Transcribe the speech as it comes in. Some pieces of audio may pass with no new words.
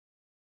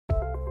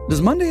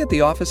Does Monday at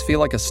the office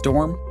feel like a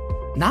storm?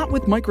 Not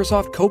with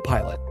Microsoft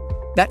Copilot.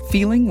 That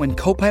feeling when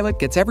Copilot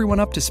gets everyone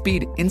up to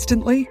speed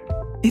instantly?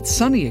 It's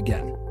sunny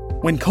again.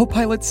 When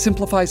Copilot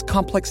simplifies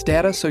complex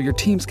data so your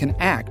teams can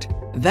act,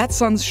 that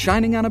sun's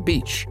shining on a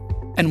beach.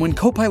 And when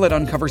Copilot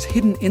uncovers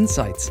hidden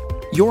insights,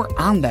 you're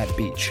on that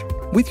beach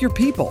with your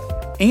people,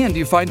 and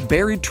you find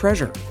buried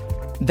treasure.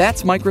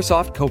 That's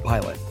Microsoft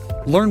Copilot.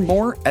 Learn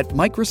more at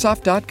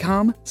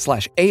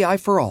Microsoft.com/AI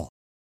for all.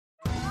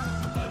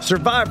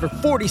 Survivor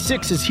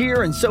 46 is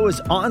here, and so is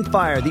On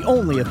Fire, the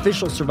only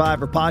official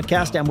Survivor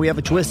podcast, and we have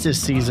a twist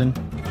this season.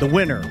 The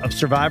winner of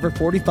Survivor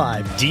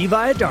 45, Dee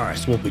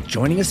Valladares, will be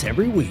joining us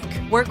every week.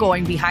 We're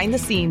going behind the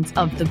scenes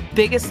of the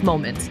biggest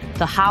moments,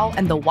 the how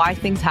and the why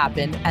things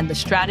happen, and the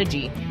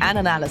strategy and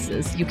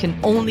analysis you can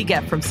only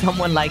get from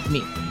someone like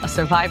me, a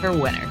Survivor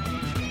winner.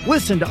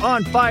 Listen to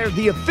On Fire,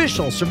 the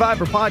official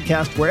Survivor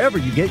podcast, wherever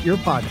you get your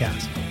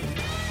podcast.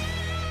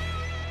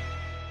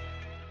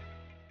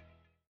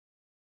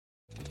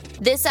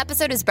 This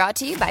episode is brought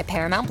to you by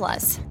Paramount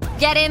Plus.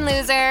 Get in,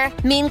 loser!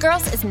 Mean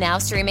Girls is now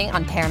streaming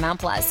on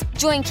Paramount Plus.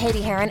 Join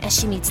Katie Heron as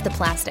she meets the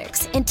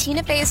plastics in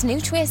Tina Fey's new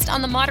twist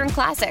on the modern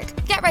classic.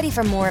 Get ready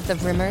for more of the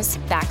rumors,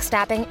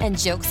 backstabbing, and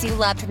jokes you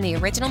loved from the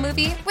original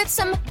movie with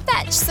some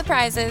fetch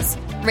surprises.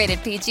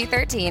 Rated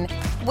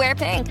PG-13. Wear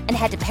pink and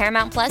head to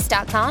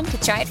ParamountPlus.com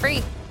to try it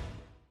free.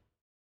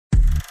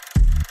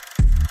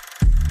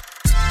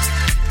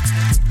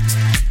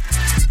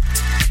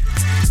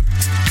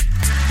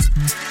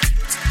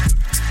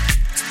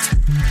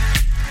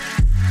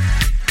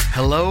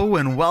 Hello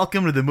and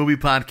welcome to the Movie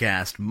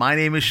Podcast. My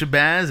name is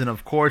Shabazz, and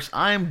of course,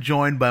 I am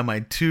joined by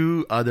my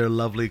two other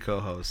lovely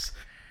co-hosts.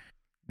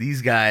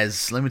 These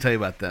guys, let me tell you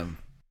about them.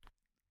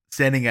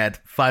 Standing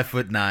at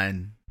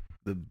 5'9",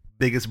 the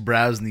biggest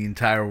brows in the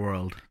entire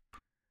world.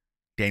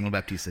 Daniel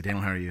Baptista.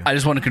 Daniel, how are you? I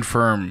just want to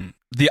confirm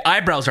the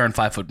eyebrows aren't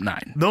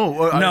 5'9".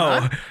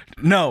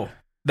 No.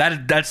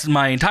 That's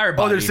my entire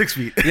body. Oh, they're 6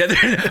 feet.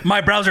 Yeah,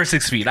 my brows are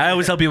 6 feet. I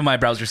always tell people my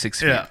brows are 6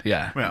 feet.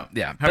 Yeah. How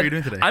are you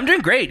doing today? I'm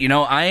doing great. You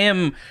know,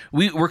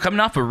 we're coming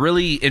off a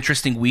really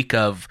interesting week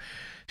of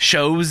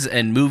shows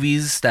and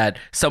movies that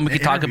some we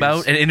could talk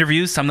about, and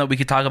interviews, some that we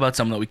could talk about,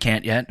 some that we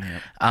can't yet. Yeah.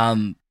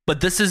 But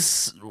this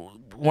is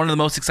one of the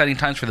most exciting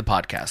times for the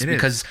podcast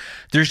because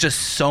there's just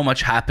so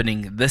much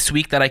happening this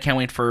week that I can't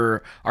wait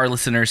for our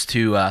listeners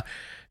to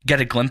get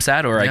a glimpse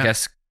at, or I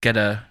guess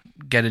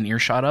get an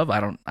earshot of.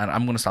 I'm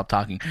going to stop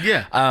talking.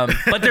 Yeah.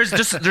 But there's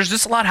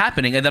just a lot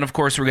happening. And then, of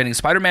course, we're getting a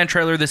Spider-Man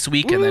trailer this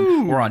week. And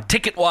then we're on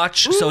Ticket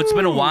Watch. So it's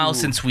been a while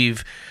since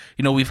we've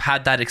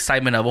had that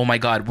excitement of, oh my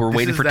God, we're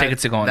waiting for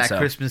tickets to go on sale. That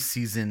Christmas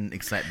season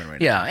excitement right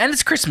now. Yeah. And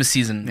it's Christmas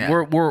season. Yeah.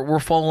 We're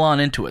full on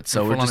into it.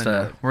 So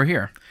we're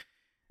here.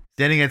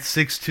 Standing at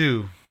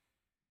 6'2".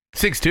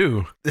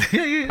 6'2".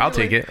 Yeah, I'll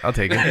take it.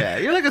 Yeah,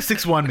 you're like a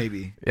 6'1"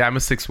 maybe. Yeah, I'm a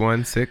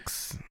 6'1",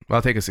 6. Well,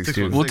 I'll take a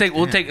 6'2". We'll take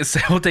a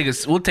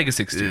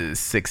 6'2".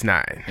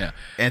 6'9". Yeah.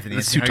 Anthony,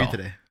 That's too how are tall. you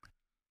today?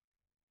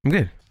 I'm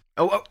good.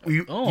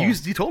 You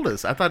told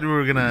us. I thought we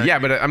were gonna. Yeah,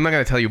 but I'm not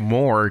gonna tell you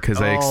more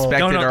because I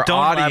expected our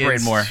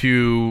audience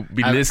to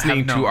be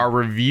listening to our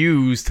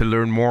reviews to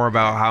learn more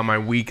about how my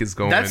week is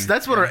going.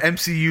 That's what our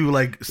MCU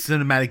like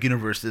cinematic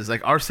universe is.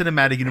 Like our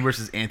cinematic universe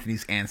is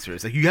Anthony's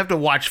answers. Like you have to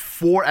watch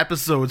 4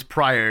 episodes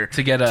prior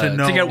to get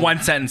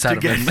one sentence out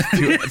of him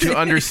to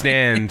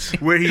understand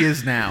where he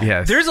is now.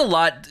 Yes, there's a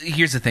lot.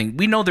 Here's the thing: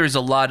 we know there's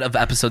a lot of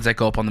episodes that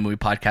go up on the Movie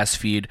Podcast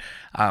feed.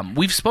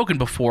 We've spoken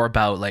before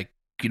about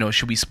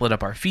should we split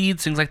up our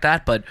feeds, things like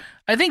that. But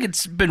I think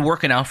it's been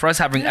working out for us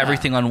having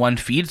everything on one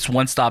feed. It's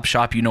one-stop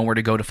shop. You know where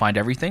to go to find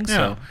everything.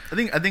 Yeah. So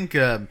I think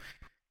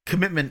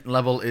commitment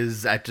level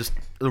is at just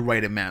the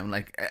right amount.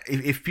 Like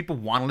if people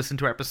want to listen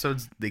to our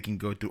episodes, they can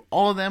go through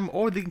all of them,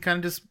 or they can kind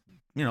of just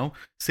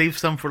save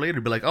some for later.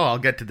 Be like, oh, I'll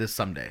get to this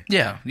someday.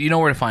 Yeah, you know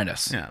where to find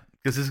us. Yeah,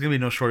 because there's gonna be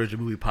no shortage of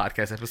Movie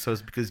Podcast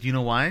episodes. Because you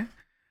know why?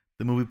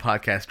 The Movie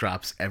Podcast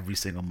drops every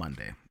single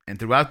Monday. And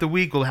throughout the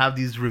week, we'll have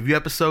these review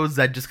episodes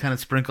that just kind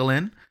of sprinkle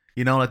in,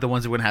 like the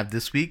ones that we're going to have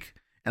this week.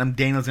 And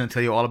Daniel's going to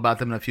tell you all about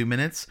them in a few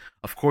minutes.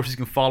 Of course, you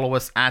can follow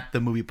us at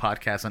The Movie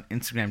Podcast on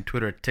Instagram,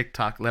 Twitter,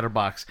 TikTok,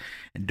 Letterboxd.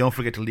 And don't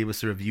forget to leave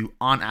us a review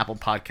on Apple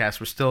Podcasts.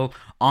 We're still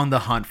on the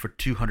hunt for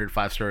 200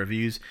 5-star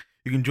reviews.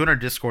 You can join our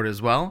Discord as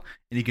well,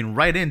 and you can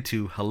write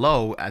into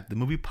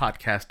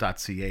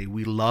hello@themoviepodcast.ca.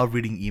 We love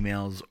reading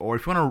emails, or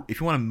if you want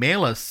to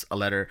mail us a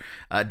letter,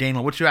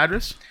 Daniel, what's your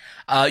address?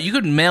 You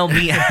could mail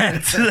me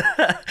at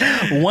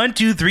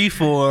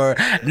 1234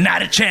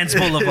 Not a Chance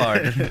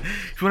Boulevard. If you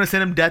want to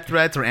send him death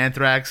threats or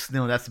anthrax,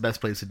 that's the best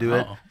place to do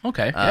it. Oh,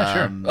 okay, yeah,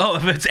 sure. Oh,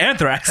 if it's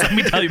anthrax, let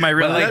me tell you my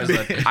real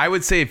address. I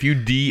would say if you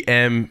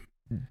DM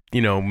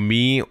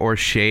me or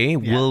Shay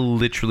will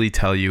literally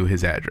tell you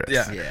his address.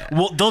 Yeah.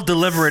 Well, they'll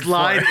deliver it.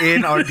 Slide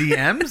in our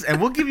DMs, and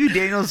we'll give you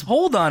Daniel's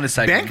hold on a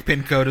second bank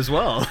pin code as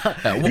well.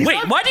 Wait,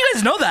 why do you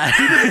guys know that?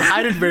 He doesn't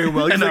hide it very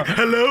well. He's like,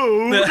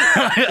 hello.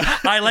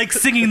 I like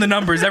singing the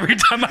numbers every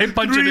time I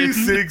punch it in.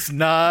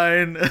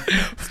 369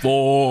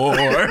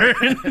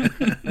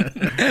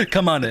 4.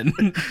 Come on in.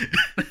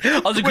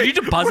 Also, could you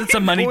deposit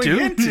some money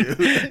too?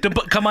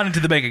 Come on into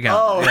the bank account.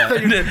 Oh, I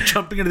thought you were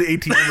jumping into the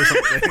ATM or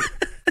something.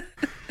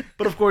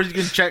 But of course, you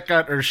can check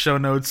out our show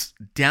notes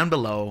down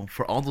below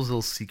for all those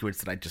little secrets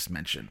that I just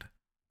mentioned.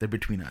 They're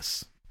between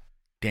us.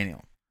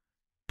 Daniel,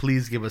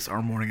 please give us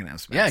our morning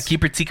announcements. Yeah,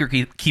 keep it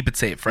secret, keep it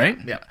safe, right?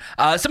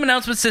 Yeah. Some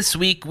announcements this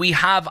week. We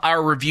have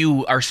our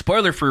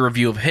spoiler-free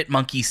review of Hit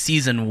Monkey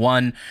Season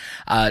 1.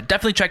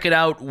 Definitely check it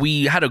out.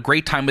 We had a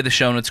great time with the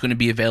show, and it's going to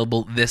be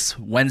available this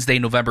Wednesday,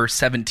 November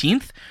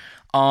 17th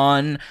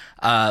on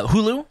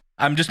Hulu.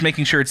 I'm just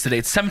making sure it's today.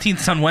 It's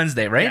 17th on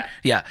Wednesday, right?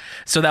 Yeah.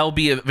 So that will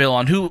be available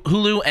on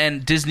Hulu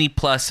and Disney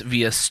Plus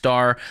via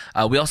Star.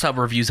 We also have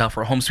reviews out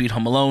for Home Sweet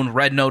Home Alone,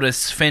 Red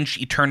Notice, Finch,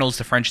 Eternals,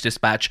 The French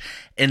Dispatch,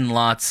 and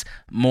lots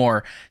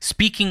more.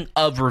 Speaking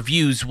of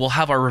reviews, we'll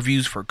have our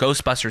reviews for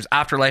Ghostbusters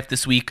Afterlife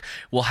this week.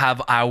 We'll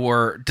have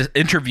our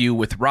interview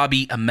with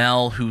Robbie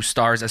Amell, who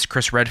stars as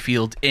Chris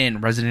Redfield in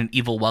Resident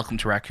Evil Welcome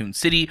to Raccoon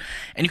City.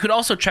 And you could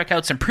also check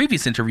out some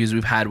previous interviews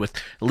we've had with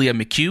Leah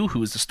McHugh,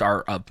 who is the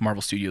star of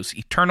Marvel Studios'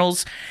 Eternals.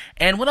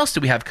 And what else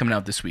do we have coming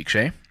out this week,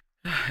 Shay?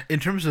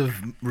 In terms of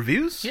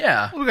reviews?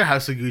 Yeah. We got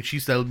House of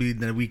Gucci, so that'll be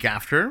the week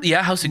after.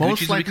 Yeah, House of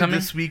Gucci's will be coming.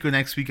 This week or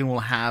next week, and we'll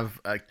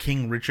have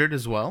King Richard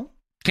as well.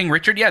 King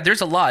Richard, yeah,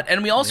 there's a lot.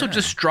 And we also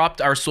just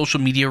dropped our social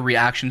media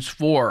reactions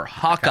for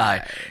Hawkeye.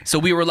 So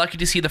we were lucky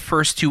to see the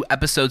first 2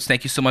 episodes.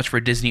 Thank you so much for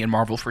Disney and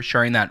Marvel for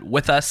sharing that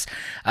with us.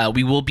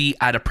 We will be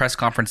at a press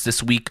conference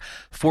this week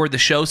for the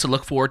show, so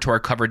look forward to our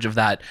coverage of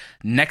that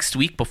next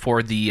week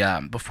before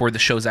the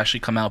shows actually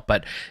come out.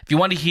 But if you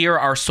want to hear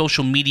our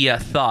social media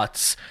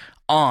thoughts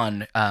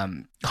on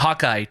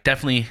Hawkeye,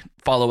 definitely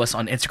follow us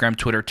on Instagram,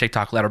 Twitter,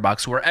 TikTok,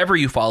 Letterboxd. Wherever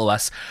you follow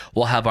us,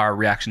 we'll have our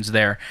reactions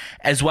there,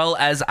 as well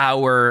as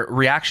our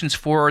reactions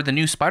for the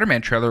new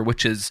Spider-Man trailer,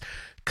 which is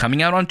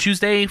coming out on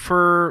Tuesday at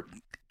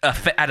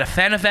a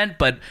fan event,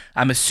 but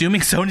I'm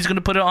assuming Sony's going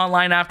to put it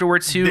online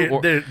afterwards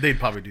too. They'd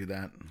probably do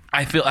that.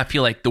 I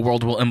feel like the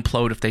world will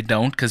implode if they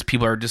don't, because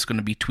people are just going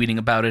to be tweeting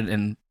about it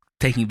and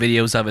taking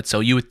videos of it. So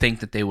you would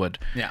think that they would.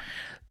 Yeah.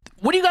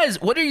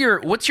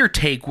 What's your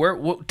take?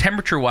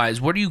 Temperature wise,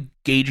 what are you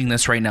gauging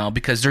this right now?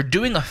 Because they're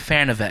doing a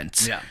fan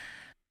event. Yeah.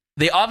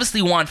 They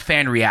obviously want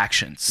fan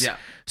reactions. Yeah.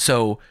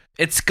 So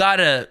it's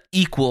gotta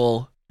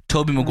equal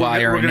Tobey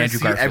Maguire and Andrew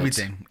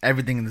Garfield.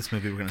 Everything in this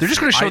movie. They're just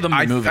gonna show them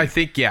the movie. I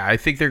think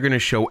they're gonna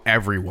show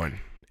everyone,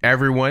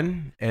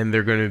 and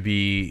they're gonna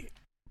be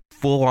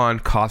full on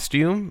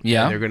costume.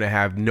 Yeah. And they're gonna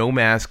have no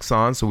masks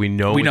on, so we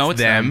know it's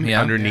them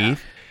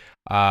underneath.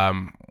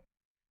 Yeah.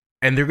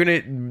 And they're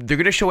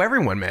gonna show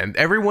everyone, man.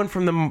 Everyone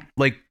from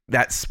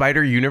that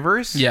Spider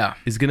universe,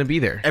 is gonna be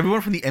there.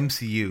 Everyone from the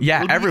MCU,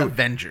 everyone.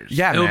 Avengers,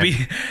 it'll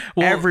be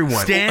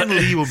everyone. Stan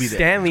Lee will be there.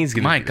 Stan Lee's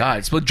gonna. My be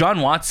God! But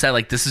John Watts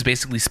said this is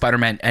basically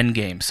Spider-Man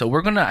Endgame. So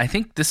we're gonna. I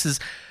think this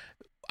is.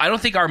 I don't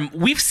think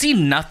we've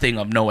seen nothing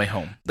of No Way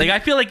Home. I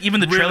feel like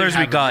even the trailers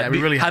we got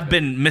have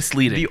been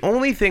misleading. The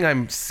only thing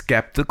I'm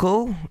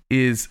skeptical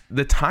is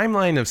the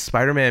timeline of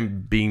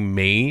Spider-Man being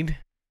made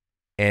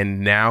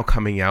and now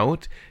coming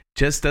out.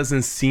 Just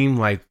doesn't seem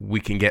like we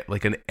can get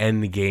an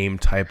end game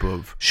type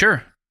of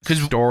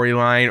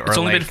storyline. It's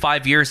only been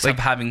 5 years of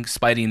having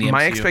Spidey in the MCU.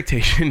 My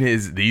expectation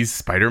is these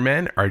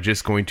Spider-Men are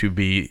just going to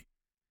be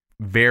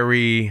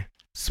very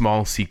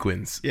small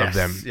sequence of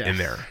them in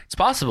there. It's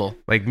possible.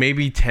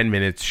 Maybe 10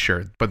 minutes,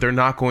 sure. But they're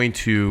not going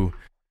to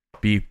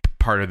be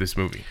part of this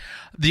movie.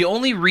 The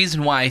only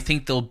reason why I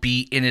think they'll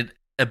be in it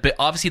a bit,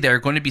 obviously they're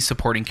going to be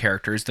supporting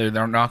characters. They're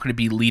not going to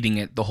be leading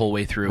it the whole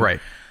way through. Right.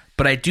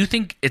 But I do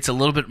think it's a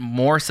little bit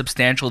more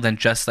substantial than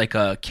just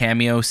a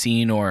cameo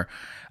scene or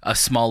a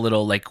small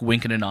little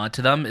wink and a nod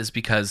to them, is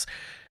because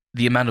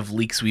the amount of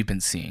leaks we've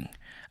been seeing.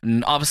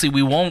 And obviously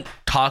we won't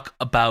talk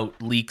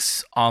about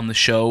leaks on the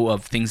show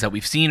of things that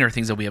we've seen or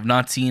things that we have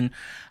not seen.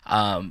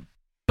 But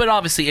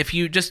obviously if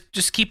you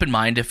just keep in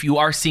mind, if you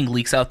are seeing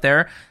leaks out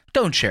there,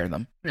 don't share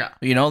them. Yeah.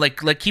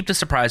 Keep the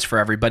surprise for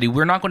everybody.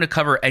 We're not going to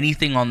cover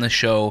anything on the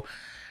show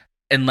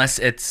unless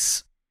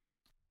it's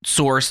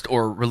sourced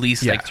or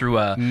released through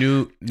a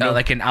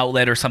an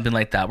outlet or something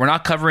like that. We're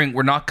not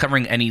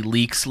covering any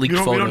leaked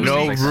photos.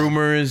 No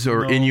rumors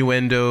or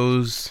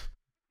innuendos,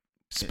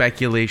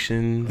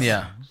 speculations.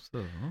 Yeah.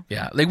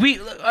 We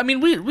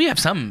have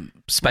some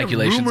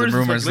speculations and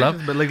rumors and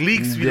stuff, but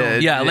leaks.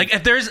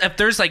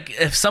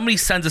 If somebody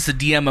sends us a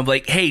DM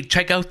of hey,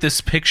 check out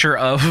this picture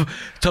of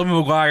Tobey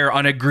Maguire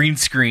on a green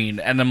screen,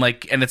 and and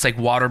it's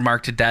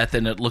watermarked to death,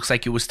 and it looks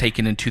like it was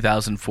taken in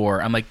 2004.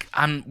 We're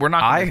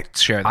not going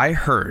to share that. I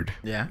heard.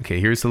 Yeah.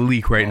 Okay, here's the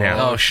leak right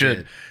now. Oh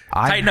shit!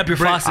 Tighten up your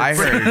faucets. I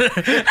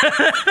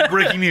heard.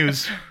 Breaking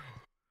news.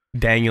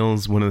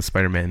 Daniel's one of the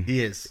Spider-Man.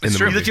 He is. In the He's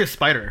movie. literally a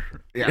spider.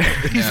 Yeah.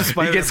 He's a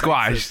spider. He gets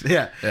squashed.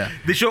 Yeah. Yeah.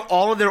 They show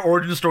all of their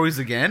origin stories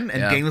again,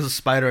 and Yeah. Daniel's a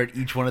spider at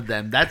each one of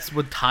them. That's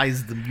what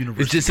ties the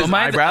universe. It's just his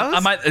My- eyebrows.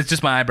 it's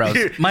just my eyebrows.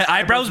 Here, My his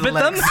eyebrows bit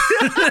eyebrows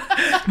them.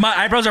 and My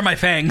eyebrows are my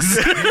fangs.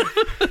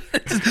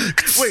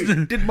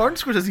 Wait, did Martin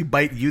Scorsese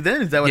bite you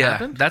then? Is that what yeah,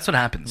 happened? that's what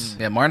happens.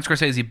 Yeah, Martin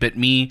Scorsese bit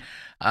me.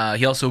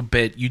 He also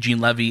bit Eugene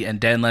Levy and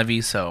Dan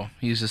Levy. So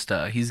he's just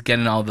he's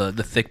getting all the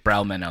thick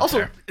brow men out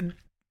Also, there.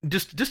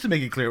 just to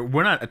make it clear,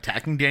 we're not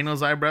attacking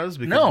Daniel's eyebrows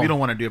because No. we don't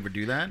want to ever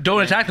do that.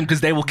 Don't attack them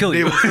because they will kill They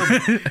you. will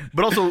kill me.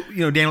 But also,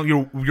 Daniel,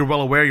 you're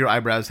well aware your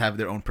eyebrows have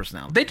their own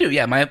personality. They do.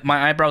 Yeah, my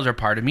eyebrows are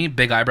part of me.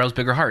 Big eyebrows,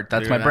 bigger heart.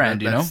 That's my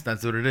brand.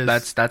 That's what it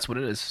is. That's what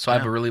it is. So I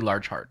have a really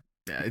large heart.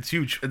 Yeah, it's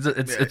huge. It's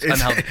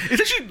unhealthy.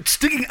 It's actually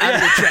sticking out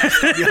of your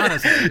chest, to be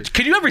honest with you.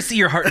 Can you ever see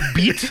your heart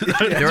beat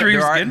through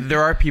your skin?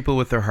 There are people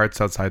with their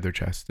hearts outside their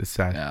chest. It's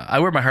sad. Yeah, I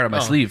wear my heart on my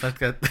sleeve, That's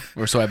good.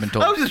 or so I've been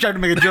told. I was just trying to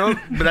make a joke,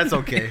 but that's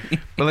okay.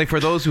 But like for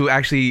those who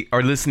actually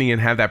are listening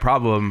and have that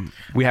problem,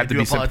 we have to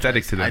be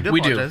sympathetic to them. I do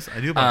We do. apologize. I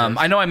do apologize.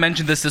 I know I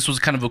mentioned this. This was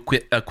kind of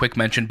a quick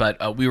mention,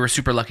 but we were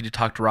super lucky to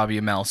talk to Robbie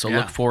Amell. So Yeah.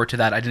 look forward to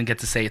that. I didn't get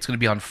to say it's going to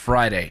be on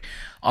Friday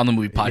on the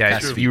movie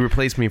podcast. Yeah, you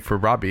replaced me for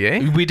Robbie,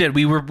 eh? We did.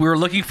 We were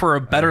looking for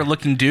a better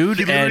looking dude,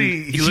 He and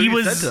literally- he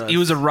literally said to us. he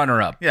was a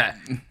runner up. Yeah,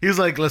 he was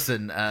like,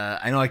 "Listen,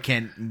 I know I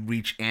can't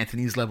reach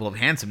Anthony's level of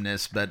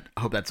handsomeness, but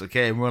I hope that's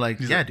okay." And we're like,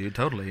 "Yeah, dude,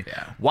 totally."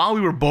 Yeah. While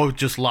we were both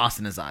just lost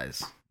in his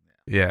eyes,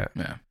 Yeah.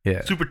 Yeah.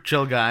 Yeah. super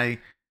chill guy.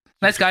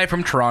 Nice guy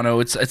from Toronto.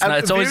 It's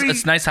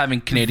always nice having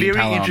Canadian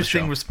Very talent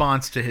interesting on the show.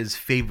 response to his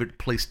favorite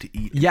place to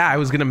eat. Yeah, I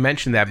was gonna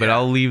mention that, but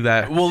I'll leave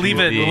that. We'll leave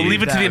it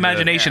to the Yeah.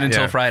 imagination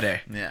until Yeah.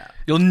 Friday. Yeah,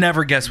 You'll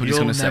never guess what he's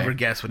You'll going to say. never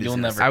guess what he's You'll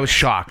gonna never. say. I was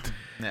shocked.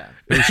 yeah.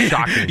 It was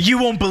shocking. You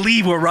won't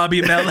believe what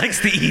Robbie Amell likes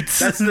to eat.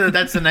 That's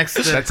the next.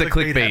 That's a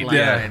clickbait. headline,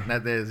 Yeah. right?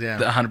 That is. Yeah.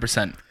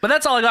 100%. But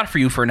that's all I got for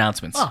you for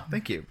announcements. Oh,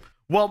 thank you.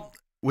 Well,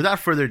 without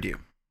further ado,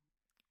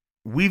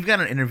 we've got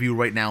an interview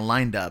right now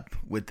lined up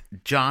with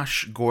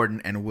Josh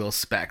Gordon and Will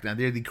Speck. Now,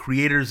 they're the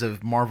creators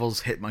of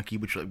Marvel's Hit Monkey,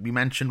 which, like we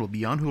mentioned, will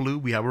be on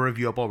Hulu. We have a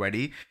review up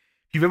already.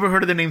 If you've ever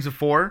heard of their names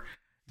before,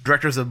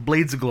 directors of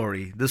Blades of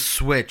Glory, The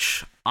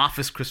Switch,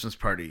 Office Christmas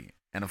Party,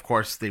 and of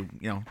course, they,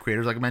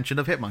 creators, like I mentioned,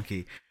 of Hit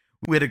Monkey.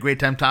 We had a great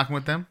time talking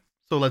with them,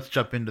 so let's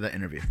jump into that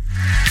interview.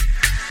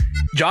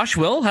 Josh,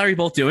 Will, how are you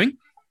both doing?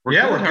 We're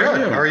good.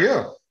 How are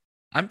you?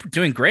 I'm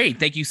doing great.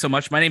 Thank you so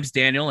much. My name's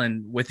Daniel,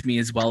 and with me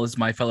as well as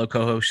my fellow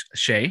co-host,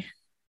 Shay.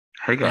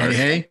 Hey guys.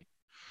 Hey.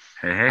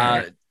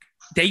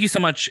 Thank you so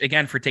much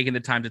again for taking the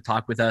time to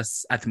talk with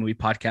us at the movie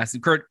podcast.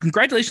 And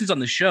congratulations on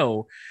the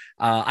show.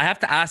 I have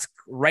to ask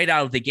right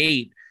out of the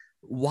gate,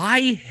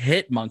 why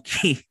Hit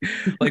Monkey?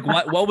 Like,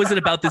 what was it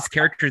about this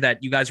character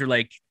that you guys are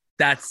like,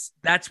 that's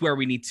where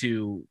we need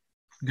to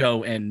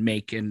go and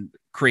make and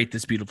create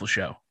this beautiful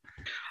show?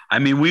 I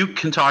mean, we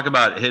can talk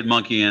about Hit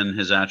Monkey and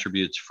his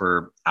attributes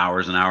for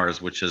hours and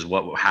hours, which is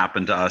what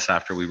happened to us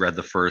after we read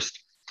the first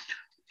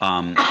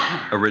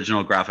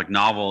original graphic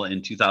novel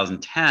in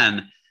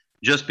 2010.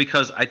 Just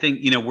because I think,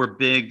 we're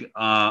big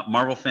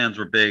Marvel fans,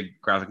 we're big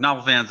graphic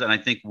novel fans. And I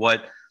think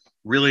what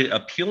really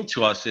appealed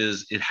to us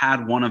is it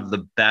had one of the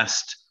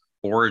best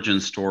origin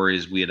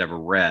stories we had ever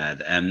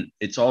read. And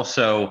it's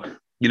also,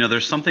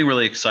 there's something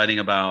really exciting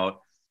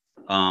about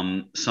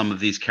some of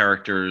these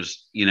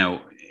characters,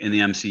 in the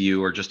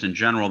MCU or just in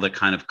general that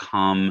kind of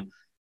come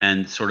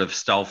and sort of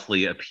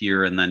stealthily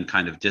appear and then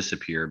kind of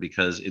disappear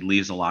because it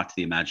leaves a lot to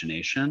the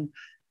imagination.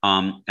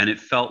 And it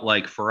felt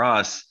like for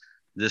us,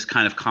 this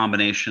kind of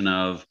combination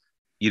of,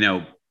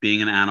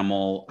 being an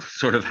animal,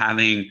 sort of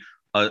having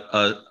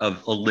a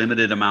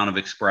limited amount of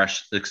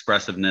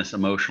expressiveness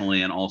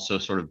emotionally, and also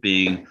sort of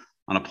being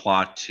on a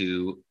plot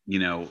to,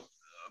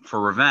 for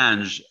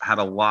revenge, had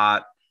a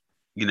lot,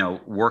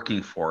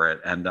 working for it.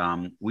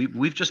 And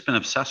we've just been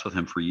obsessed with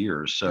him for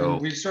years. So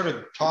we sort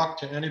of talked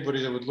to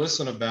anybody that would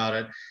listen about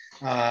it.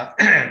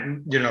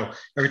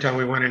 Every time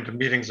we went into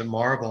meetings at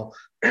Marvel,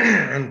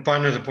 and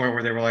finally the point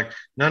where they were like,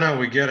 no,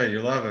 we get it.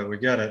 You love it. We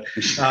get it.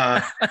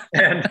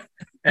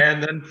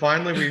 And then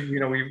finally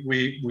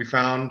we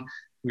found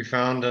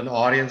an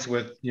audience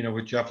with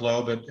Jeff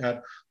Loeb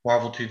at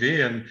Marvel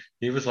TV. And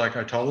he was like,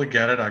 I totally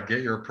get it. I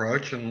get your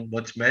approach, and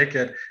let's make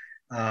it.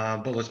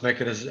 But let's make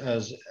it as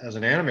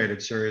an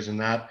animated series. And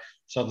that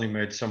suddenly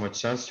made so much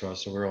sense to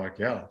us. So we were like,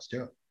 yeah, let's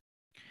do it.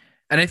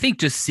 And I think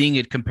just seeing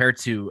it compared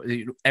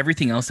to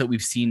everything else that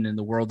we've seen in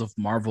the world of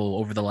Marvel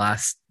over the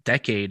last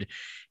decade,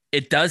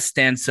 it does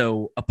stand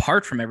so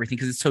apart from everything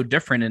because it's so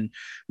different. And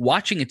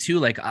watching it too,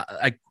 like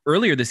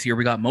earlier this year,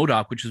 we got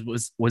MODOK, which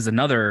was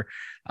another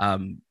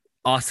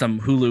awesome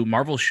Hulu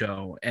Marvel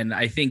show. And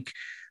I think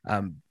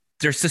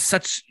there's just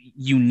such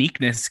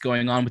uniqueness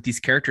going on with these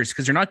characters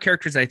because they're not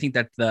characters that I think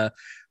that the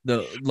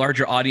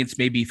larger audience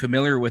may be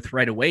familiar with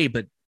right away.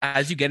 But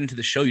as you get into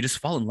the show, you just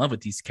fall in love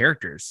with these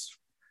characters.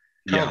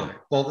 Totally. Yeah.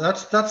 Well,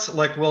 that's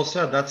like Will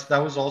said, that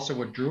was also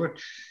what drew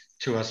it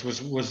to us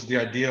was the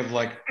idea of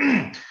like,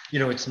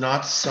 it's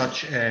not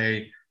such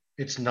a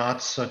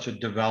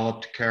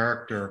developed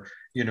character,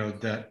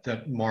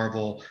 that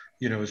Marvel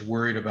is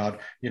worried about,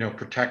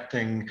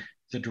 protecting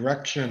the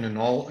direction and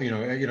all,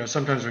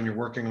 sometimes when you're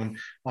working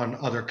on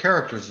other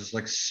characters, it's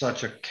like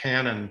such a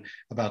canon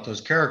about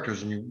those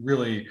characters, and you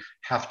really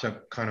have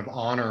to kind of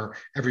honor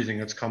everything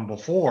that's come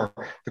before.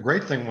 The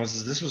great thing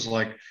is this was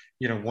like,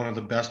 one of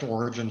the best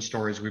origin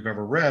stories we've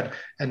ever read,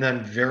 and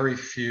then very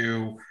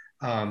few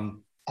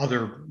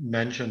other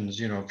mentions,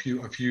 a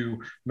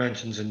few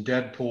mentions in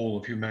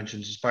Deadpool, a few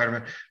mentions in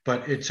Spider-Man,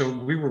 but so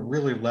we were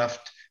really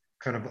left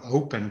kind of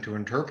open to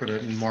interpret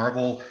it, and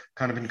Marvel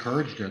kind of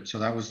encouraged it. So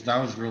that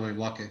was really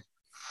lucky.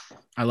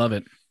 I love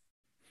it.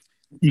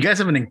 You guys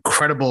have an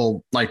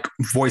incredible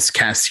voice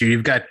cast here.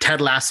 You've got Ted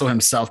Lasso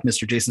himself,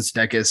 Mr. Jason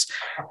Sudeikis.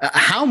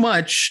 How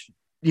much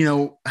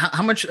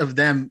of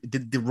them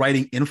did the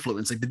writing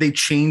influence? Did they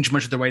change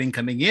much of the writing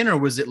coming in, or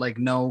was it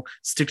no,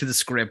 stick to the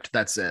script,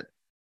 that's it?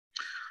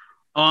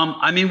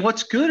 I mean,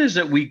 what's good is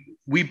that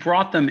we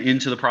brought them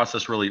into the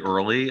process really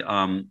early.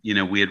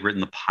 We had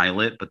written the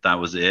pilot, but that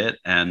was it.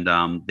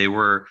 And they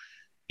were,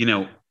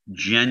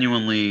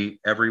 genuinely,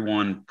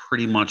 everyone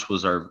pretty much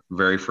was our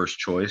very first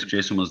choice.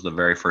 Jason was the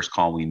very first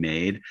call we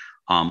made.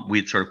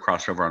 We'd sort of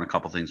crossed over on a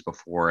couple things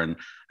before. And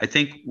I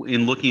think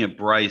in looking at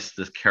Bryce,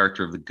 this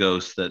character of the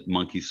ghost that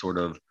Monkey sort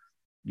of,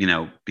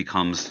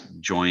 becomes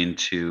joined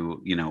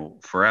to,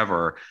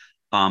 forever,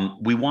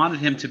 we wanted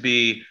him to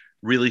be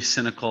really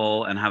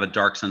cynical and have a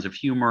dark sense of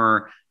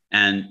humor,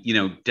 and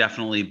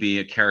definitely be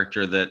a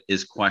character that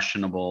is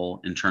questionable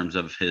in terms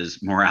of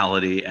his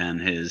morality and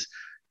his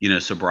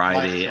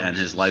sobriety and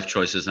his life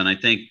choices. And I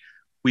think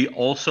we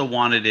also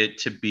wanted it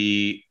to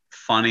be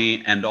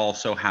funny and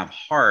also have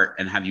heart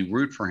and have you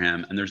root for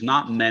him, and there's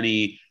not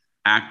many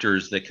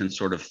actors that can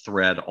sort of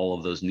thread all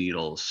of those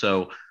needles.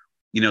 So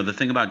the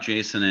thing about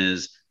Jason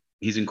is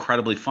he's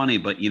incredibly funny,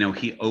 but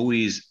he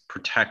always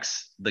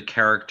protects the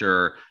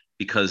character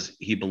because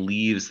he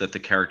believes that the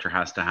character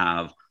has to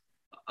have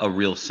a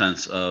real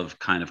sense of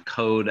kind of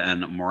code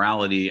and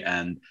morality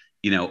and,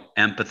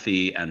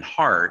 empathy and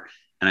heart.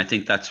 And I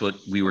think that's what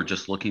we were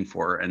just looking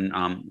for.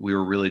 And we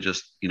were really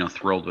just,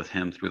 thrilled with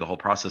him through the whole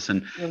process.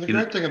 And the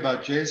great thing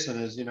about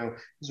Jason is,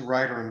 he's a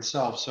writer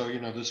himself. So,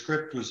 the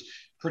script was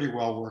pretty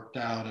well worked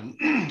out and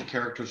the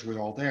characters were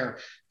all there.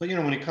 But,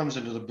 when he comes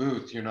into the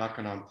booth, you're not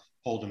going to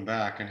hold him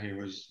back, and he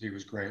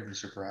was great and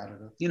super out of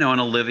it. And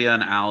Olivia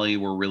and Allie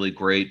were really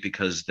great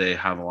because they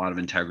have a lot of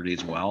integrity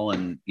as well.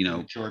 And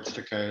George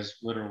Takei is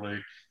literally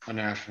a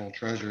national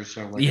treasure.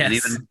 So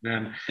yes.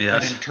 And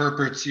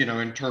interprets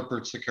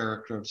the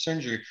character of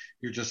Shinji.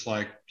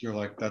 You're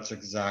like that's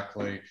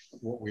exactly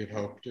what we had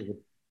hoped it would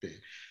be.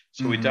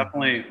 So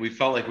we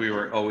felt like we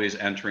were always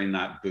entering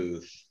that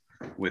booth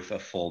with a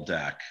full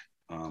deck.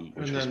 And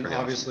then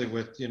obviously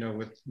awesome.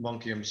 with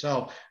Monkey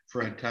himself,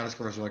 Fred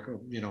Tatasciore is like a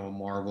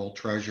Marvel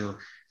treasure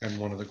and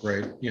one of the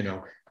great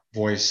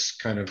voice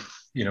kind of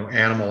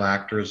animal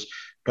actors,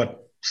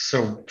 but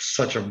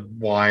such a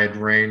wide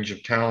range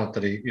of talent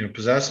that he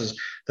possesses,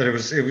 that it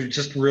was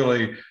just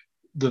really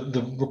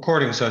the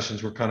recording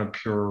sessions were kind of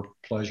pure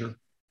pleasure.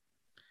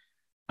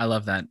 I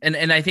love that.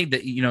 And I think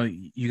that,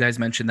 you guys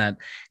mentioned that,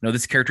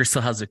 this character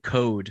still has a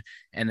code,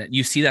 and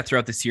you see that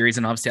throughout the series.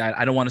 And obviously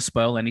I don't want to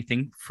spoil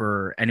anything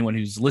for anyone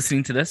who's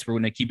listening to this. We're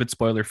going to keep it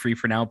spoiler free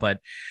for now, but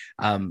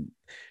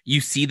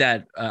you see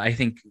that I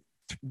think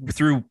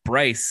through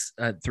Bryce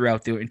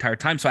throughout the entire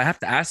time. So I have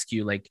to ask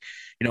you,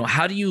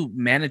 how do you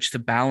manage to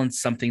balance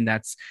something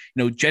that's,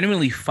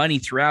 genuinely funny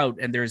throughout,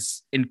 and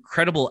there's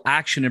incredible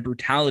action and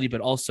brutality,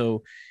 but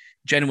also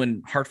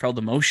genuine heartfelt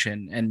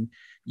emotion, and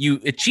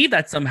you achieve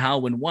that somehow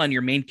when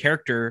your main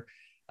character,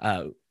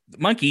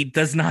 Monkey,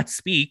 does not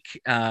speak,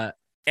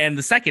 and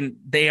the second,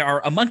 they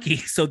are a monkey,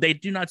 so they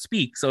do not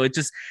speak. So it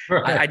just,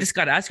 right. I just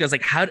got to ask you, I was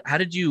like, how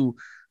did you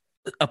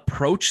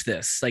approach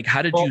this?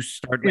 How did you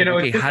start?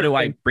 Okay, how do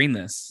I bring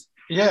this?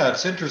 Yeah,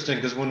 it's interesting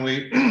because when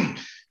we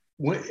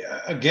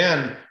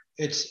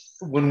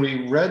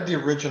read the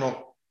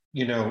original,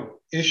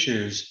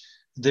 issues,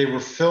 they were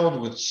filled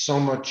with so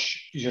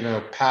much,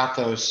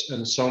 pathos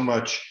and so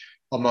much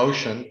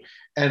emotion.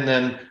 And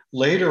then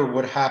later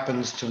what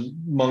happens to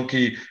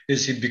Monkey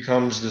is he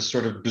becomes this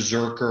sort of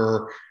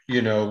berserker,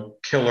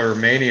 killer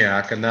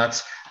maniac. And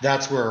that's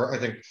where I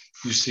think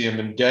you see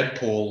him in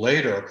Deadpool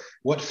later.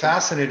 What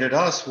fascinated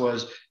us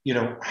was,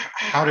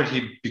 how did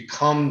he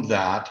become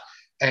that?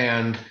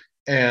 And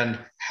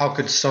how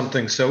could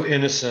something so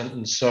innocent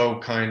and so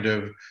kind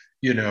of,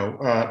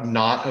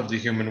 not of the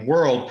human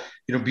world,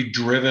 be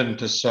driven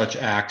to such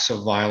acts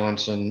of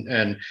violence,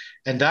 and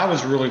that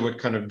was really what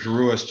kind of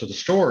drew us to the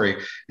story.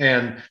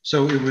 And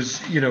so it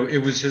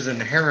was his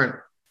inherent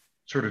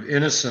sort of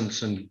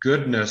innocence and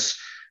goodness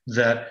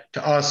that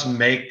to us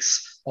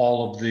makes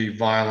all of the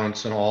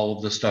violence and all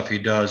of the stuff he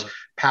does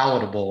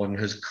palatable, and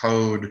his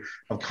code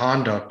of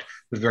conduct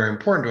was very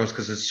important to us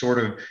because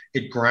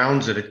it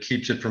grounds it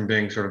keeps it from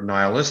being sort of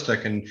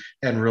nihilistic and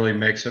really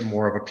makes it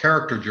more of a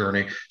character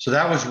journey. So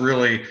that was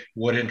really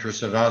what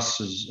interested us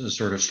as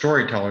sort of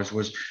storytellers,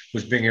 was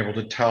being able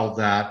to tell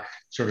that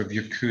sort of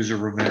Yakuza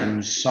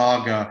revenge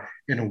saga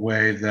in a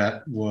way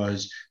that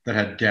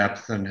had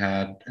depth and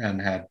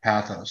had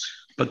pathos.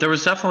 But there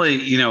was definitely,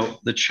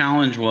 the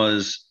challenge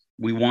was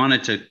we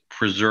wanted to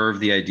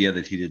preserve the idea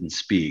that he didn't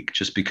speak,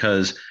 just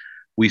because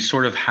we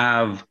sort of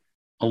have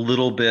a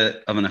little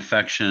bit of an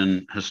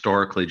affection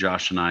historically,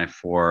 Josh and I,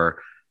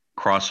 for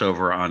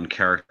crossover on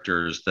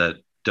characters that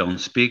don't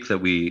speak that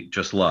we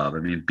just love. I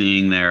mean,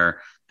 being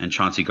there, and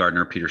Chauncey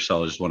Gardner, Peter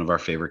Sellers, is one of our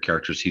favorite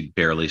characters. He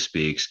barely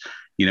speaks.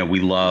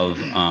 We love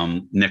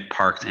Nick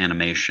Park's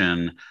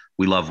animation.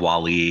 We love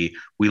Wall-E.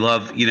 We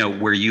love,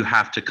 where you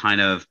have to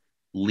kind of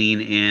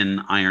lean in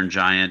Iron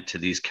Giant to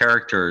these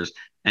characters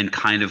and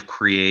kind of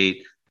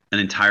create an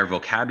entire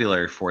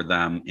vocabulary for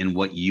them in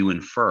what you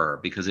infer,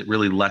 because it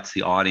really lets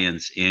the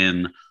audience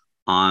in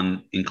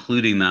on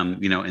including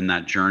them, in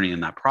that journey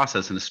and that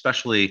process. And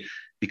especially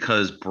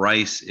because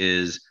Bryce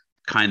is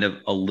kind of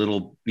a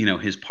little,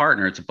 his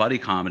partner, it's a buddy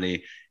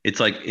comedy.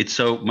 It's like, it's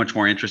so much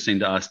more interesting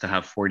to us to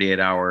have 48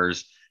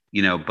 hours,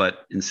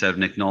 but instead of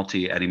Nick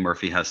Nolte, Eddie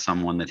Murphy has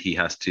someone that he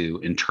has to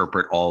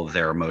interpret all of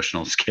their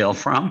emotional scale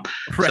from.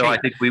 Right. So I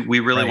think we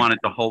really wanted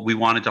to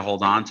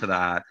hold on to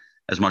that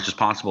as much as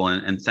possible.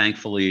 And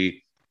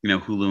thankfully,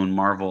 Hulu and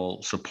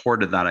Marvel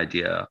supported that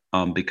idea,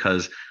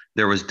 because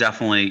there was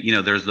definitely,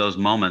 there's those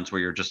moments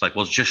where you're just like,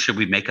 well, should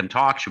we make him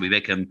talk? Should we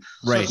make him,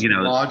 right?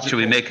 Should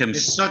we make him?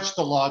 It's such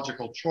the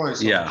logical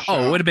choice. Yeah.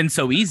 Oh, it would have been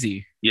so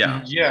easy.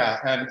 Yeah. Yeah.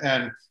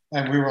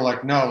 And we were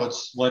like, no,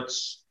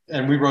 let's,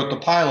 and we wrote the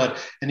pilot.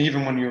 And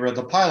even when you read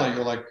the pilot,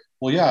 you're like,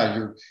 well,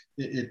 yeah,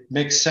 it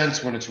makes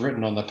sense when it's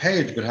written on the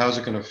page, but how's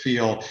it going to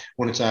feel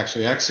when it's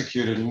actually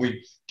executed? And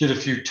we did a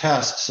few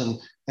tests, and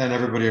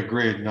everybody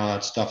agreed, no,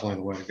 that's definitely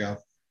the way to go.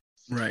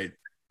 Right.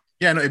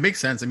 Yeah, no, it makes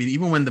sense. I mean,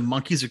 even when the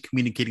monkeys are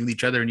communicating with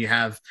each other and you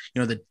have,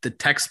 the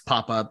text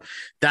pop up,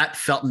 that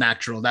felt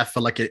natural. That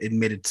felt like it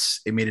made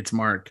its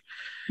mark.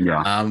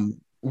 Yeah.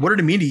 What did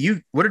it mean to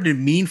you? What did it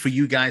mean for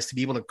you guys to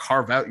be able to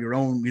carve out your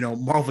own,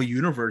 Marvel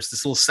universe,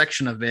 this little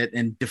section of it,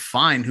 and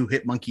define who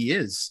Hit Monkey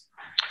is?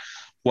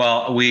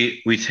 Well,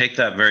 we take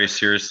that very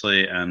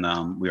seriously, and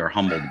we are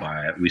humbled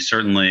by it. We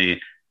certainly,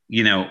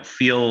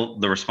 feel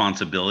the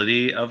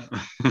responsibility of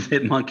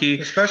Hit Monkey,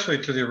 especially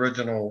to the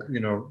original,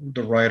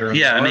 the writer. And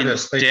yeah, the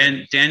artist.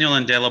 Daniel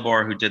and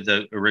Delabore,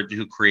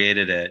 who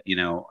created it,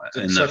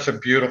 did such a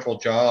beautiful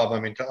job. I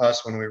mean, to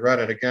us, when we read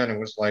it again, it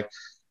was like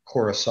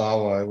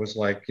Kurosawa. It was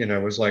like,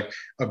 it was like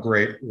a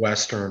great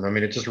Western. I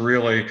mean, it just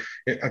really,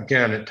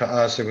 to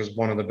us, it was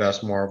one of the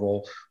best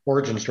Marvel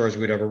origin stories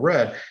we'd ever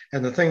read.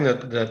 And the thing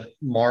that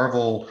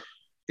Marvel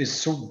is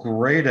so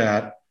great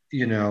at,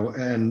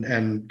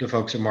 and the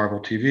folks at Marvel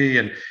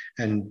TV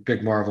and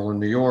Big Marvel in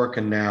New York,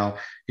 and now,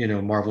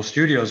 Marvel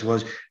Studios,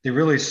 was they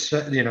really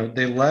set,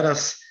 they let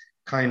us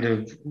kind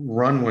of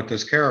run with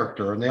this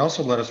character. And they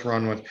also let us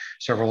run with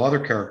several other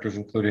characters,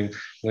 including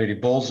Lady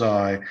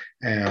Bullseye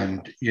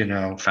and,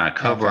 Fat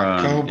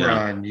Cobra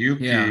and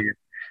Yuki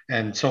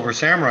and Silver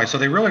Samurai. So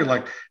they really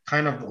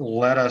kind of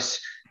let us,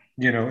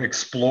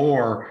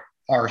 explore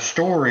our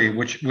story,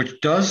 which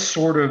does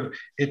sort of,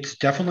 it's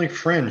definitely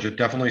fringe. It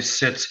definitely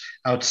sits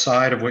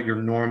outside of what you're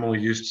normally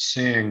used to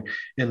seeing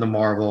in the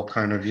Marvel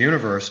kind of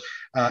universe.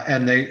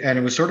 And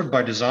it was sort of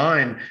by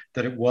design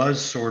that it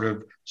was sort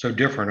of so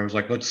different. It was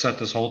like, let's set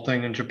this whole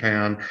thing in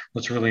Japan.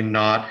 Let's really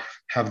not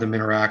have them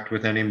interact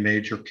with any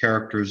major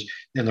characters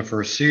in the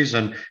first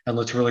season. And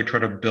let's really try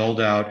to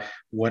build out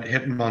what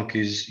Hit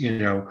Monkey's,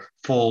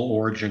 full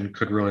origin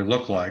could really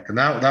look like. And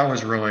that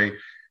was really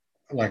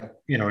like,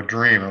 a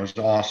dream. It was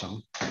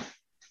awesome.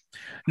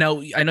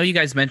 Now, I know you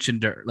guys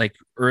mentioned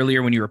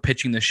earlier when you were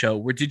pitching the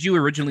show, did you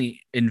originally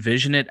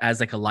envision it as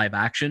like a live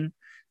action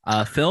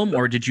film,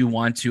 or did you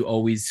want to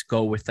always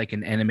go with like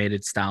an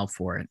animated style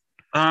for it?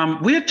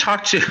 We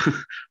talked to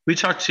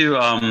the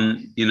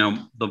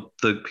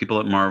people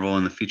at Marvel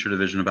and the feature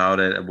division about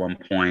it at one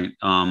point.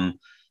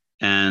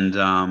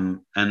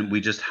 And we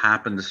just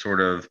happened to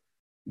sort of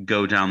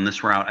go down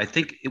this route. I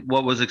think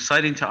what was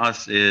exciting to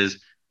us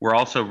is we're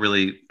also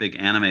really big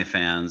anime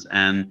fans,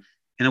 and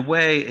in a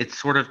way it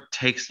sort of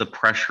takes the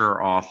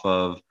pressure off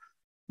of,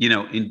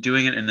 in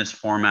doing it in this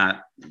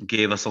format,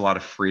 gave us a lot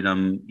of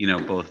freedom,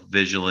 both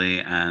visually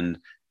and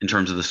in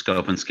terms of the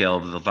scope and scale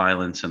of the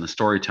violence and the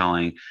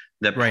storytelling,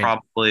 that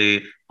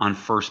probably on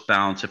first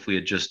bounce, if we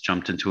had just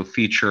jumped into a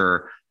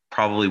feature,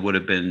 probably would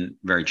have been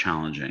very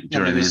challenging. Do you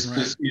know what I mean?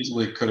 This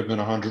easily could have been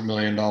 $100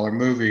 million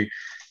movie,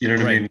 you know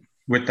what I mean,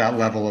 with that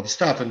level of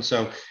stuff. And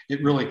so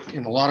it really,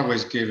 in a lot of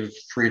ways, gave it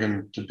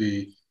freedom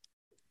to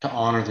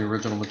honor the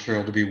original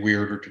material, to be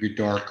weird or to be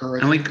darker.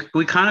 And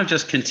we kind of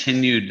just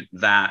continued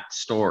that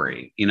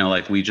story,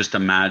 we just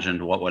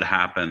imagined what would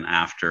happen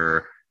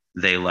after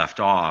they left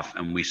off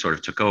and we sort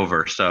of took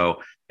over.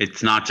 So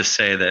it's not to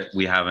say that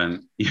we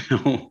haven't,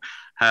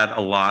 had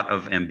a lot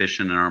of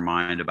ambition in our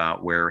mind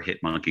about where Hit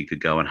Monkey could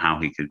go and how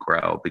he could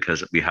grow,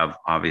 because we have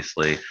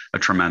obviously a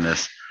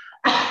tremendous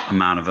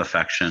amount of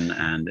affection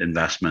and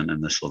investment in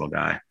this little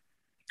guy.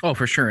 Oh,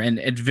 for sure. And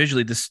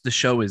visually, the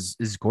show is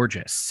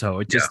gorgeous. So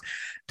it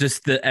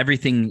just the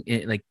everything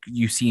like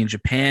you see in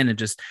Japan, and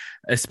just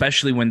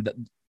especially when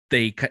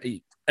they,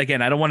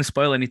 again, I don't want to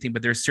spoil anything,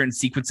 but there's certain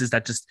sequences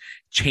that just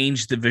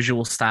change the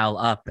visual style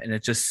up, and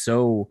it's just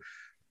so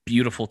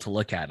beautiful to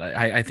look at.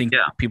 I think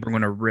people are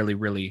going to really,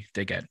 really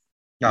dig it.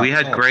 We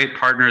had great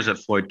partners at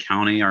Floyd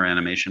County, our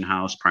animation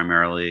house,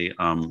 primarily.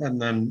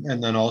 And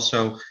then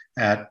also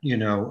at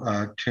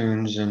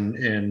Toons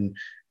in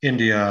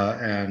India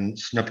and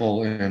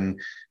Snipple in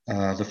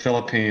the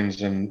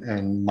Philippines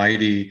and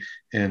Mighty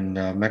in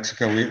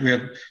Mexico. We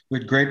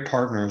had great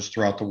partners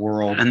throughout the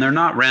world. And they're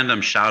not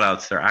random shout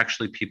outs. They're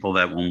actually people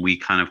that when we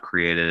kind of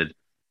created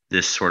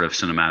this sort of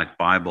cinematic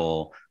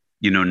Bible,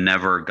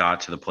 never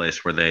got to the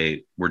place where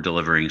they were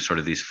delivering sort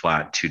of these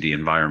flat 2D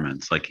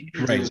environments. Like,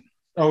 right.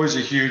 Always a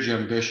huge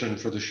ambition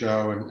for the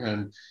show,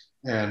 and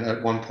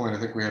at one point I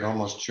think we had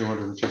almost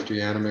 250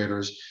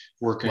 animators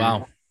working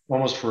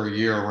almost for a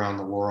year around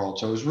the world.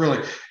 So it was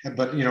really,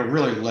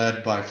 really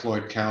led by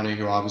Floyd County,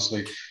 who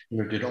obviously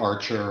did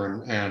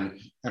Archer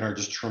and are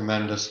just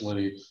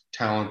tremendously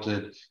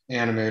talented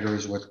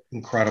animators with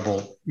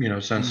incredible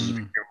senses of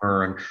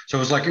humor. And so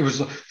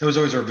that was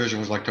always our vision,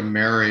 was like to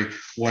marry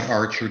what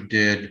Archer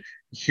did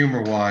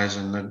humor wise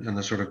and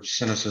the sort of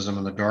cynicism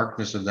and the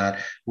darkness of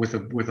that with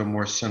a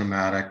more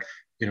cinematic,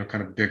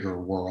 kind of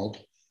bigger world.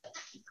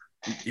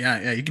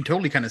 Yeah, you can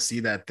totally kind of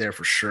see that there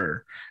for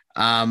sure.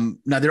 Now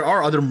there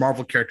are other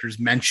Marvel characters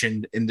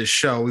mentioned in the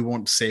show. We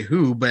won't say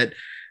who, but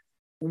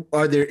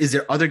is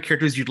there other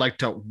characters you'd like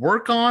to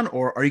work on,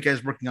 or are you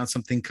guys working on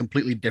something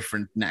completely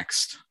different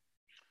next?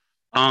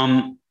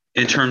 In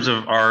terms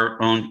of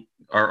our own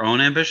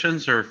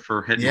ambitions, or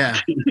for Hitman? Yeah,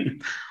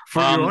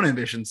 for your own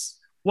ambitions.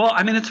 Well,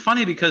 I mean, it's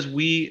funny because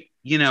we've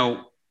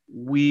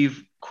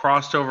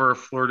crossed over,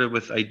 flirted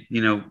with,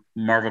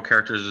 Marvel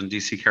characters and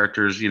DC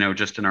characters,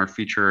 just in our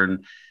feature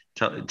and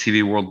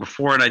TV world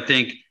before. And I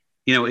think,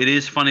 it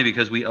is funny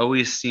because we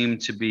always seem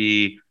to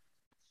be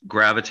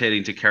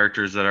gravitating to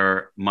characters that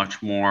are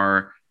much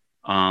more,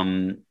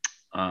 on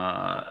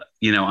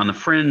the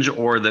fringe,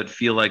 or that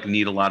feel like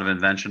need a lot of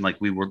invention. Like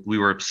we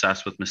were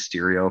obsessed with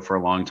Mysterio for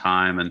a long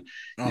time. And,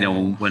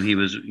 when he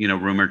was,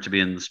 rumored to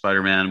be in the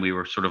Spider-Man, we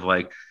were sort of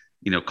like,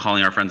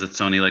 calling our friends at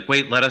Sony, like,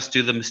 wait, let us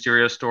do the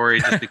Mysterio story,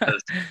 just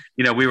because,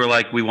 we were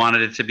like, we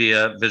wanted it to be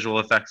a visual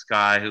effects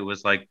guy who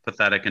was like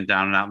pathetic and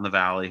down and out in the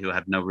valley, who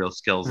had no real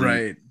skills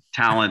and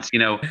talents.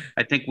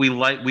 I think we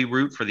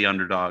root for the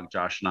underdog,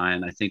 Josh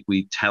and I think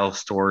we tell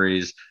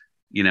stories,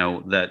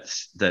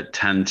 that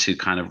tend to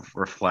kind of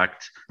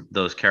reflect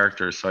those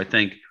characters. So I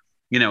think,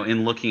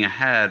 in looking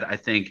ahead, I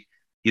think,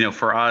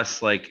 for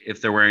us, like if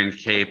they're wearing a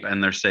cape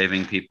and they're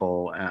saving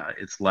people,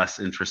 it's less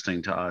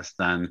interesting to us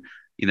than,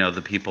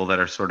 the people that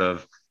are sort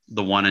of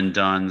the one and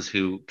dones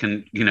who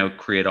can,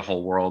 create a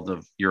whole world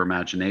of your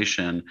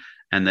imagination,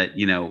 and that,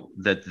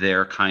 that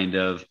they're kind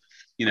of,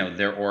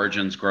 their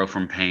origins grow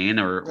from pain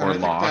or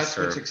loss. That's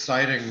what's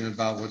exciting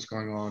about what's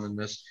going on in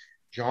this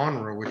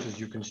genre, which is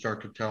you can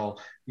start to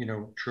tell,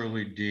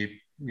 truly deep,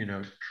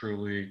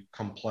 truly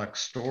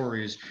complex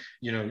stories,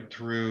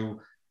 through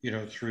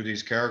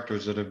these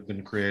characters that have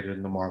been created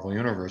in the Marvel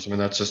universe. I mean,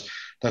 that's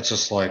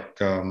just like,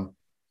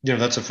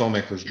 that's a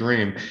filmmaker's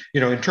dream.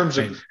 In terms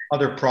of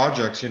other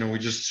projects, we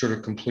just sort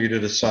of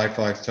completed a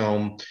sci-fi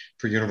film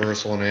for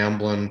Universal and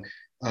Amblin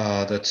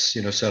that's,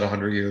 set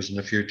 100 years in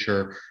the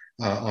future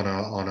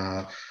on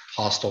a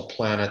hostile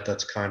planet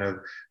that's kind of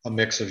a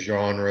mix of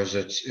genres.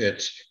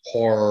 It's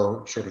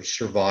horror, sort of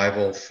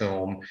survival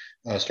film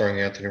starring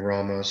Anthony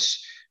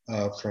Ramos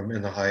from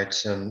In the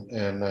Heights and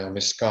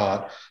Naomi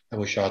Scott. And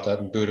we shot that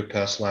in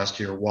Budapest last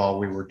year while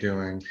we were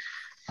doing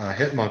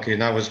Hit Monkey.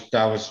 And that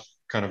was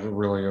kind of a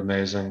really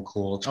amazing,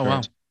 cool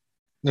experience. Oh,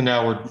 wow. And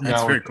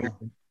now we're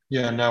cool.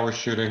 Yeah, now we're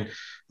shooting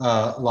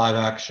live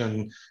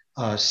action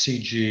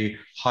CG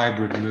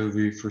hybrid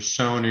movie for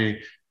Sony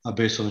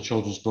based on a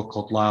children's book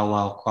called Lyle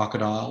Lyle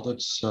Crocodile.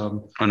 That's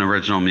an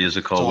original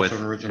musical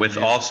with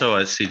also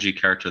a CG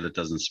character that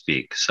doesn't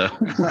speak. So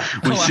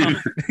we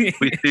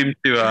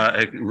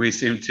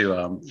seem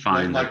to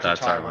find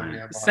that's our line.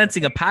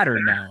 Sensing a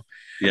pattern now.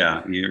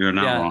 Yeah, you're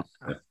not wrong.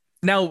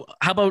 Now,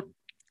 how about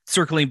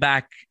circling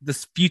back,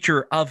 this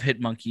future of Hit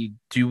Monkey?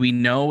 Do we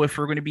know if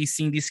we're going to be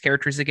seeing these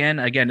characters again?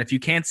 Again, if you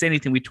can't say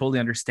anything, we totally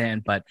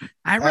understand, but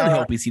I really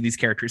hope we see these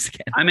characters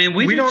again. I mean,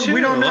 we don't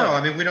know.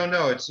 I mean, we don't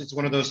know. It's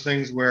one of those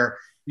things where,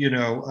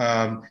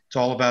 it's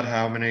all about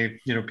how many,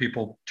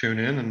 people tune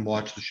in and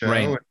watch the show.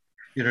 Right. And,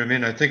 you know what I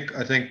mean? I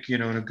think,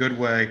 in a good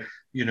way,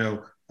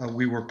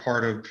 we were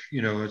part of,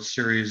 a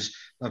series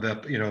of,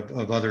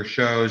 of other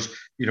shows,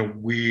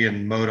 we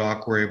and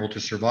MODOK were able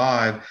to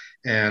survive,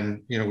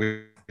 and,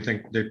 we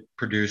think they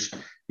produced,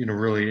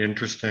 really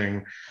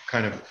interesting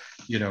kind of,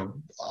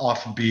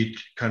 offbeat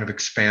kind of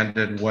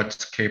expanded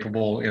what's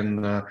capable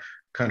in the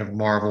kind of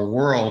Marvel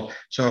world.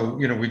 So,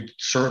 we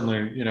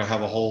certainly,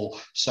 have a whole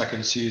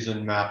second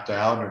season mapped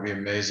out, and it'd be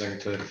amazing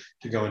to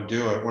go and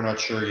do it. We're not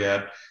sure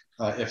yet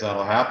if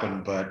that'll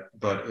happen, but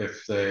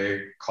if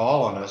they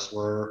call on us,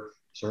 we're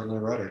certainly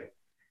ready.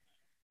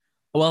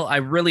 Well, I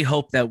really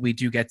hope that we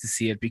do get to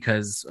see it,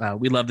 because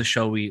we love the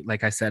show.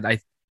 Like I said,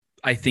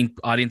 I think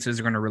audiences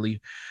are going to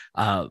really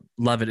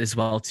love it as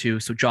well too.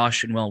 So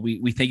Josh and Will,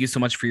 we thank you so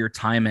much for your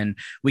time, and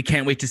we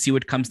can't wait to see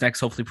what comes next,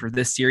 hopefully for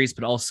this series,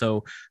 but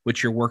also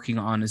what you're working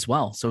on as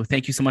well. So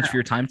thank you so much for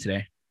your time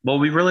today. Well,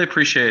 we really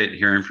appreciate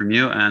hearing from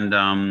you,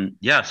 and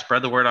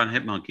spread the word on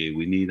Hitmonkey.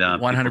 We need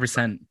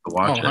 100% to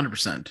watch it.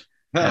 100%.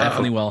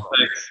 Definitely will.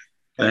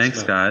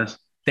 Thanks, guys.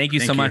 Thank you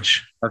so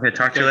much. Okay,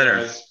 talk to you later.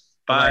 Guys.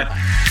 Bye.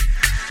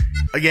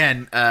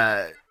 Again,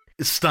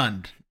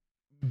 stunned,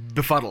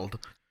 befuddled,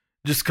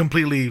 just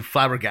completely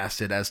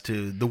flabbergasted as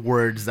to the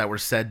words that were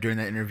said during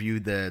that interview,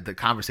 the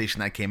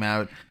conversation that came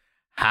out,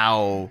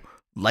 how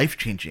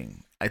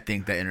life-changing I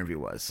think that interview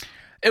was.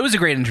 It was a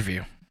great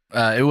interview.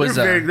 It was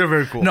they're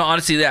very cool. No,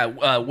 honestly,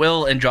 yeah.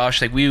 Will and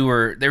Josh, like they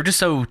were just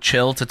so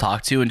chill to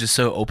talk to and just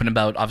so open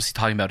about obviously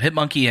talking about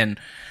Hitmonkey. And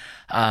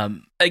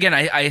again,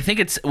 I think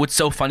it's what's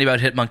so funny about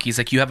Hitmonkey is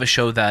like you have a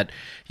show that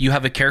you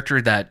have a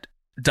character that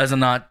does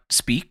not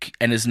speak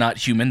and is not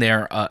human. They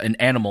are an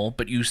animal,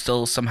 but you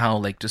still somehow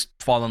like just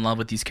fall in love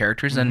with these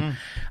characters. And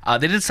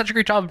they did such a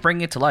great job of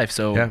bringing it to life.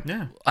 So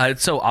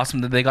it's so awesome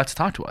that they got to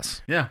talk to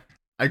us. Yeah.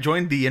 I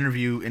joined the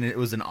interview and it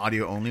was an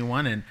audio only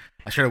one, and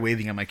I started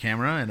waving at my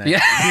camera, and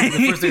Yeah.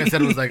 the first thing I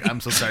said was like, "I'm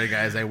so sorry,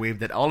 guys. I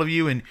waved at all of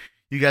you, and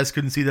you guys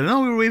couldn't see that."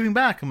 No, we were waving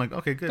back. I'm like,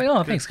 "Okay, good." Like, oh,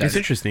 good. thanks, guys. It's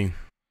interesting.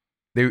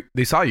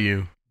 They saw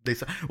you.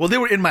 They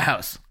were in my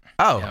house.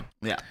 Oh,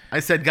 Yeah.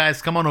 I said,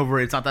 "Guys, come on over.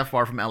 It's not that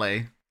far from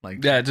LA.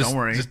 Like, don't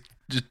worry.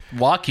 Just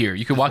walk here.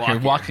 You can walk here.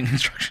 Walking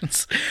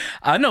instructions."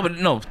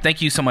 No.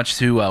 Thank you so much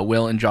to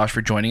Will and Josh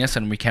for joining us,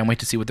 and we can't wait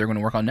to see what they're going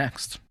to work on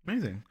next.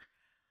 Amazing.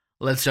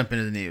 Let's jump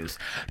into the news.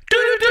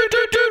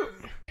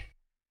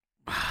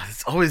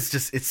 It's always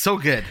just, it's so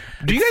good.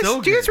 Do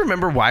you guys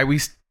remember why we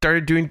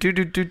started doing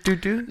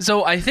do?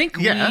 So I think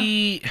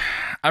I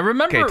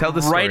remember Okay, tell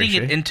the story, writing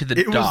it Shay. into the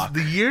It doc. was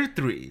the year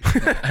 3.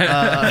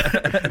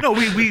 No,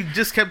 we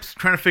just kept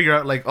trying to figure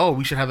out like, oh,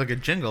 we should have like a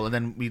jingle, and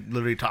then we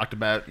literally talked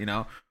about,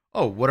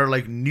 what are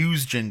like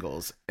news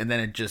jingles, and then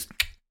it just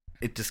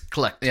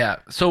clicked. Yeah.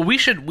 So we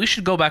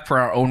should go back for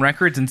our own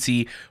records and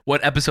see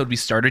what episode we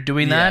started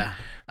doing that.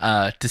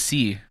 To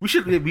see. We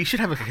should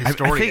have a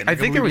historian. I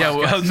think there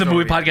was the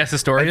movie podcast I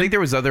historian. think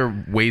there was other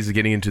ways of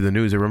getting into the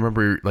news. I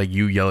remember like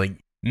you yelling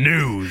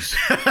news.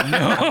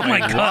 Oh my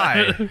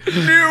god!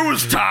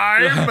 News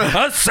time.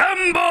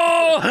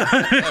 Assemble!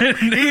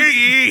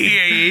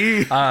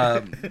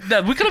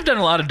 We could have done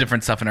a lot of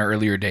different stuff in our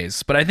earlier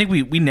days, but I think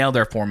we nailed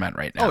our format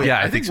right now. Oh yeah,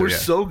 I think think so, we're yeah.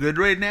 so good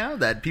right now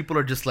that people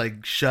are just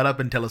like, shut up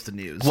and tell us the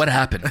news. What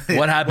happened?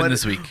 What happened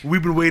this week?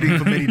 We've been waiting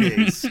for many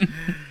days.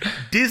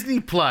 Disney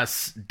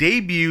Plus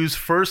debuts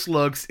first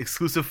looks,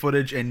 exclusive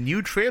footage, and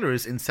new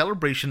trailers in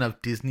celebration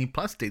of Disney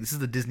Plus Day. This is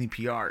the Disney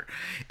PR.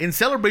 In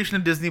celebration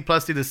of Disney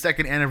Plus Day, the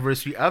second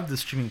anniversary of the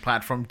streaming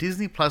platform,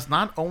 Disney Plus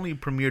not only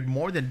premiered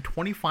more than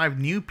 25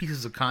 new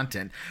pieces of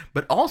content,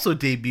 but also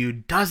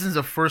debuted dozens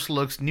of first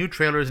looks, new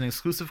trailers, and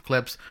exclusive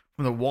clips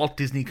from the Walt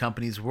Disney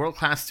Company's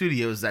world-class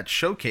studios that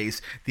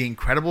showcase the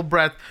incredible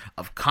breadth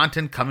of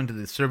content coming to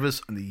the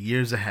service in the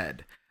years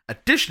ahead.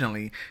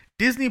 Additionally,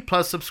 Disney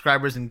Plus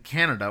subscribers in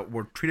Canada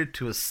were treated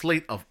to a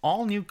slate of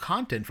all-new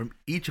content from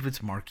each of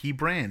its marquee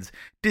brands: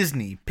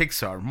 Disney,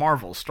 Pixar,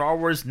 Marvel, Star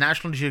Wars,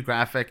 National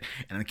Geographic,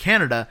 and in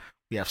Canada,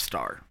 we have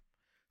Star.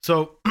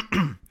 So,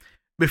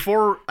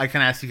 before I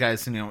can ask you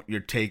guys, your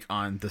take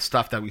on the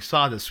stuff that we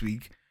saw this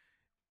week,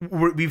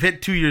 we've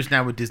hit 2 years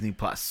now with Disney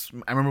Plus.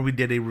 I remember we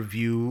did a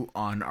review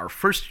on our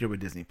first year with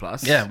Disney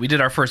Plus. Yeah, we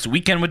did our first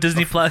weekend with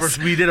Disney Plus.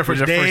 We did our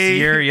first day.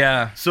 Year,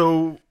 yeah.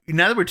 So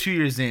now that we're 2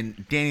 years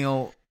in,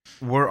 Daniel,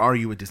 where are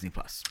you with Disney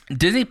Plus?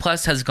 Disney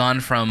Plus has gone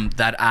from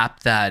that app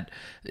that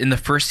in the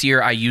first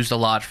year I used a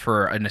lot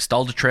for a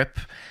nostalgia trip.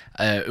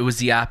 It was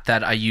the app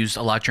that I used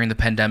a lot during the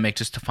pandemic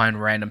just to find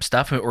random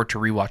stuff or to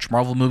rewatch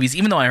Marvel movies,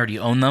 even though I already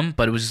own them,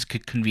 but it was just a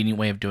convenient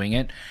way of doing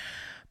it.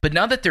 But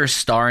now that there's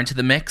Star into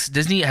the mix,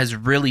 Disney has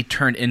really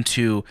turned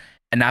into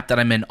an app that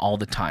I'm in all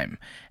the time.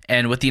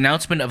 And with the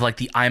announcement of like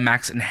the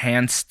IMAX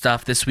enhanced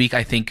stuff this week,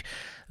 I think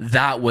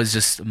that was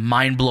just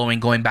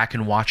mind-blowing. Going back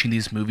and watching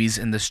these movies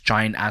in this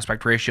giant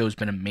aspect ratio has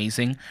been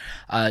amazing.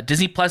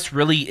 Disney Plus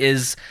really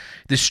is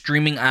the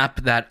streaming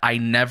app that I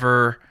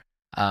never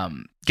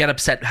get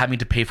upset having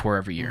to pay for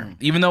every year.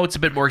 Even though it's a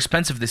bit more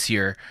expensive this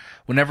year,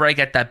 whenever I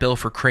get that bill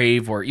for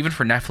Crave or even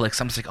for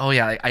Netflix, I'm just like, oh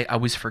yeah, I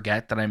always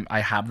forget that I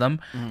have them.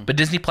 But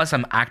Disney Plus,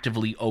 I'm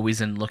actively always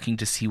in looking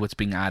to see what's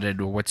being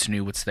added or what's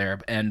new, what's there.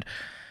 And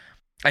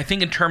I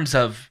think in terms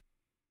of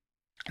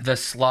the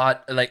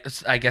slot, like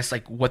I guess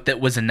like what that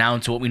was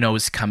announced, what we know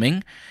is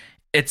coming,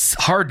 it's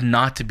hard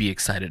not to be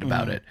excited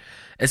about it,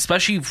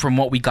 especially from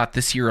what we got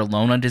this year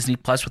alone on Disney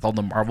Plus with all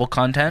the Marvel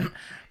content.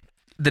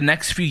 The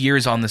next few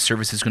years on the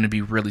service is going to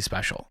be really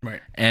special,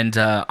 right? And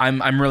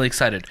I'm really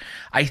excited.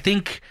 I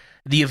think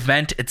the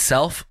event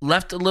itself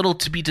left a little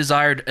to be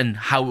desired in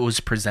how it was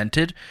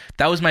presented.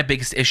 That was my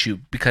biggest issue,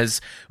 because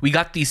we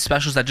got these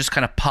specials that just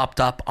kind of popped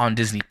up on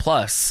Disney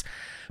Plus,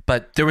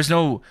 but there was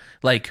no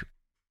like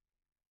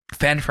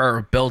fanfare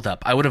or build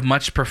up. I would have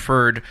much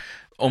preferred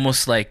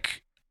almost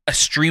like a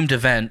streamed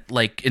event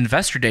like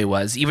Investor Day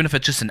was, even if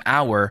it's just an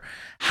hour,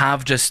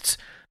 have just,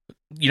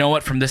 you know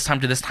what, from this time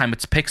to this time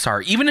it's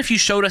Pixar. Even if you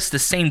showed us the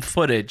same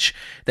footage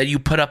that you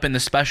put up in the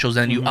specials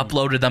and you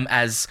uploaded them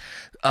as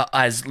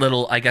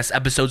little, I guess,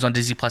 episodes on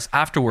Disney Plus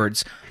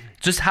afterwards,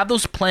 just have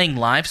those playing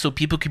live so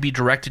people could be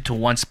directed to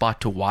one spot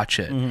to watch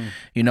it.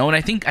 You know, and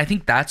I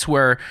think that's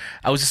where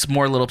I was just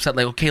more a little upset.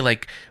 Like, okay,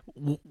 like,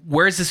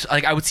 where is this?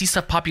 Like, I would see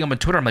stuff popping up on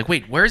Twitter. I'm like,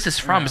 wait, where is this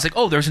from? It's like,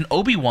 oh, there's an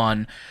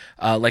Obi-Wan,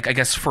 like, I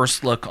guess,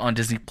 first look on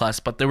Disney Plus,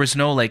 but there was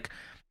no like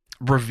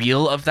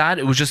reveal of that.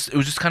 It was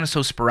just kind of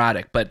so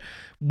sporadic. But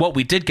what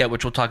we did get,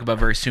 which we'll talk about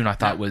very soon, I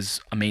thought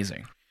was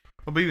amazing.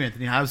 What about you,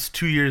 Anthony? How's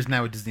 2 years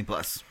now with Disney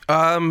Plus?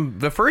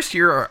 The first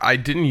year I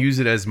didn't use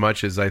it as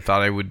much as I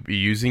thought I would be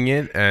using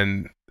it,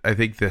 and I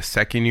think the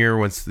second year,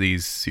 once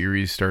these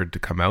series started to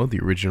come out, the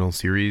original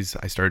series,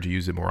 I started to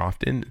use it more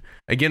often.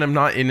 Again, I'm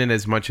not in it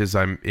as much as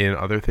I'm in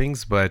other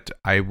things, but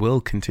I will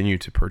continue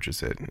to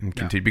purchase it and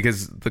continue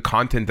because the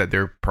content that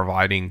they're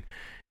providing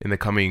in the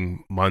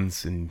coming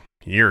months and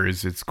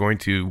years, it's going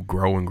to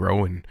grow and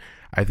grow, and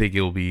I think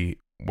it'll be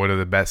one of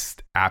the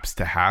best apps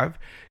to have,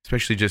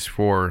 especially just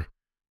for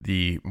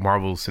the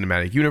Marvel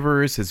Cinematic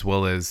Universe as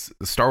well as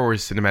the Star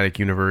Wars Cinematic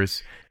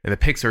Universe and the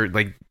Pixar.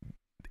 Like,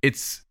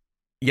 it's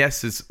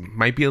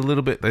might be a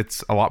little bit,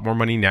 it's a lot more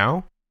money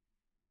now,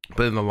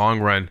 but in the long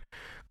run,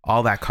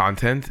 all that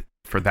content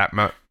for that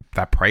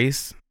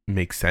price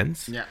makes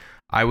sense. Yeah,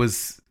 I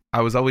was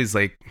always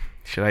like,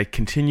 should I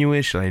continue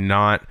it? Should I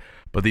not?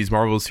 But these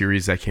Marvel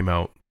series that came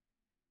out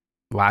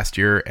last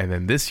year and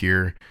then this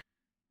year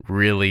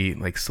really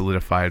like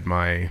solidified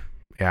my.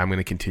 Yeah, I'm going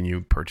to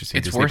continue purchasing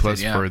Disney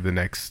Plus for the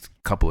next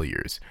couple of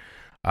years.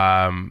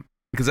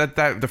 Because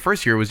the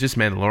first year was just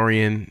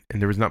Mandalorian,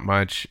 and there was not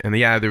much. And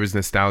there was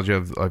nostalgia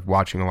of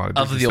watching a lot of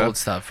Disney the stuff, old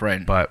stuff,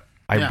 right? But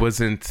I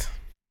wasn't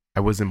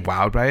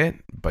wowed by it.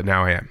 But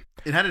now I am.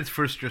 It had its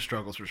first year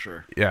struggles for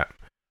sure. Yeah.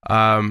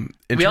 And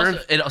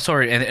it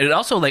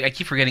also, like, I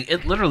keep forgetting,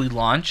 it literally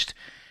launched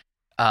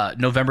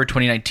November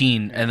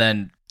 2019, and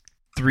then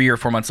 3 or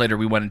 4 months later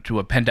we went into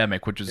a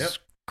pandemic, which is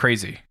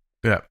crazy.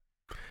 Yeah.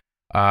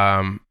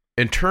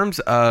 In terms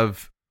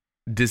of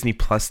Disney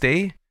Plus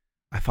Day,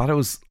 I thought it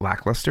was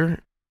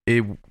lackluster.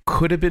 It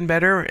could have been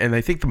better, and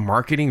I think the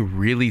marketing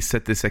really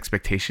set this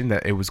expectation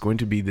that it was going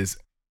to be this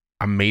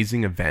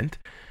amazing event,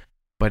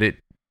 but it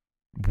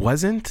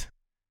wasn't.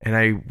 And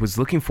I was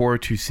looking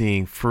forward to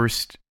seeing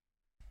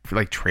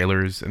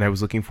trailers, and I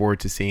was looking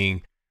forward to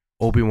seeing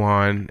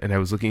Obi-Wan, and I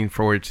was looking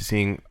forward to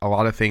seeing a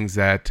lot of things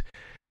that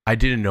I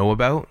didn't know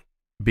about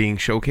being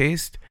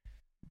showcased.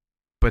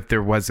 But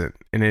there wasn't.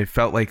 And it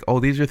felt like, oh,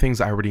 these are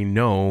things I already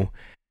know.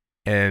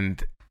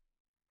 And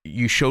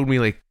you showed me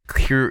like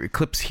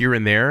clips here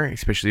and there,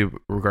 especially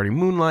regarding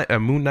Moon Knight,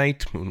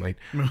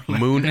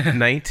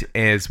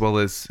 as well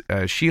as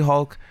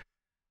She-Hulk.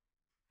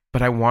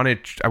 But I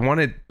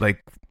wanted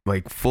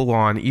like full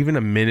on, even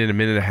a minute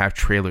and a half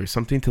trailer,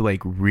 something to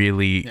like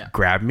really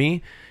grab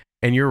me.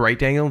 And you're right,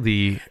 Daniel,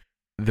 the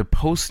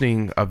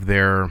posting of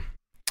their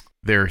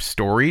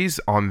stories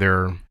on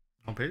their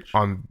homepage,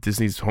 on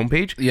Disney's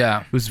homepage,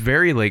 it was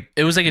very like,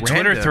 it was like a random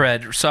Twitter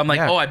thread. So I'm like,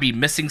 oh, I'd be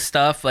missing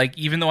stuff. Like,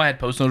 even though I had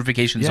post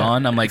notifications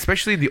on, I'm like,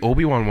 especially the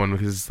Obi-Wan one,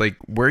 because like,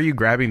 where are you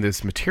grabbing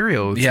this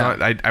material? It's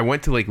not, I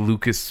went to like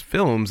Lucas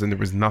Films and there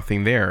was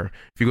nothing there.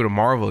 If you go to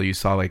Marvel, you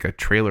saw like a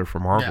trailer for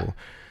Marvel.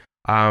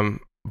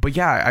 But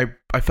I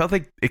felt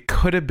like it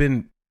could have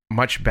been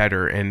much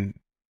better, and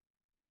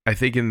I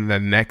think in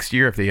the next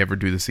year, if they ever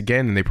do this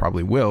again, and they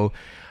probably will,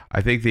 I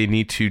think they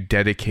need to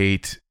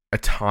dedicate a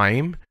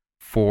time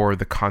for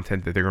the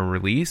content that they're going to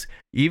release,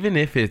 even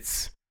if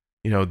it's,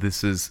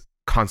 this is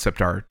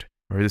concept art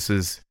or this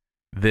is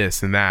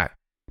this and that.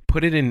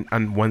 Put it in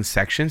on one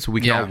section so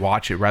we can all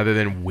watch it rather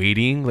than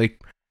waiting. Like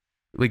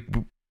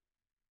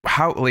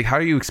how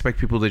do you expect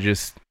people to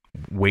just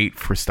wait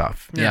for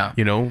stuff?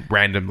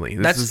 Randomly.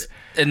 That's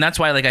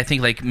why, like, I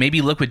think like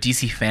maybe look what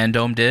DC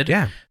Fandom did.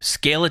 Yeah,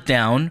 scale it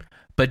down.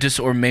 But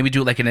or maybe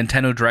do it like a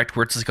Nintendo Direct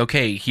where it's like,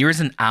 okay, here's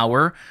an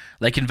hour,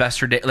 like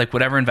Investor Day, like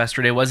whatever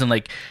Investor Day was, and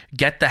like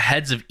get the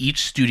heads of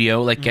each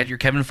studio, like get your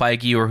Kevin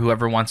Feige or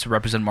whoever wants to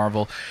represent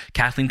Marvel,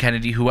 Kathleen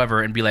Kennedy,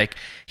 whoever, and be like,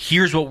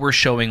 here's what we're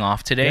showing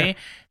off today. Yeah.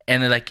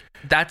 And then, like,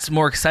 that's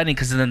more exciting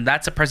because then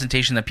that's a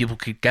presentation that people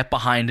could get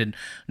behind and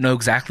know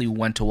exactly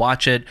when to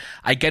watch it.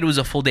 I get it was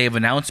a full day of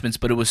announcements,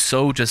 but it was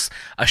so just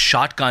a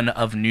shotgun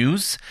of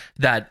news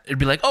that it'd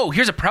be like, oh,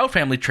 here's a Proud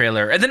Family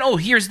trailer, and then, oh,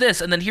 here's this,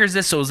 and then here's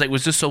this. So it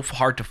was just so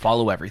hard to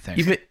follow everything.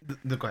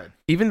 Go ahead.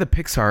 Even the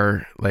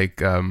Pixar,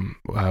 like,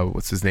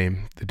 what's his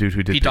name? The dude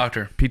who did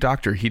Pete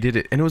Docter, he did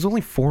it, and it was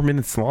only 4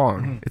 minutes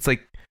long. Mm-hmm. It's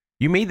like,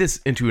 you made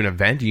this into an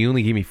event. You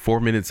only gave me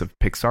 4 minutes of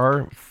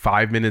Pixar,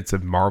 5 minutes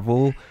of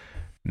Marvel,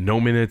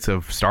 no minutes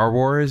of Star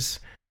Wars,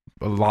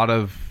 a lot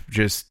of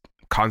just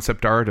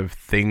concept art of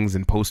things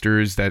and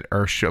posters that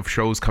are of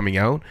shows coming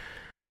out.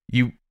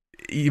 You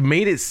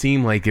made it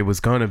seem like it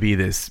was gonna be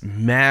this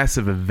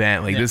massive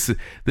event, like this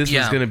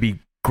was gonna be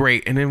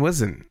great, and it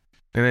wasn't.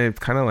 And it's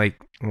kind of like,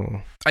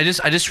 I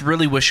just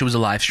really wish it was a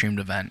live streamed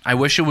event. I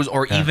wish it was,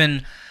 or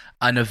even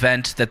an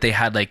event that they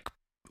had like.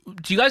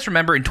 Do you guys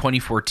remember in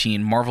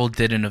 2014, Marvel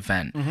did an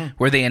event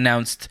where they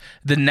announced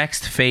the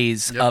next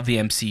phase of the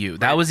MCU?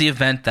 That was the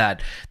event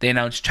that they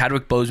announced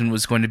Chadwick Boseman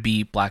was going to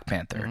be Black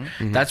Panther.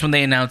 That's when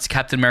they announced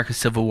Captain America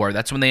Civil War.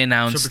 That's when they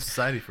announced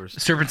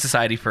Serpent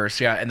Society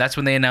first, yeah. And that's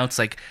when they announced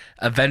like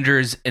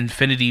Avengers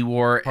Infinity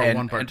War Part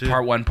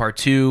 1, Part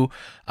 2,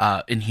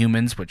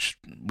 Inhumans, which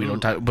we don't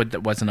talk, but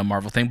that wasn't a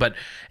Marvel thing. But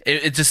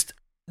it just...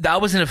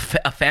 That wasn't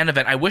a fan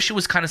event. I wish it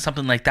was kind of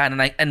something like that.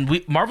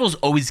 Marvel's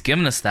always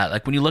given us that.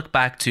 Like when you look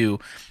back to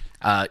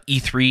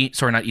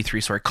Comic-Con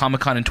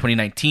in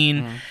 2019,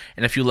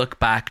 and if you look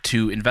back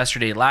to Investor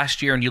Day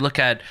last year, and you look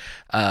at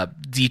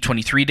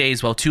D23 Day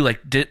as well too,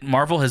 like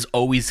Marvel has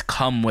always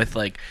come with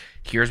like,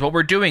 here's what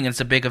we're doing, and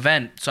it's a big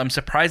event. So I'm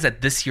surprised that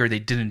this year they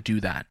didn't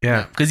do that.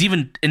 Yeah, because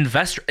even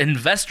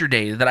Investor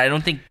Day, that I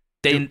don't think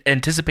they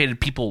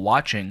anticipated people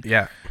watching.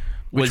 Yeah.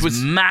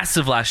 Was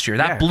massive last year.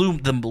 That blew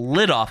the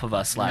lid off of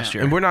us last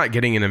year. And we're not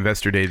getting an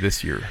Investor Day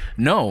this year.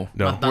 No.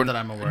 Not that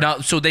I'm aware. No,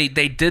 so they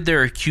did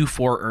their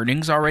Q4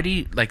 earnings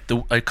already, like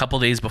a couple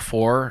days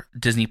before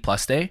Disney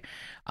Plus Day.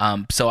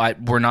 So I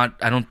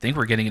don't think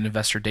we're getting an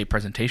Investor Day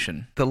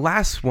presentation. The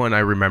last one I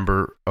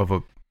remember of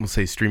a, we'll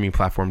say, streaming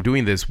platform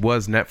doing this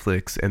was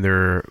Netflix and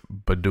their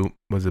Badoom.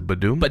 Was it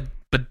Badoom? But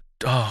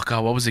oh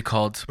god, what was it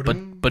called?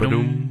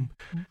 Badoom.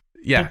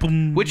 Yeah,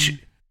 which.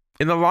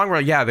 In the long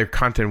run, yeah, their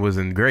content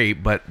wasn't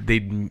great, but they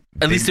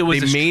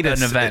made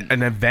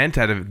an event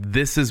out of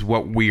this is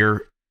what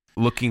we're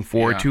looking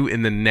forward to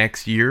in the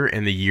next year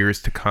and the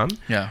years to come.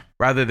 Yeah.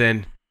 Rather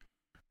than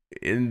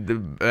in the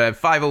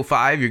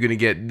 5:05, you're going to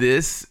get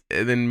this,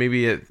 and then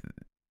maybe at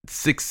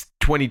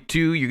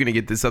 6:22, you're going to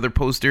get this other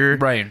poster.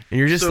 Right. And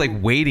you're just like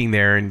waiting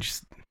there and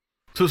just.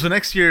 So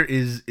next year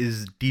is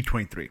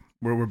D23.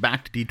 We're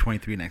back to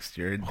D23 next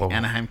year at the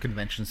Anaheim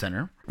Convention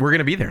Center. We're going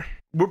to be there.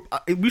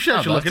 We should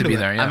actually look into it.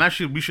 There,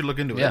 yeah. We should look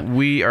into it.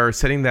 We are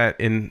setting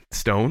that in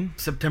stone.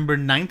 September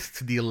 9th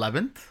to the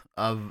 11th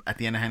at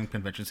the Anaheim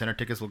Convention Center.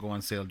 Tickets will go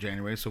on sale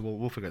January, so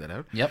we'll figure that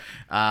out. Yep.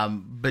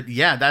 But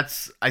yeah,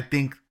 I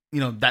think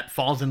that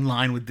falls in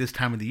line with this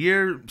time of the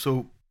year.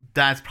 So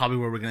that's probably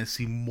where we're going to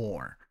see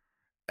more,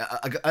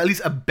 at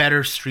least a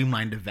better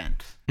streamlined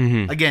event.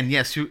 Again,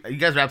 yes, you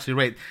guys are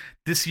absolutely right.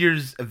 This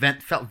year's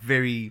event felt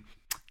very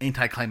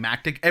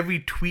anticlimactic. Every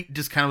tweet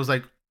just kind of was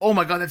like, oh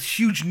my god, that's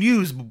huge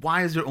news, but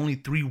why is there only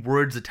 3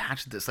 words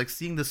attached to this? Like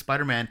seeing the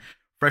Spider-Man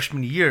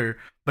freshman year,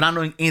 but not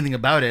knowing anything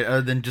about it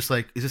other than just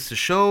like, is this a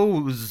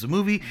show? Is this a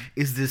movie?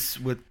 Is this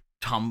with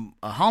Tom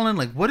Holland?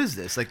 Like, what is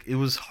this? Like, it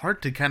was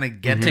hard to kind of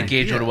get to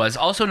gauge what it was.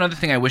 Also, another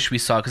thing I wish we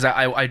saw, because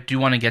I do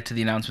want to get to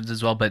the announcements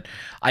as well, but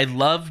I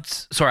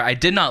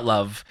did not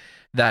love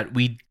that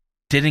we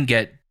didn't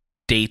get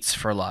dates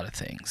for a lot of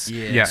things.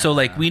 Yeah. So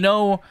like we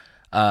know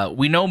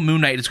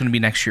Moon Knight is going to be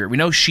next year. We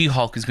know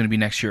She-Hulk is going to be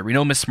next year. We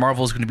know Miss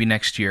Marvel is going to be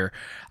next year.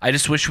 I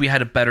just wish we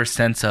had a better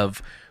sense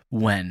of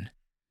when.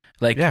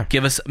 Like,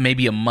 give us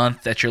maybe a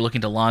month that you're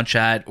looking to launch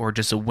at, or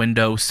just a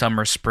window,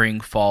 summer, spring,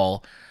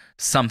 fall,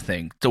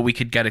 something, so we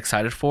could get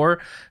excited for.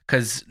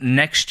 Because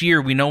next year,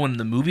 we know when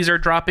the movies are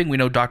dropping. We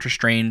know Doctor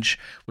Strange,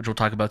 which we'll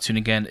talk about soon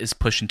again, is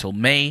pushed until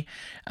May.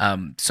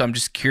 So I'm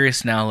just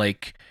curious now,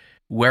 like,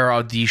 where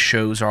are these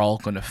shows are all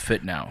going to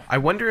fit now? I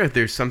wonder if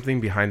there's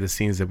something behind the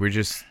scenes that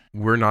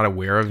we're not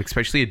aware of,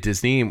 especially at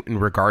Disney, in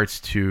regards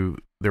to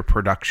their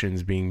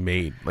productions being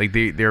made. Like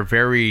they're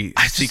very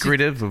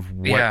secretive of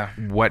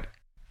what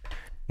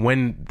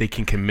when they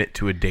can commit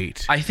to a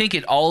date. I think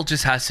it all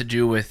just has to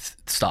do with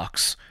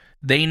stocks.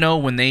 They know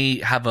when they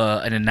have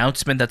an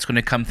announcement that's going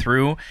to come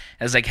through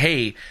as like,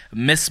 hey,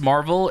 Miss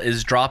Marvel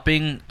is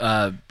dropping,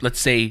 let's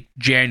say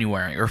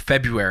January or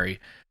February.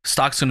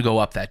 Stock's going to go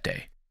up that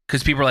day.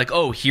 Because people are like,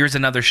 oh, here's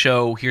another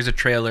show, here's a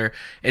trailer.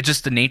 It's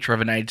just the nature of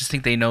it. And I just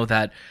think they know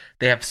that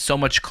they have so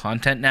much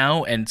content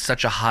now and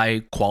such a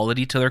high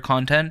quality to their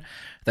content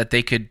that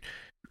they could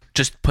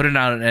just put it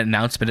out an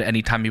announcement at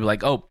any time. You'd be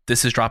like, oh,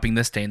 this is dropping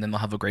this day, and then they'll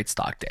have a great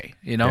stock day,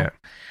 you know? Yeah.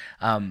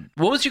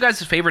 What was you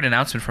guys' favorite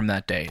announcement from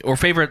that day? Or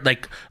favorite,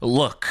 like,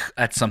 look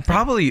at something?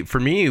 Probably, for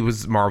me, it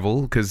was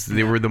Marvel, because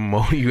they were the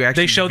most, you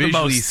actually showed the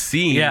most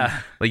seen.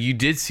 Yeah. Like, you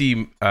did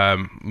see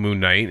Moon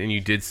Knight, and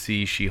you did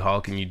see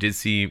She-Hulk, and you did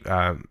see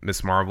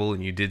Miss Marvel,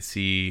 and you did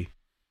see,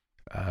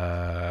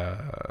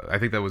 I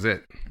think that was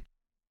it.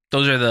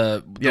 Those are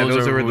the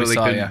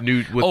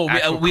new.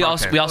 We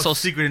also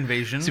Secret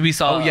Invasion. So we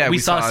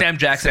saw Sam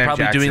Jackson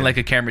doing like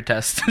a camera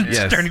test,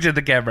 turning to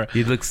the camera.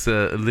 He looks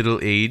a little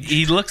aged.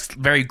 He looks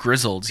very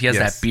grizzled. He has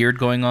that beard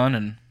going on,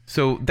 and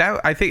so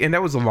that I think, and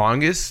that was the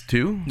longest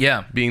too.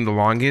 Yeah, being the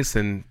longest,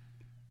 and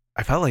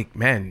I felt like,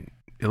 man,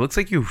 it looks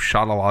like you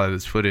shot a lot of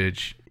this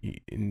footage.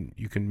 And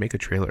you can make a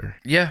trailer.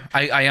 Yeah,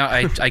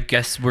 I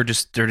guess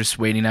they're just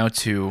waiting now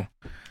to.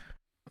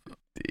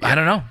 I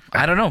don't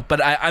know, but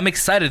I'm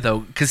excited though,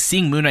 because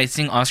seeing Moon Knight,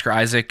 seeing Oscar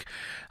Isaac,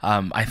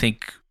 I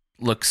think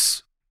he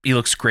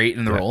looks great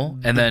in the role.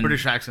 And the then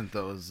British accent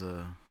though is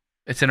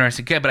it's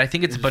interesting. Yeah, but I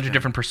think it's a bunch of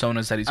different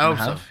personas that he's gonna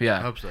have. So. Yeah,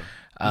 I hope so.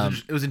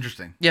 It was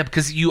interesting. Yeah,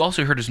 because you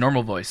also heard his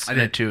normal voice in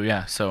it too.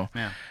 Yeah, so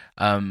yeah.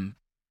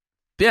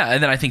 Yeah,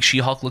 and then I think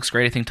She-Hulk looks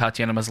great. I think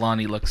Tatiana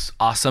Maslany looks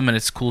awesome, and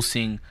it's cool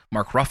seeing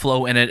Mark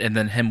Ruffalo in it, and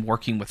then him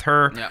working with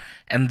her. Yeah.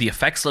 And the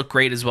effects look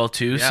great as well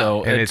too. Yeah.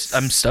 So And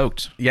I'm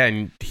stoked. Yeah,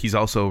 and he's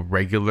also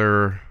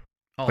regular.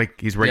 Hulk.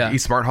 Like he's Yeah.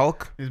 he's Smart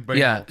Hulk. He's Brain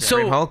Yeah. Hulk,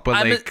 So Hulk,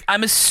 but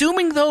I'm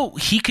assuming though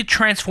he could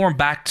transform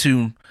back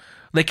to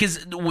like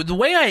his the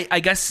way I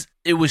guess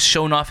it was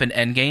shown off in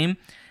Endgame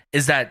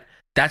is that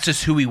that's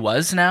just who he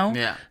was now.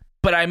 Yeah.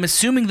 But I'm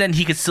assuming then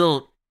he could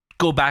still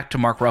go back to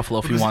Mark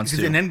Ruffalo if he wants to.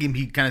 Because in Endgame,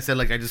 he kind of said,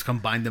 like, I just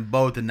combined them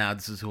both, and now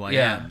this is who I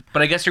am.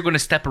 But I guess you're going to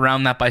step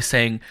around that by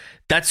saying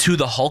that's who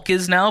the Hulk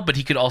is now, but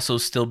he could also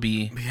still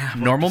be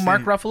normal we'll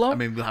Mark see. Ruffalo. I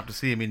mean, we'll have to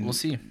see. I mean, We'll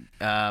see.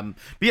 But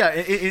yeah,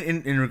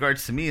 in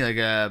regards to me, like,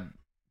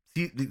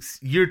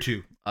 year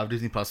 2 of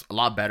Disney Plus, a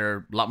lot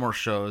better, a lot more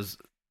shows,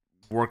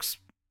 works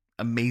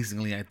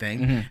amazingly, I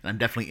think, and I'm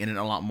definitely in it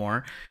a lot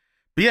more.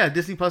 But yeah,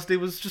 Disney Plus Day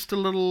was just a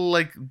little,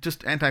 like,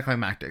 just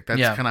anticlimactic. That's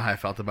kind of how I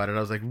felt about it. I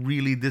was like,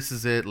 really, this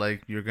is it?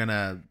 Like, it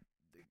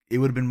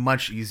would have been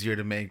much easier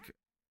to make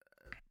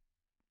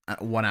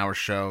a 1 hour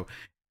show.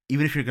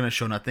 Even if you're going to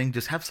show nothing,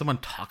 just have someone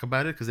talk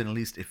about it, because then at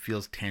least it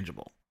feels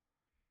tangible.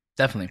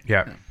 Definitely.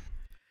 Yeah.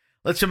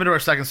 Let's jump into our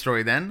second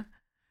story then.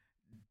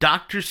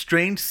 Doctor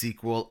Strange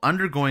sequel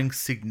undergoing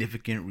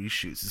significant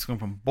reshoots. This is coming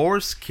from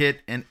Boris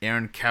Kitt and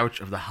Aaron Couch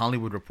of The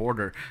Hollywood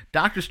Reporter.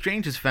 Doctor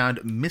Strange has found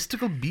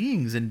mystical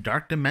beings in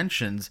dark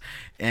dimensions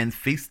and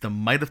faced the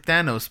might of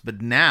Thanos,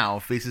 but now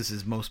faces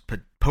his most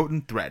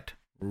potent threat,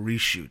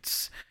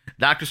 reshoots.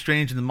 Doctor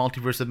Strange in the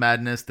Multiverse of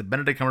Madness, the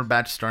Benedict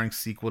Cumberbatch starring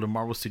sequel to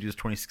Marvel Studios'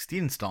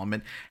 2016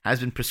 installment, has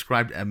been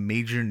prescribed a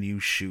major new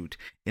shoot.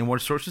 In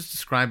what sources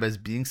describe as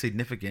being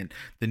significant,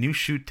 the new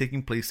shoot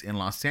taking place in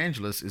Los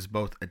Angeles is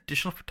both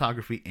additional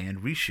photography and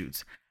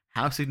reshoots.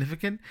 How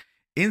significant?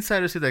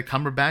 Insiders say that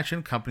Cumberbatch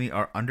and company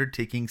are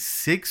undertaking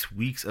 6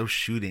 weeks of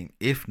shooting,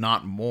 if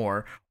not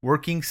more,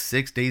 working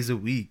 6 days a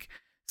week.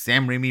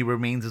 Sam Raimi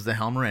remains as the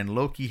helmer, and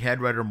Loki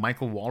head writer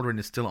Michael Waldron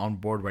is still on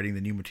board writing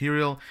the new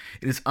material.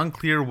 It is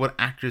unclear what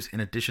actors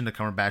in addition to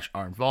Cumberbatch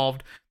are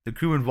involved. The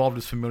crew involved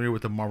is familiar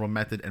with the Marvel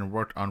method and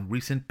worked on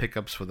recent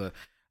pickups for the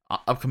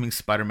upcoming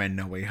Spider-Man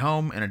No Way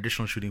Home and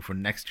additional shooting for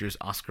next year's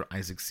Oscar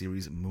Isaac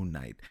series Moon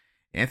Knight.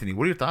 Anthony,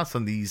 what are your thoughts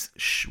on these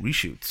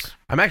reshoots?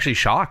 I'm actually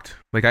shocked.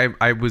 Like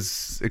I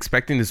was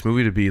expecting this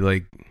movie to be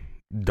like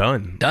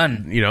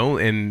done, you know,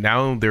 and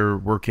now they're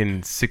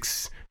working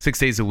six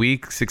days a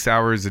week, 6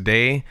 hours a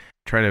day,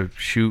 trying to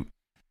shoot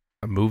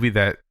a movie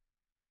that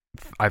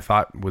I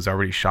thought was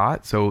already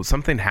shot. So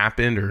something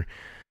happened, or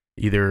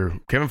either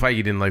Kevin Feige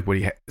didn't like what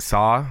he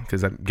saw,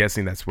 because I'm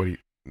guessing that's what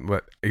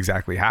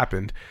exactly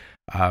happened.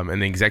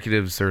 And the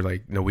executives are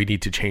like, no, we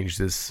need to change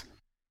this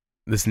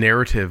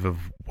narrative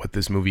of what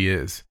this movie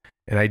is.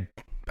 And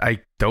I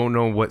don't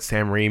know what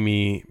Sam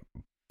Raimi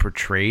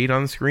portrayed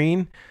on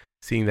screen,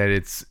 seeing that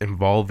it's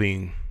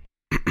involving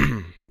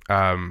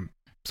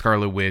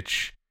Scarlet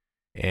Witch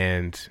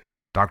and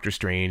Doctor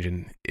Strange,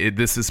 and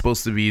this is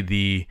supposed to be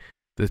the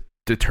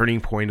turning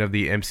point of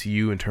the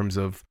MCU in terms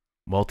of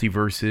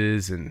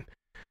multiverses, and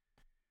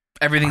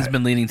Everything's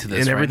been leading to this,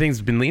 and right?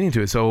 everything's been leading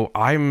to it. So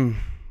I'm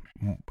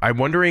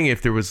wondering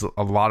if there was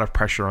a lot of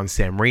pressure on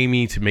Sam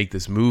Raimi to make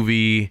this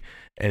movie,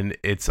 and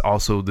it's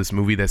also this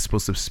movie that's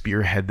supposed to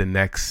spearhead the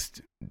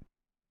next,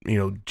 you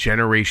know,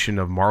 generation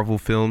of Marvel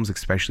films,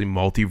 especially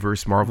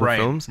multiverse Marvel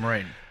films.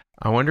 Right.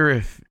 I wonder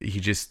if he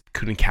just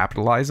couldn't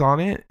capitalize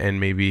on it, and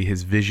maybe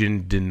his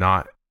vision did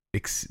not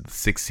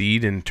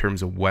succeed in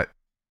terms of what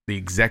the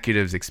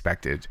executives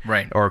expected,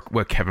 Right. or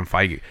what Kevin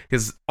Feige.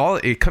 Because all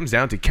it comes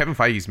down to, Kevin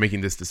Feige's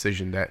making this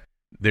decision that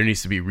there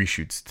needs to be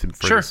reshoots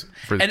for this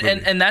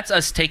movie. And that's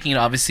us taking it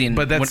obviously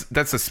But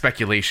that's a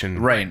speculation,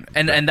 right?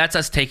 And that's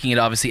us taking it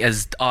obviously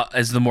as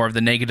the more of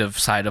the negative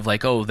side of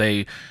like,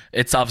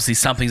 it's obviously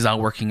something's not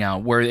working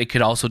out, where it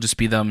could also just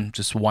be them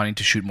just wanting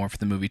to shoot more for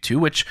the movie too,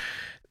 which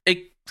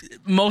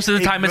most of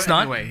the time it's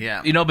not, anyway,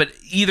 yeah. you know, but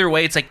either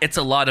way it's like it's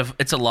a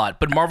lot.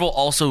 But Marvel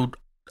also,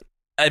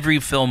 every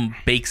film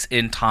bakes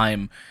in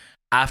time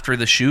after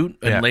the shoot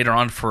and later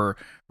on for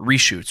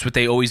reshoots, what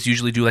they always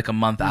usually do like a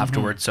month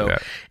afterwards. So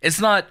it's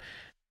not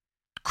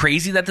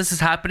crazy that this is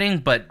happening,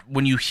 but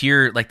when you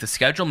hear like the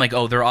schedule, I'm like,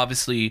 they're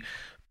obviously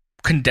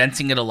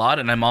condensing it a lot.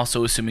 And I'm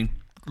also assuming,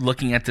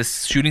 looking at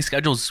this shooting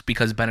schedules,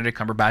 because Benedict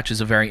Cumberbatch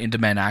is a very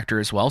in-demand actor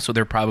as well, so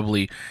they're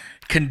probably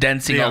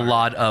condensing a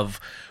lot of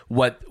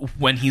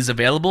when he's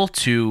available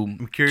to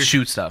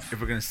shoot stuff.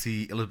 If we're gonna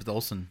see Elizabeth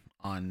Olsen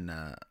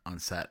on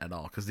set at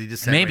all, because they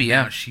just said maybe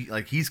now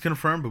he's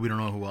confirmed, but we don't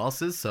know who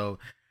else is. So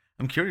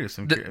I'm curious.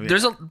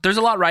 There's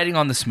a lot riding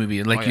on this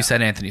movie, like you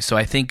said, Anthony. So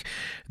I think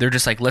they're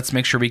just like, let's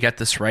make sure we get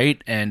this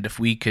right, and if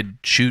we could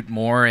shoot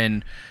more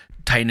and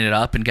tighten it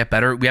up and get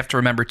better. We have to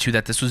remember too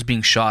that this was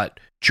being shot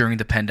during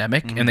the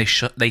pandemic, and they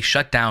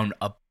shut down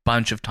a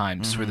bunch of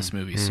times for this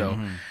movie. So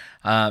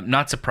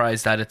not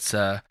surprised that it's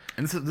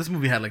and this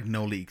movie had like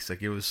no leaks.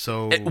 Like it was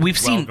so we've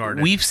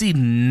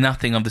seen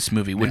nothing of this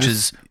movie, which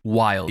is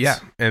wild. Yeah,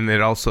 and it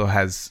also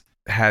has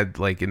had,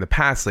 like, in the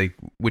past, like,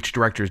 which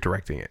director is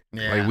directing it.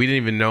 Like we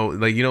didn't even know,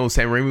 like, you know,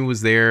 Sam Raimi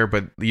was there,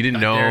 but you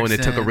didn't know, and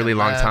it took a really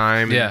long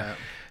time.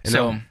 And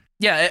so then-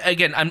 yeah,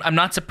 again, I'm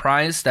not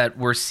surprised that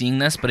we're seeing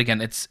this, but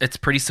again, it's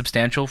pretty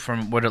substantial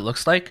from what it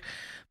looks like.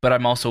 But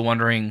I'm also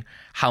wondering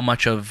how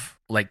much of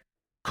like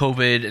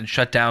COVID and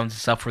shutdowns and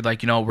stuff we're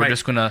like, we're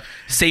just gonna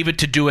save it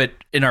to do it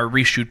in our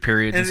reshoot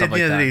periods and stuff like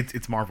that. At the end of the day,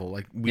 it's Marvel.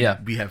 Like we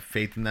have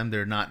faith in them.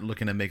 They're not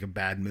looking to make a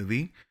bad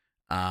movie.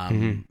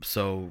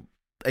 So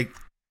like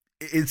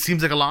it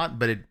seems like a lot,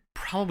 but it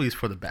probably is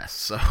for the best.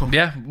 So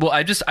yeah, well,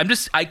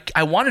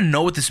 I want to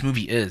know what this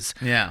movie is.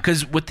 Yeah,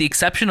 because with the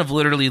exception of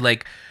literally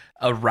like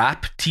a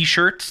rap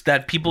T-shirt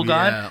that people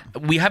got,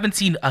 we haven't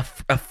seen a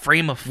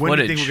frame of footage. When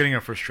do you think we're getting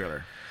our first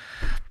trailer?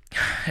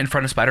 In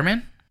front of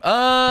Spider-Man?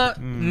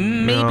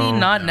 Maybe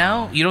not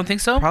now. You don't think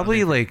so?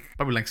 Probably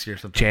next year or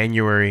something.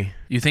 January.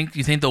 You think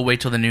they'll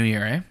wait till the new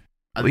year, eh?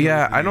 Well,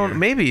 yeah, I don't.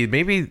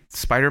 Maybe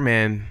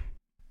Spider-Man.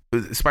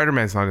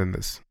 Spider-Man's not in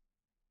this.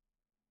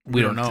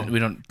 We don't know. We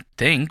don't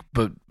think,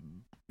 but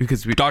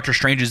because Doctor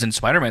Strange is in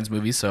Spider-Man's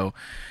movie, so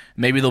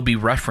maybe there'll be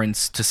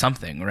reference to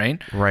something,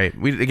 right? Right.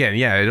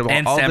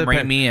 And all Sam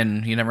Raimi,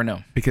 and you never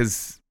know.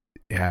 Because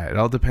it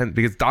all depends.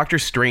 Because Doctor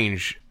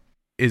Strange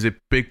is a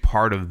big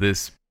part of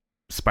this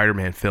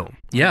Spider-Man film.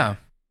 Yeah.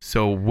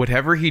 So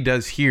whatever he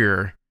does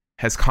here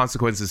has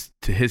consequences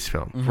to his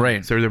film.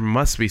 Right. So there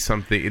must be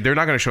something. They're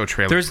not going to show a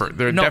trailer.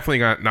 They're definitely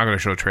not going to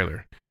show a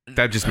trailer.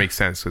 That just makes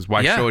sense, because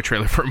why show a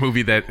trailer for a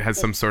movie that has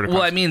some sort of...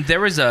 Well, I mean, there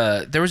was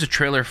a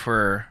trailer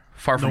for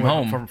Far From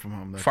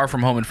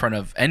Home in front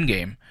of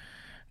Endgame,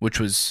 which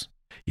was...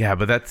 Yeah,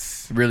 but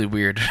that's really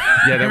weird.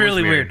 Yeah, that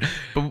really was weird.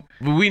 weird.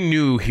 But we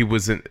knew he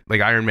wasn't,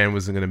 like, Iron Man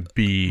wasn't going to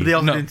be... But they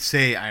also didn't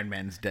say Iron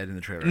Man's dead in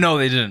the trailer. No,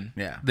 they didn't.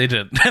 Yeah. They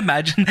didn't.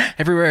 Imagine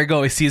everywhere I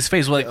go, I see his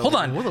face. We're like, hold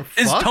on, what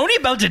the is fuck? Tony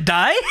about to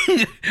die?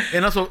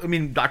 And also, I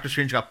mean, Doctor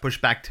Strange got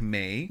pushed back to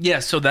May. Yeah,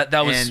 so that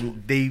was...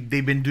 And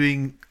they've been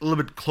doing a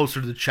little bit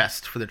closer to the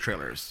chest for the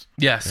trailers.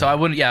 Yeah, so I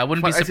wouldn't be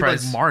surprised. I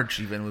think like March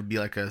even would be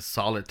like a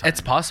solid time.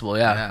 It's possible,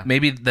 yeah.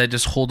 Maybe they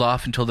just hold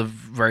off until the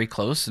very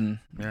close, and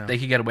they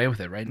could get away with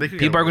it, right?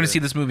 People are going to see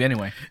this movie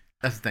anyway.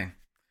 That's the thing.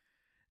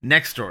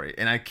 Next story,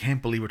 and I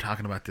can't believe we're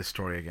talking about this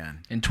story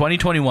again. In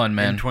 2021,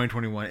 man. In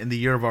 2021, in the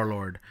year of our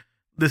Lord.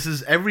 This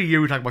is every year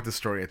we talk about this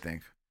story, I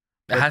think.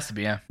 It has to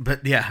be, yeah.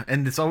 But yeah,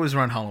 and it's always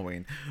around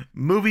Halloween.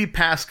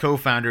 MoviePass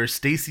co-founder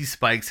Stacy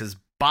Spikes has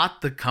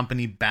bought the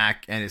company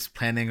back and is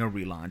planning a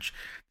relaunch.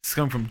 This is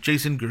coming from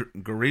Jason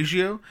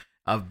Garagio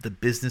of the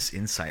Business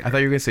Insider. I thought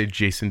you were going to say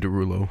Jason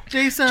Derulo.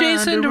 Jason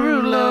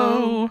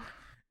Derulo.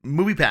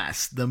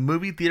 MoviePass, the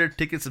movie theater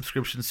ticket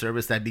subscription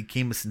service that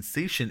became a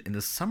sensation in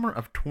the summer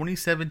of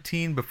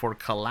 2017 before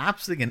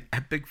collapsing in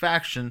epic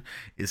fashion,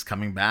 is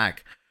coming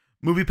back.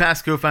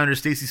 MoviePass co-founder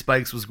Stacy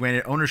Spikes was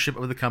granted ownership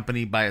of the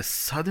company by a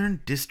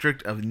Southern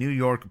District of New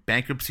York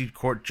bankruptcy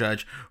court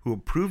judge who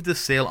approved the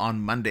sale on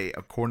Monday,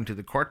 according to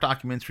the court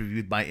documents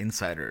reviewed by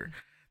Insider.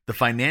 The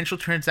financial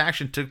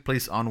transaction took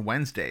place on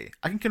Wednesday.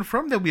 I can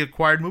confirm that we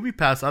acquired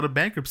MoviePass out of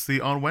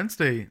bankruptcy on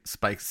Wednesday,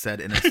 Spikes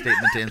said in a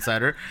statement to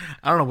Insider.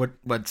 I don't know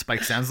what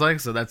Spike sounds like,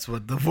 so that's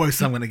what the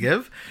voice I'm going to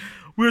give.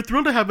 We're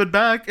thrilled to have it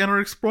back and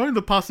are exploring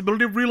the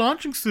possibility of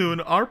relaunching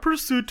soon. Our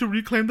pursuit to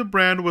reclaim the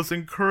brand was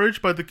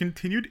encouraged by the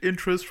continued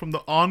interest from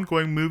the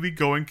ongoing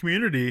movie-going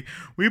community.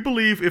 We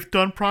believe, if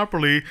done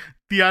properly,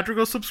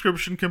 theatrical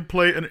subscription can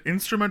play an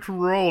instrumental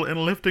role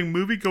in lifting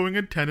movie-going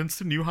attendance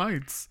to new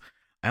heights.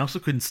 I also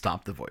couldn't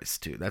stop the voice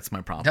too. That's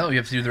my problem. No, you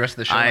have to do the rest of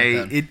the show.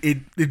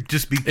 It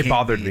just became. It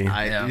bothered me.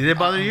 Did it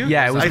bother you?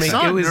 Yeah,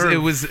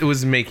 it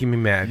was making me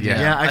mad.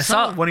 Yeah, I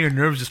saw one of your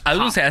nerves just. I was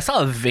gonna say I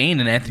saw a vein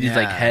in Anthony's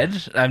head.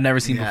 I've never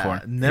seen before.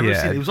 Never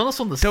seen. It was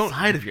almost on the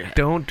side of your head.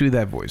 Don't do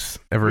that voice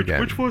ever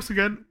again. Which voice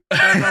again?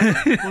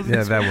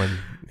 That one.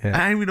 Yeah.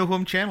 I don't even know who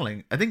I'm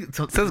channeling. I think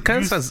it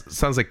kind of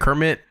sounds like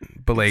Kermit,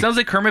 but like sounds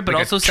like Kermit, but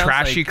also sounds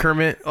trashy like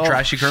Kermit.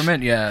 Trashy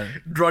Kermit, yeah.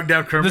 Drugged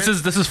out Kermit.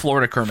 This is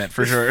Florida Kermit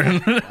for sure.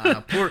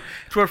 To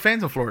our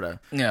fans of Florida.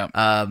 Yeah.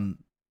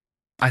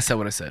 I said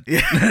what I said.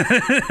 Yeah.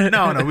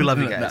 No, we love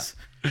you guys.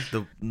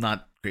 The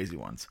not crazy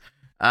ones.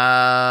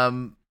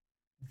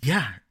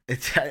 Yeah.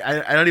 It's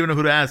I don't even know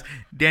who to ask.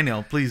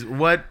 Daniel, please.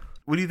 What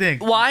do you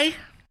think? Why?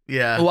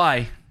 Yeah.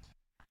 Why?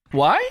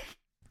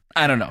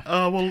 I don't know.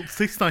 Well,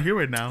 Stacy's not here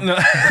right now.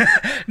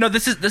 No,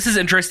 this is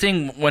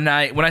interesting. When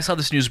I saw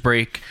this news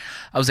break,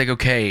 I was like,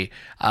 okay,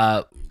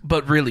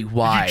 but really,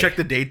 why? Did you check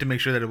the date to make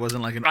sure that it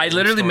wasn't like an I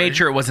literally made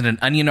sure it wasn't an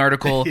Onion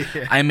article.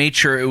 Yeah. I made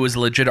sure it was a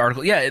legit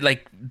article. Yeah,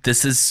 like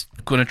this is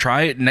going to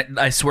try it.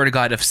 I swear to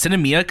God, if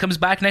Cinemia comes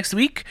back next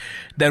week,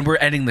 then we're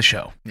ending the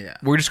show. Yeah.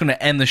 We're just going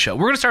to end the show.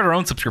 We're going to start our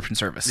own subscription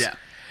service. Yeah.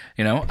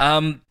 You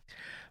know,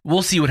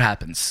 we'll see what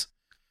happens.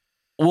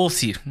 We'll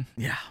see.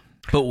 Yeah.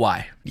 But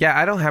why? Yeah,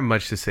 I don't have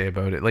much to say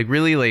about it. Like,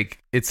 really,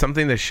 like, it's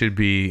something that should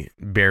be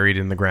buried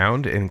in the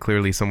ground, and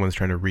clearly someone's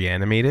trying to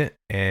reanimate it,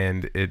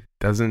 and it's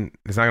not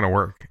going to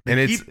work. They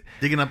and keep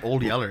digging up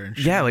Old Yeller and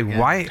shit. Yeah, like,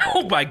 why?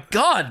 Oh my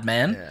God,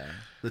 man. Yeah.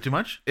 Is it too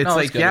much? It's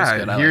like,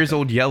 yeah, here's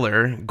Old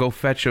Yeller, go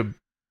fetch a,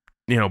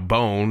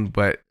 bone,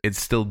 but it's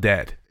still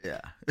dead. Yeah.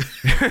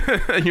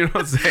 You know what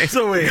I'm saying?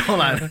 So wait,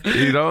 hold on.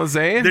 You know what I'm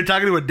saying? They're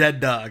talking to a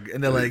dead dog,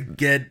 and they're like,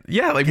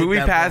 like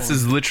MoviePass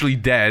is literally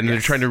dead, and they're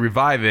trying to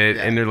revive it,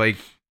 and they're like,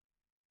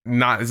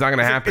 it's not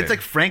gonna happen. It's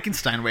like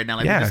Frankenstein right now.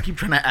 Like Yeah. we just keep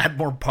trying to add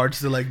more parts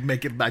to like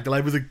make it back to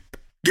life. It's like,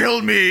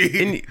 kill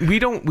me.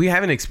 And we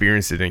haven't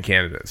experienced it in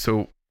Canada,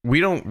 so we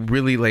don't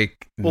really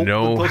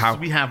know the how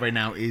we have right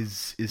now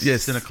is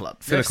Cineclub.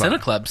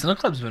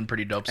 Cineclub's been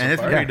pretty dope so And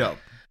it's far. pretty dope.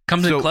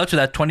 Comes in clutch with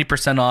that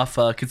 20% off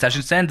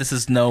concession stand. This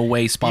is no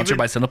way sponsored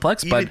by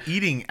Cineplex, but even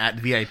eating at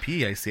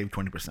VIP, I saved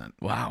 20%.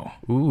 wow.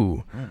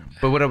 Ooh.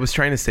 But what I was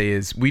trying to say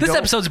is This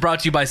episode's brought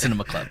to you by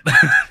Cinema Club.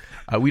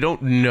 we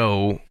don't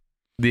know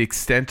the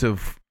extent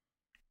of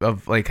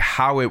like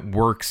how it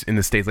works in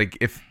the States. Like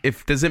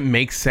if does it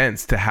make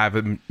sense to have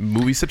a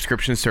movie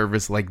subscription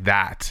service like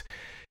that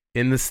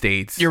in the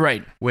States? You're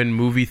right. When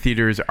movie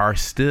theaters are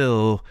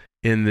still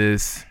in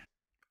this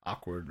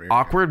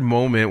awkward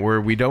moment where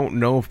we don't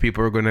know if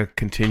people are going to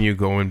continue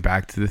going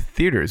back to the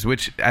theaters,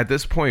 which at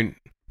this point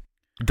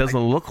doesn't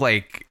look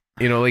like,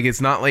 like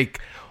it's not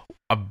like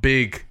a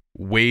big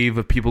wave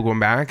of people going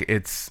back.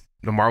 It's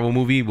the Marvel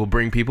movie will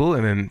bring people,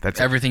 and then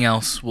that's everything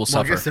else will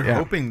suffer. I guess they're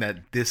hoping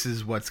that this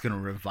is what's going to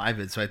revive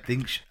it. So I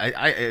think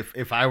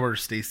if I were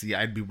Stacey,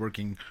 I'd be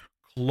working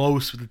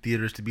close with the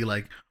theaters to be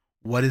like,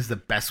 what is the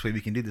best way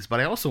we can do this? But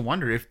I also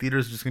wonder if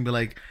theaters are just going to be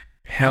like,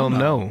 hell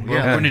no.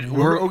 Yeah,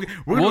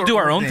 we'll do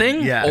our own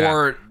thing,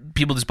 or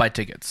people just buy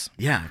tickets.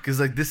 Yeah, because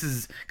like this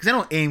is because I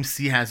know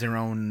AMC has their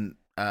own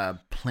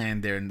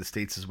plan there in the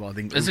States as well. I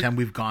think every time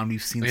we've gone,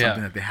 we've seen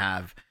something that they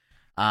have.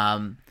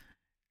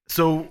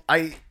 So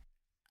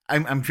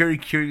I'm very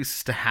curious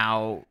as to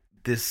how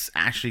this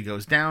actually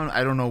goes down.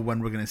 I don't know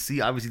when we're going to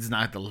see. Obviously, it's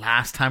not the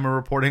last time we're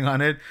reporting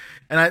on it,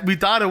 and we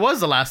thought it was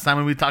the last time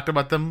when we talked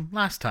about them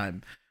last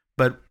time,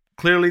 but.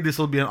 Clearly, this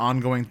will be an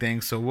ongoing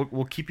thing, so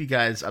we'll keep you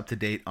guys up to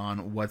date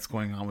on what's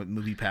going on with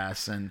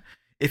MoviePass. And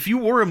if you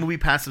were a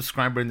MoviePass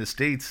subscriber in the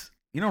States,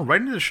 write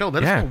into the show.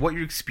 Let us know what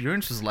your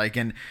experience was like,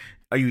 and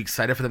are you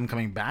excited for them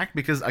coming back?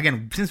 Because,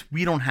 again, since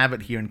we don't have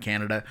it here in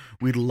Canada,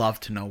 we'd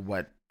love to know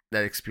what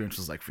that experience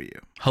was like for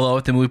you. Hello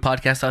at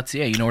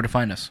themoviepodcast.ca. You know where to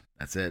find us.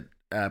 That's it.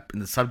 In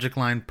the subject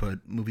line,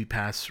 put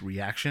MoviePass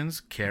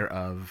reactions, care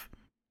of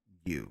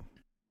you.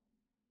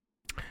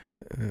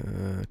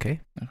 Okay.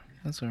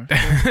 That's all right.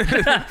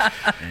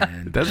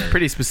 And that's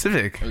pretty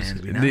specific.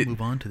 And we now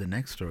move on to the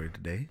next story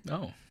today.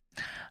 Oh.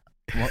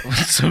 Why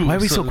are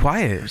we so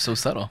quiet? We're so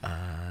subtle.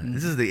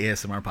 This is the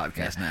ASMR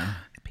podcast now.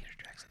 Peter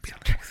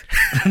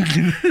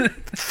Jackson.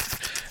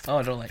 Oh,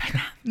 I don't like it.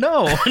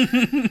 No.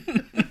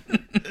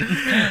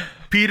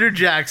 Peter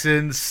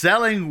Jackson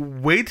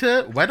selling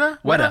Weta?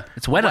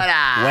 It's Weta.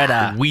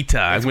 Weta.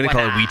 I'm going to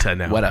call it Weta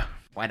now.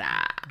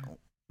 Weta.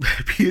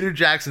 Peter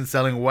Jackson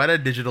selling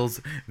Weta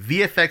Digital's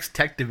VFX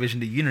tech division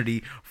to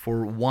Unity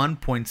for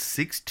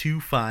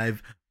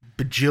 $1.625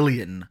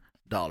 bajillion.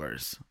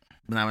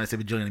 Now when I say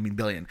bajillion, I mean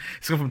billion.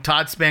 It's coming from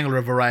Todd Spangler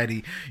of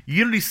Variety.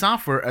 Unity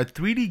Software, a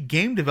 3D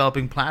game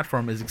developing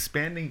platform, is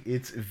expanding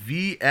its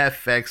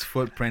VFX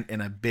footprint in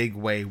a big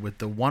way with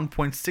the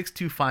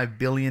 $1.625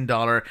 billion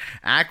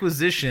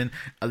acquisition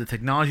of the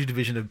technology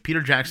division of Peter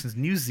Jackson's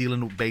New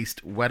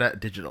Zealand-based Weta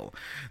Digital.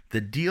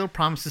 The deal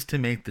promises to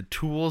make the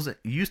tools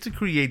used to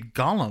create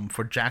Gollum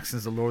for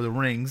Jackson's The Lord of the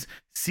Rings,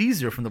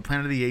 Caesar from the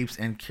Planet of the Apes,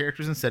 and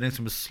characters and settings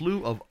from a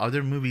slew of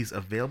other movies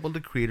available to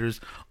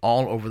creators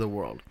all over the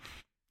world.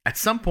 At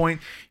some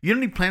point,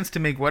 Unity plans to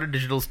make Weta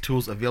Digital's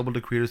tools available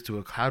to creators through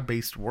a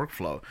cloud-based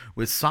workflow,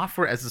 with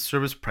software as a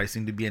service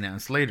pricing to be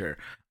announced later.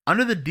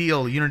 Under the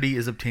deal, Unity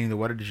is obtaining the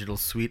Weta Digital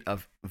suite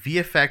of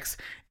VFX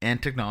and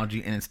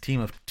technology and its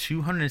team of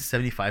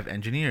 275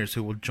 engineers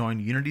who will join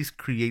Unity's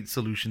Create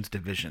Solutions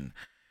division.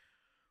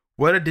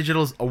 Weta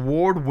Digital's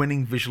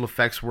award-winning visual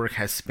effects work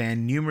has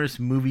spanned numerous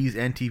movies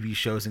and TV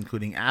shows,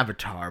 including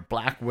Avatar,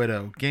 Black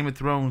Widow, Game of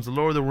Thrones, The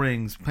Lord of the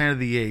Rings, Planet of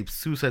the Apes,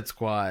 Suicide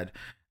Squad,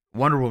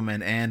 Wonder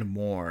Woman, and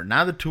more.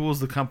 Now the tools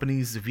the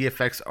company's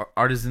VFX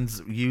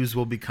artisans use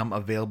will become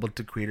available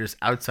to creators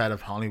outside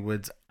of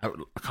Hollywood's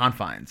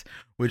confines,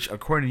 which,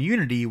 according to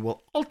Unity,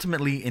 will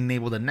ultimately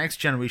enable the next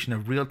generation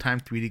of real-time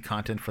 3D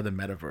content for the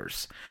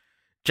metaverse.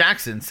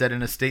 Jackson said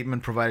in a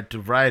statement provided to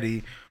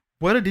Variety,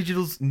 Weta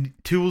Digital's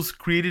tools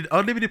created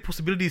unlimited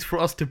possibilities for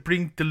us to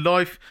bring to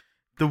life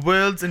the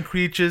worlds and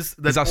creatures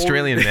that... He's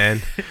Australian,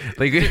 man.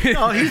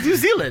 No, he's New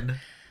Zealand.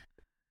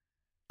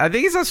 I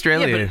think he's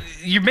Australian. Yeah,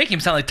 but you're making him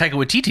sound like Taika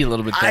Waititi a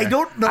little bit there. I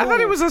don't know. I thought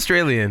he was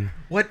Australian.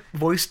 What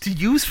voice to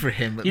use for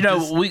him?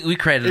 We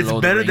created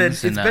Lord of the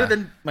Rings. It's better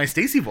than my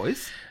Stacey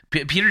voice.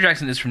 Peter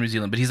Jackson is from New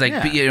Zealand, but he's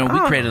like, we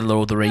created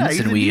Lord of the Rings,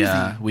 and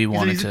we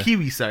wanted he's to. He's a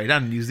Kiwi, sorry,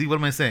 not an Uzi. What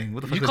am I saying?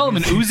 What the fuck? You call him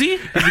an Uzi?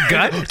 He's a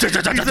gut. He's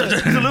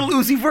a little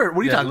Uzi vert.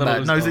 What are you talking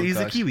about? No, he's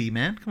a Kiwi,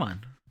 man. Come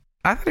on.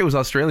 I thought he was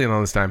Australian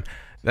all this time.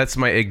 That's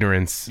my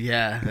ignorance.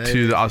 Yeah.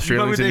 To the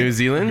Australians and New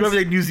Zealand. You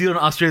remember New Zealand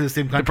and Australia, the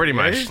same country? Pretty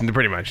much. Right? They're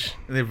pretty much.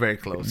 They're very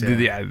close.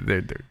 Yeah,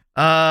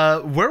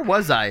 they're. Where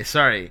was I?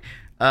 Sorry.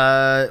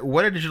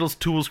 Weta Digital's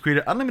tools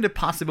created unlimited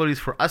possibilities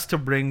for us to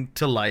bring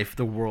to life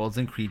the worlds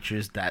and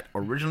creatures that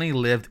originally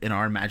lived in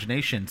our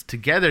imaginations.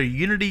 Together,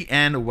 Unity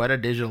and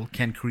Weta Digital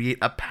can create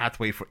a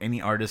pathway for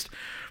any artist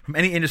from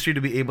any industry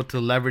to be able to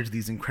leverage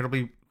these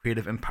incredibly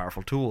creative and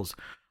powerful tools.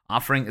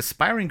 Offering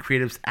aspiring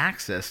creatives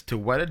access to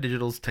Weta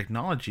Digital's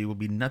technology will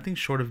be nothing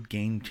short of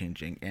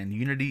game-changing, and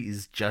Unity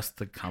is just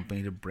the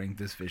company to bring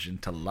this vision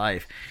to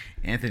life.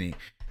 Anthony,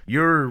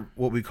 you're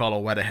what we call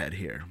a Weta head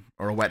here,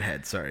 or a wet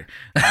head. Sorry,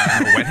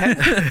 a wet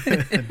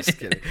head. I'm just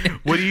kidding.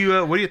 What are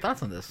your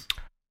thoughts on this?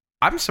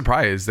 I'm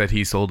surprised that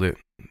he sold it,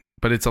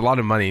 but it's a lot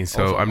of money,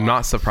 so I'm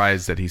not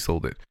surprised that he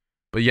sold it.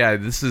 But yeah,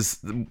 this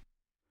is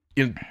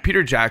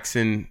Peter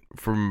Jackson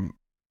from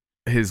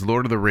his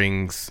Lord of the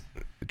Rings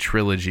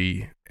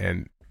trilogy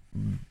and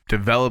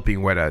developing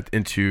Weta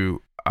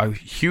into a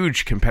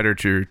huge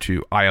competitor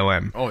to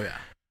ILM. Oh yeah,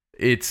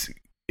 it's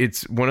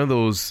one of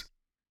those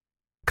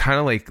kind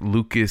of like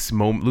Lucas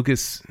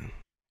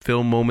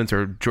film moments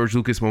or George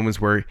Lucas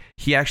moments where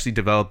he actually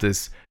developed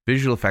this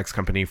visual effects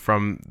company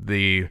from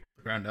the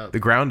ground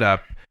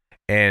up,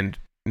 and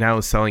now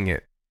is selling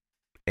it.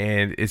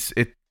 And it's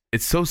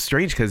so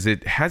strange because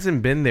it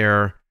hasn't been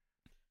there,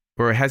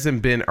 or it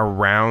hasn't been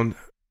around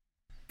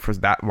for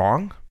that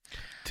long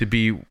to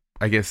be,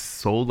 I guess,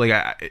 sold.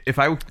 Like if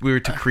we were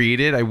to create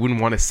it, I wouldn't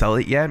want to sell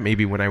it yet.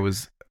 Maybe when I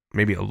was a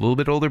little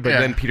bit older, but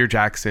then Peter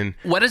Jackson.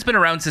 What has been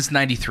around since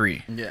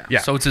 93? Yeah.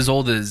 So it's as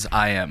old as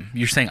I am.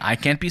 You're saying I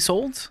can't be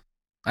sold?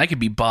 I could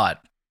be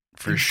bought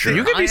for sure.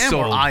 You could be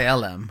sold. Or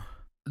ILM.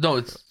 No,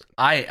 it's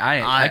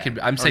I could.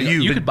 I'm saying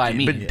you could buy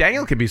me. But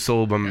Daniel could be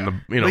sold on the.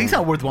 But he's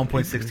not worth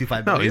 1.65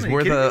 billion. No, he's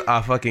worth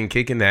a fucking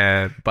kick in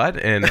the butt.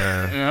 And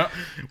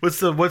what's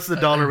the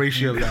dollar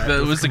ratio of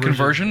that? What's the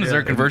conversion? Is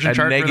there a conversion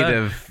chart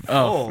negative? For that?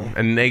 Oh,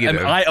 a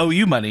negative. I owe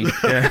you money.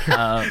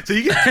 So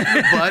you get kick in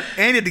the butt,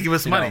 and you have to give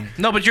us money.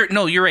 No, but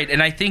you're right,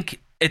 and I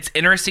think it's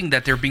interesting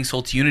that they're being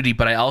sold to Unity,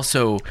 but I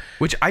also,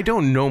 which I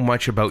don't know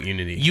much about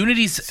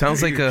Unity.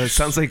 Sounds like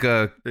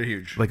a they're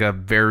huge, like a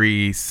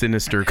very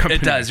sinister company.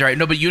 It does, right?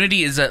 No, but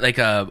Unity is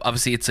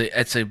obviously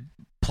it's a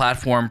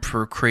platform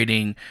for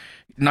creating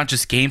not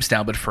just games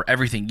now, but for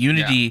everything.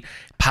 Unity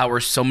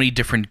powers so many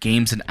different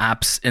games and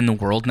apps in the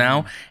world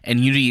now,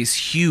 and Unity is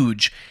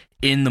huge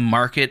in the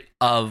market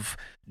of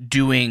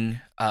doing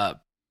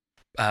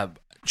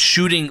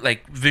shooting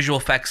like visual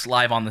effects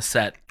live on the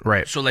set.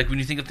 Right. So like when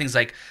you think of things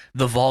like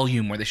The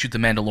Volume where they shoot The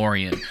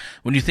Mandalorian,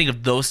 when you think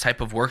of those type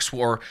of works,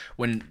 or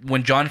when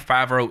Jon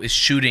Favreau is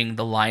shooting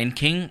The Lion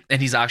King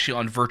and he's actually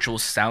on virtual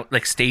sound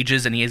like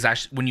stages, and he is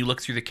actually, when you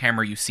look through the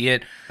camera you see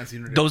it.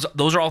 Those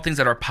are all things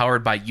that are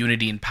powered by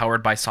Unity and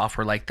powered by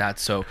software like that.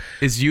 So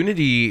is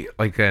Unity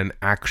like an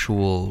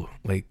actual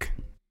like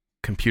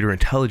computer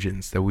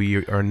intelligence that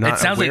we are not? It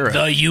sounds aware like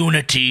of? the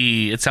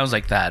Unity. It sounds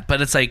like that,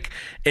 but it's like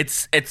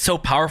it's so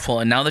powerful.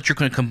 And now that you're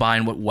going to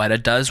combine what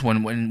Weta does,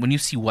 when you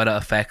see Weta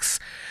effects,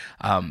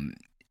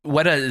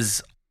 Weta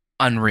is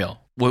unreal.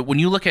 When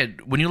you look at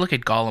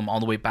Gollum all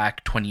the way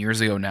back 20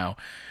 years ago now,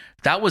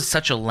 that was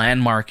such a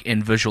landmark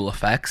in visual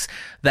effects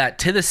that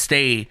to this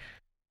day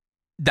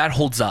that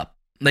holds up.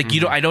 Like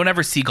I don't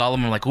ever see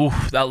Gollum. I'm like, ooh,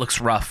 that looks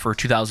rough for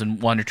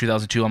 2001 or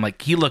 2002. I'm like,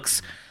 he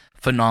looks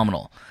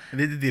phenomenal. And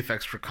they did the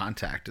effects for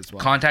Contact as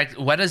well.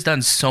 Weta's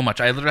done so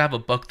much. I literally have a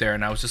book there,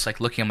 and I was just like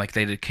looking. I'm like,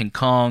 they did King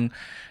Kong,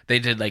 they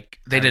did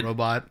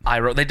Robot,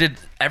 they did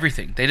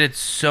everything. They did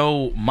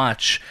so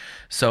much.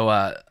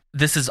 So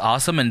this is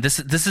awesome, and this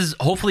is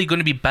hopefully going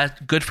to be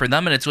good for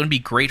them, and it's going to be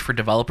great for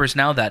developers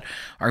now that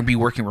are going to be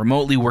working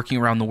remotely, working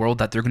around the world.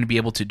 That they're going to be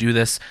able to do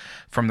this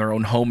from their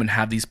own home and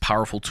have these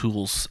powerful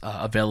tools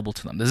available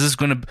to them. This is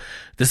going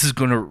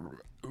to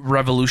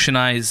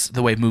revolutionize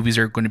the way movies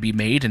are going to be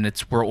made, and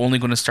we're only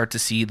going to start to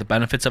see the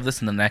benefits of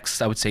this in the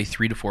next, I would say,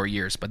 3 to 4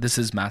 years. But this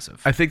is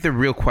massive. I think the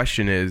real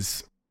question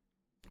is,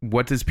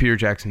 what does Peter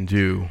Jackson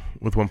do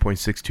with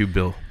 1.62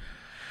 bill?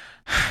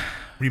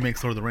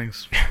 Remakes Lord of the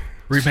Rings.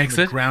 Remakes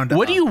it. Ground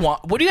what up. do you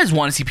want? What do you guys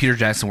want to see Peter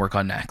Jackson work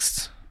on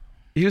next?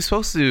 He was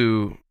supposed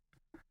to,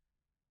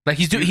 like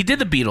he did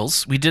the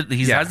Beatles.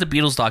 He has the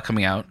Beatles doc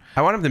coming out.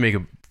 I want him to make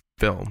a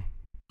film.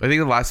 I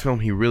think the last film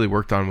he really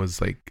worked on was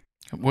like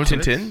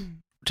Tintin.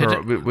 He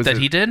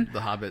did? The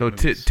Hobbit. No,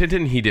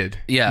 Tintin he did.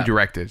 Yeah.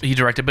 He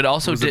directed, but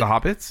also was it The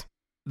Hobbits?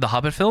 The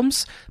Hobbit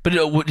films? But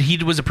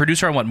he was a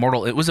producer on what?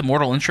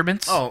 Mortal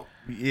Instruments? Oh,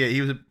 yeah,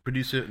 he was a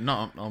producer,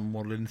 not on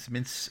Mortal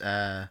Instruments.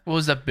 What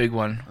was that big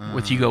one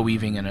with Hugo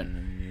Weaving in it?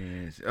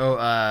 Yes.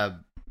 Oh,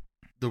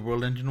 the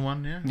World Engine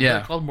one, yeah? Was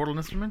that called Mortal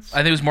Instruments?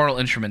 I think it was Mortal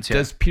Instruments, yeah.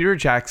 Does Peter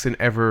Jackson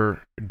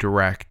ever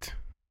direct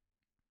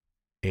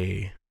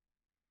a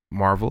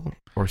Marvel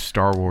or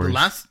Star Wars? The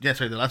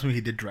last one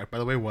he did direct, by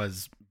the way,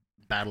 was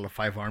Battle of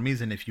Five Armies,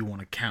 and if you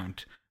want to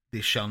count,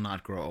 They Shall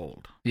Not Grow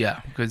Old.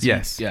 Yeah, because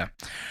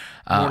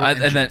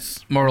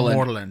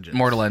Mortal Engines.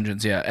 Mortal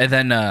Engines, yeah, and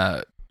then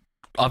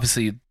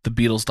obviously the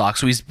Beatles doc.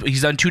 So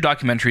he's done 2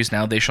 documentaries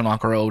now, They Shall Not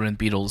Grow Old and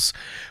Beatles.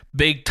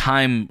 Big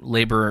time,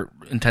 labor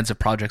intensive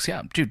projects.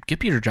 Yeah, dude, get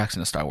Peter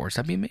Jackson to Star Wars.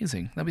 That'd be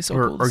amazing. That'd be so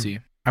cool to see.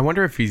 I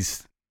wonder if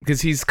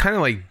because he's kind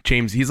of like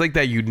James. He's like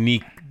that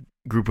unique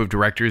group of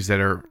directors that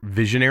are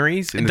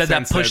visionaries in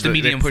that push the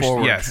medium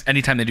forward. Yes.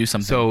 Anytime they do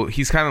something. So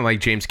he's kind of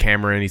like James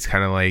Cameron. He's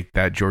kind of like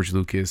that George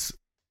Lucas.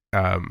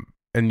 And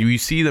you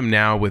see them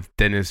now with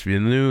Denis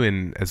Villeneuve,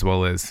 and as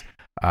well as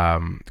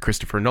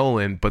Christopher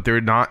Nolan, but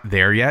they're not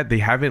there yet. They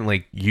haven't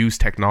like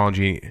used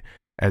technology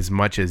as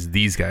much as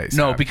these guys.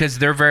 No, have. because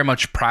they're very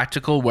much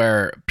practical.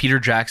 Where Peter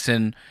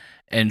Jackson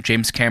and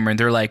James Cameron,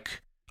 they're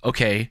like,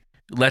 okay,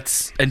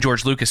 and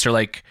George Lucas, they're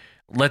like,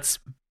 let's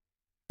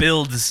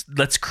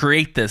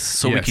create this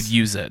so we could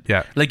use it.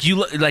 Yeah,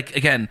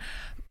 again,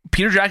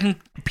 Peter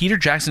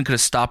Jackson could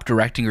have stopped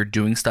directing or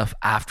doing stuff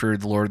after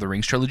the Lord of the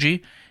Rings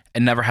trilogy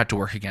and never had to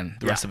work again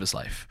the rest of his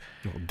life.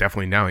 Well,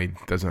 definitely now he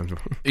doesn't have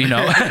to. You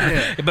know,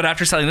 but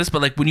after selling this,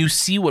 but like when you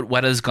see what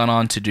Weta's gone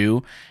on to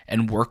do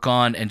and work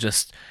on, and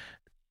just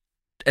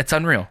it's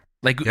unreal.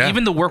 Like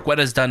even the work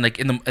Weta's done, like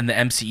in the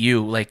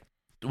MCU, like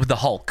with the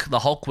Hulk. The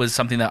Hulk was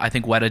something that I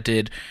think Weta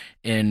did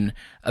in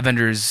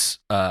Avengers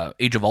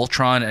Age of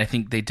Ultron, and I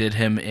think they did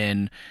him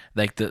in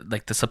like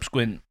the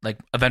subsequent like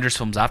Avengers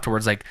films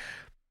afterwards. Like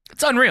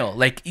it's unreal.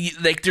 Like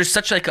there's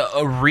such like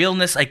a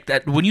realness like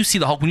that when you see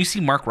the Hulk, when you see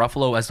Mark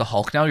Ruffalo as the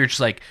Hulk now, you're just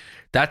like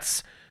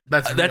that's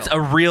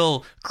a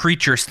real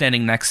creature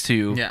standing next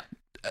to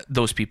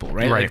those people,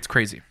 right? Like, it's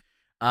crazy.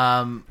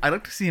 I'd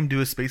like to see him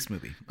do a space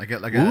movie,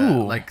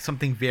 like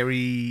something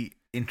very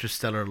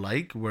Interstellar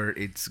like, where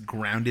it's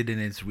grounded in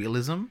its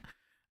realism,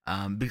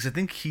 because I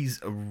think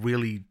he's a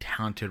really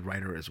talented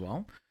writer as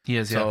well. He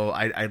is. So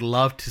I'd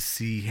love to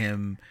see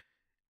him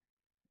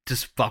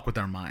just fuck with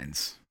our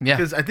minds. Yeah,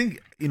 because I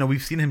think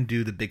we've seen him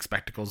do the big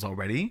spectacles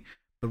already.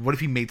 But what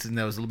if he made something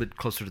that was a little bit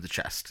closer to the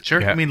chest?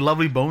 Sure. I mean,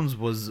 Lovely Bones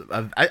was.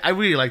 I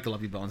really like the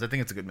Lovely Bones. I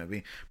think it's a good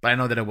movie, but I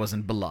know that it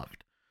wasn't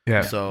beloved.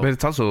 Yeah. So, but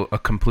it's also a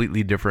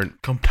completely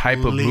different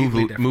type of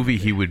movie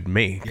he would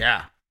make.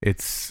 Yeah.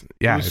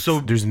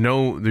 There's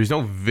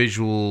no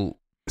visual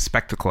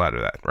spectacle out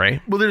of that,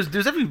 right? Well, there's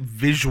definitely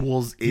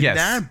visuals in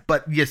that,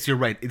 but yes, you're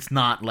right. It's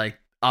not like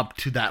up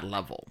to that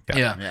level.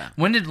 Yeah.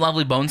 When did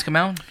Lovely Bones come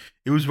out?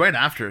 It was right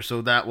after,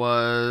 so that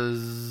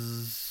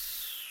was.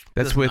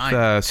 That's with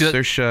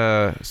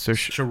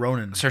Saoirse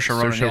Ronan.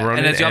 Saoirse Ronan,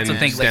 and as you also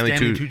think Stanley like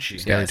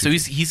Tucci. Yeah, so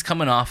he's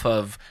coming off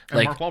of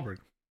like Mark Wahlberg.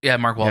 Yeah,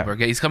 Mark Wahlberg.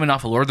 Yeah, he's coming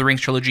off of Lord of the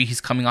Rings trilogy. He's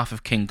coming off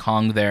of King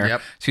Kong there.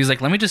 Yep. So he's like,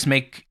 let me just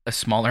make a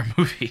smaller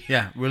movie.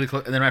 Yeah, really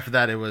close. And then after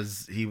that,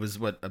 he was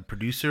a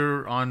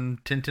producer on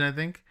Tintin, I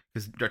think.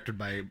 It's directed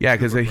by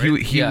because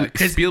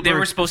Spielberg they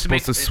were supposed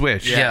to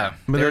switch. Yeah,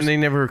 but then they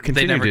never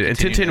continued it. And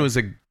Tintin was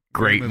a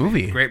great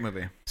movie. Great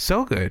movie.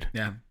 So good.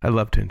 Yeah, I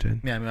love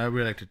Tintin. Yeah, I mean, I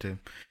really liked it too.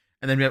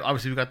 And then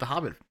we've got the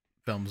Hobbit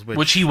films,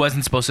 which he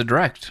wasn't supposed to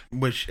direct.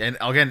 And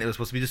again, it was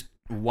supposed to be just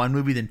one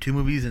movie, then two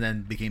movies, and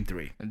then became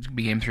three. It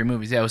became three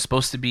movies. Yeah, it was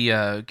supposed to be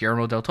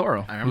Guillermo del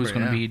Toro who was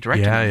going to be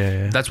directing.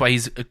 Yeah. That's why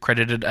he's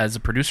credited as a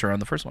producer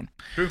on the first one.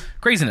 True.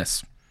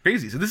 Craziness.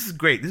 Crazy. So this is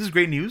great. This is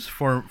great news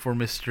for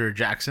Mr.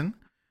 Jackson.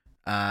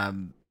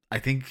 I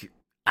think,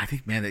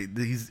 man,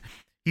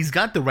 he's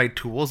got the right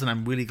tools, and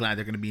I'm really glad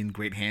they're going to be in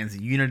great hands.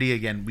 Unity,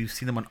 again, we've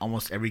seen them on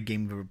almost every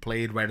game we've ever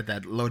played. Right at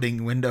that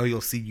loading window,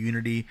 you'll see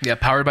Unity. Yeah,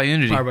 powered by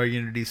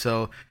Unity.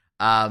 So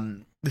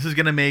this is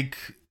going to make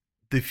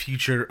the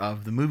future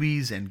of the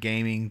movies and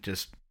gaming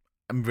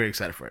I'm very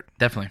excited for it.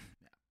 Definitely.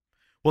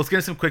 Well, let's get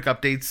into some quick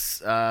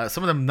updates.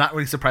 Some of them not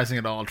really surprising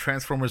at all.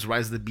 Transformers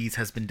Rise of the Beasts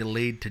has been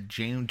delayed to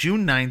June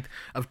 9th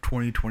of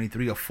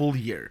 2023, a full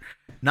year.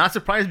 Not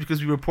surprised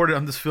because we reported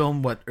on this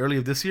film, early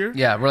of this year?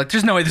 Yeah, we're like,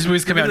 there's no way this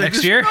movie's coming out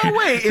next year. No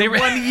way. In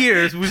 1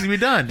 year, this movie's going to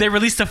be done. They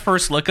released a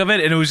first look of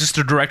it, and it was just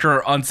a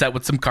director on set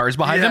with some cars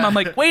behind him. I'm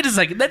like, wait a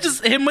second. That's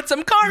just him with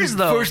some cars,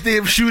 though. First day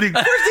of shooting.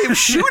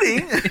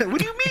 What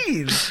do you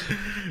mean?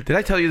 Did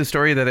I tell you the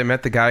story that I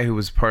met the guy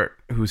who's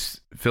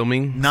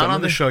filming? Not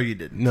on the show you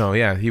did. No,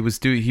 yeah.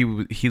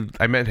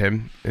 I met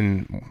him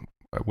in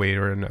a way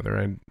or another.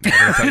 I'm not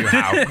going to tell you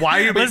how.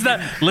 Why are you let's not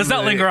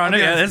linger on it.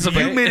 Yeah,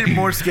 you made it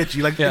more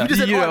sketchy. Like, you just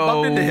said, I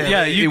bumped into him.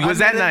 Yeah, it was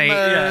that night.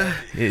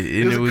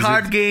 It was a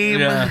card game.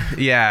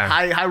 Yeah.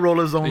 High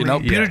rollers only.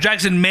 Peter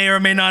Jackson may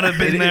or may not have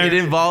been there. It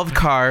involved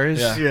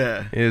cars.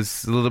 Yeah. It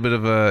was a little bit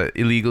of a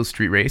illegal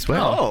street race.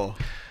 Well,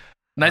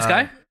 nice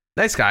guy.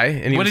 Nice guy.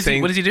 And what does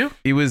he do?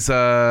 He was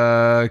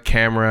a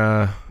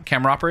camera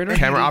operator?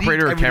 Camera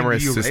operator or camera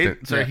assistant.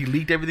 Right? Sorry, he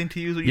leaked everything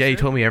to you? He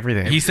told me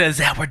everything. He says,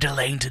 we're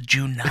delaying to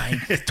June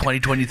 9th,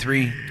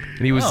 2023.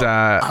 And he was,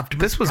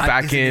 this was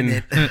back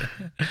in,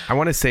 I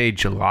want to say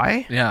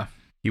July. Yeah.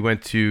 He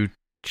went to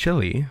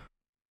Chile.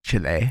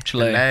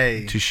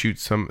 To shoot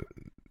some,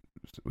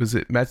 was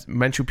it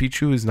Machu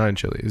Picchu is not in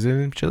Chile. Is it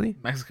in Chile?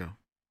 Mexico.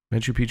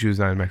 Machu Picchu is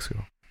not in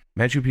Mexico.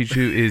 Machu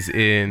Picchu is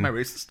in... Am I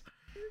racist?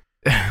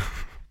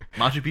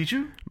 Machu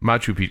Picchu?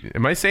 Machu Picchu.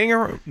 Am I saying it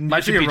wrong?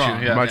 Machu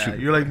Picchu. Yeah.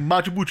 You're like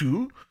Machu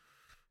Picchu.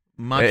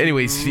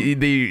 Anyways,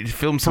 they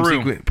filmed some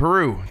sequence.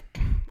 Peru.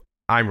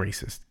 I'm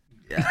racist.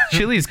 Yeah.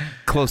 Chile's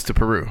close to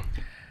Peru.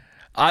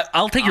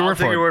 I'll take your word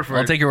for it.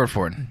 I'll take your word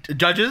for it.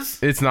 Judges?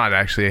 It's not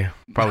actually.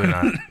 Probably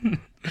not.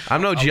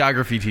 I'm no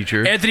geography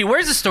teacher. Anthony,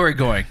 where's the story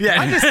going? Yeah,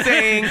 I'm just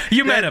saying.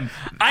 You met him.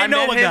 I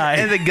know a guy.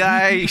 And the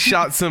guy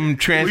shot some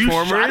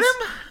Transformers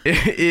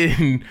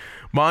in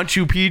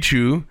Machu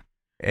Picchu.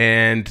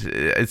 And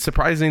it's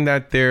surprising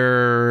that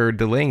they're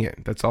delaying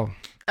it. That's all.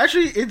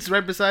 Actually, it's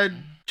right beside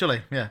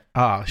Chile, yeah.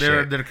 Oh,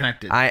 They're shit.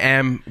 connected. I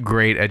am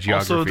great at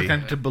geography. Also, they're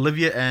connected to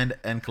Bolivia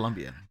and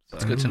Colombia. So.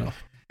 It's good to know.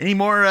 Any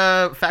more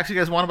facts you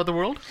guys want about the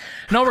world?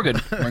 No, we're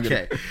good. We're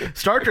Okay.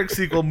 Star Trek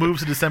sequel moves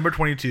to December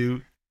 22,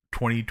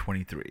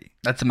 2023.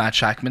 That's the Matt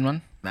Shackman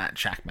one. Matt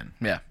Shankman.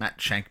 Yeah. Matt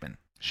Shankman.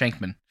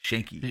 Shankman.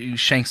 Shanky. He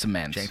shanks a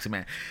man. Shanks a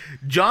man.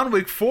 John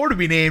Wick 4 to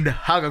be named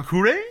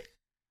Hagakure?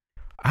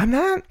 I'm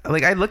not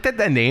like I looked at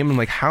that name and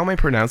like, how am I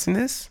pronouncing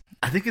this?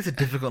 I think it's a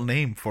difficult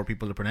name for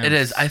people to pronounce. It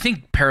is. I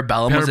think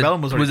Parabellum,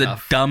 was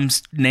a dumb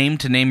name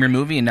to name your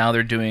movie, and now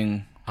they're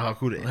doing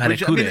Hagakure. Hagakure.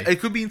 Which, I mean, it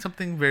could be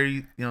something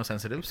very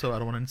sensitive, so I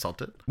don't want to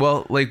insult it.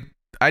 Well, like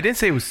I didn't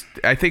say it was.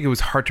 I think it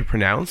was hard to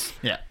pronounce.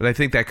 Yeah. But I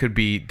think that could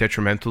be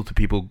detrimental to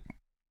people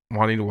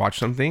wanting to watch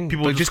something.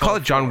 People Like, just call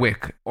it John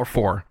Wick or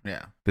 4.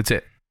 Yeah. That's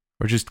it.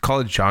 Or just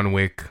call it John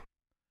Wick.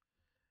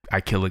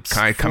 I kill it.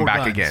 I come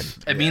back again.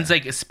 It means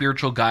like a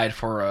spiritual guide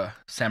for a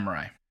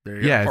samurai.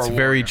 Yeah, it's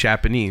very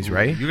Japanese,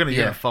 right? You're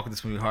gonna fuck with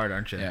this movie hard,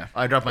 aren't you? Yeah.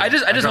 I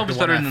just hope it's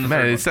better than the Man,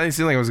 third it one.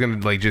 seemed like I was gonna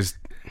like just.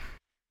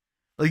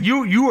 Like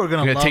you are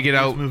gonna love take it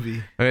this out. movie.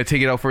 I'm gonna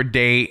take it out for a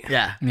date.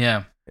 Yeah.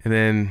 Yeah. And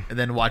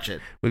then watch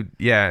it.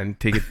 And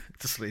take it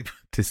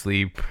to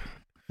sleep.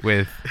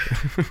 With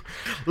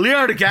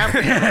Leonardo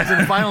DiCaprio is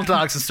in final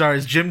talks to star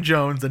as Jim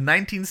Jones, the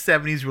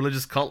 1970s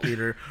religious cult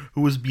leader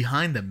who was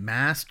behind the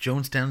mass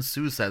Jonestown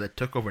suicide that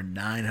took over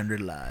 900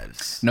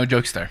 lives. No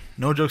jokes there.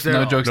 No jokes there.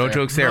 No jokes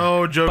there.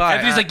 No jokes.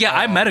 But he's like, yeah,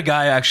 I met a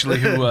guy actually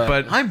who.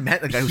 But I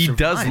met a guy who he survived.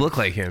 does look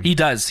like him. He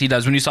does.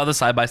 When you saw the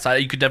side by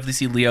side, you could definitely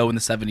see Leo in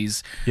the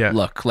 70s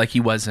look like he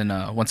was in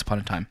Once Upon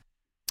a Time.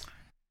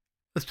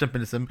 Let's jump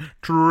into some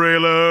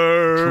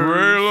trailers.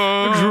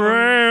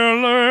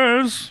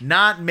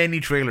 Not many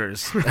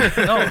trailers.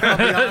 No,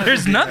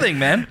 there's nothing,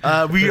 man.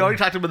 We already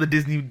talked about the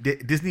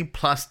Disney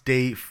Plus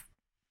Day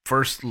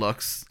first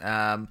looks. We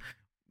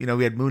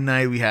had Moon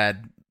Knight. We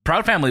had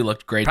Proud Family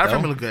looked great. Proud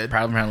Family looked good.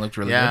 Proud Family looked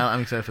really good. Yeah,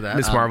 I'm excited for that.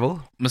 Miss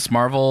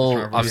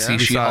Marvel, obviously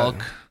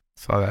She-Hulk.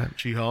 Saw that.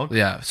 She-Hulk.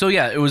 Yeah. So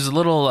yeah, it was a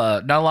little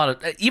not a lot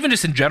of even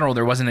just in general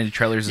there wasn't any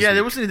trailers. Yeah,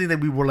 there wasn't anything that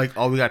we were like,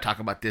 oh, we gotta talk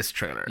about this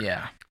trailer.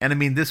 Yeah. And I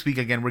mean, this week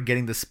again, we're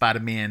getting the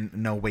Spider-Man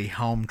No Way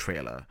Home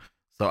trailer.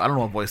 So I don't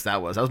know what voice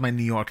that was. That was my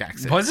New York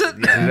accent. Was it?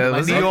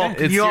 Yeah, New York.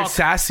 It's your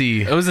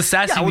sassy. It was a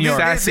sassy New York.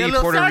 Sassy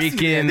Puerto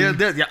Rican.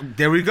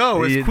 There we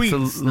go. It's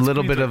Queens. A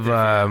little bit of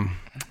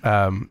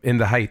In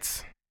the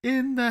Heights.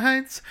 In the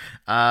Heights.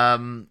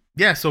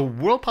 Yeah, so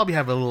we'll probably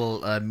have a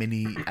little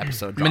mini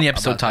episode. Talking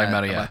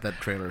about that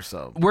trailer.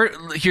 So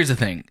here's the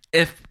thing: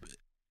 if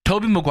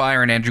Tobey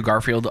Maguire and Andrew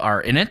Garfield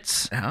are in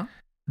it,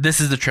 this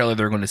is the trailer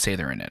they're going to say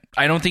they're in it.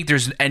 I don't think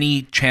there's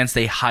any chance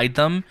they hide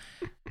them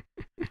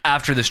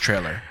after this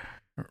trailer,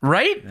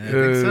 right? I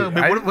think so.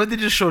 What did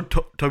they just show?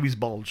 Toby's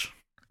bulge.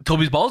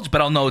 Toby's bulge,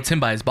 but I'll know it's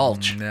him by his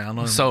bulge. Yeah, I'll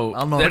know. So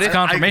I'll know. that's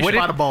confirmation.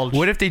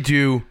 What if they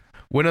do?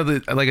 One of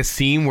the like a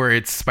scene where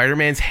it's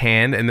Spider-Man's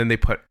hand and then they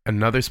put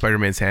another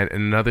Spider-Man's hand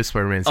and another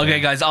Spider-Man's hand. Okay,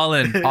 guys, all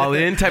in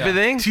type of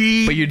thing.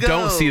 But you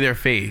don't see their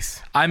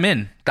face. I'm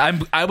in.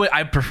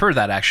 I prefer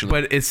that actually.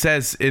 But it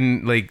says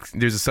in like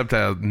there's a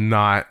subtitle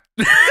not.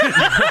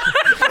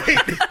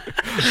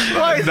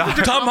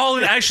 Tom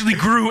Holland actually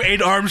grew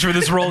 8 arms for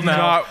this role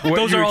now.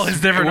 Those are all his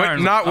different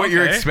arms. Not what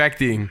you're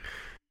expecting.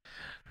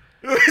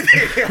 There's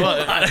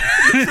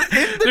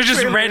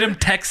just random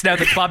text now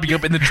that's popping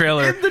up in the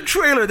trailer. In the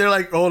trailer, they're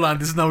like, "Hold on,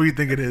 this is not what you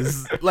think it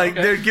is." Like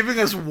they're giving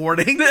us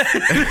warnings.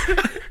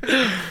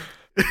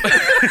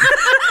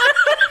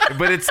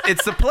 But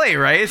it's the play,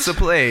 right? It's the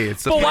play.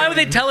 But why would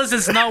they tell us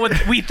it's not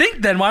what we think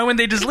then? Why wouldn't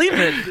they just leave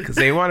it? Because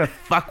they want to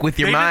fuck with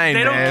your mind.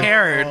 They don't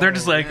care. They're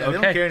just like, okay. They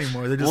don't care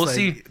anymore. They're just we'll like,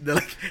 see. They're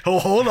like, oh,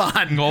 hold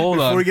on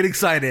before we get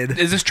excited.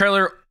 Is this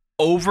trailer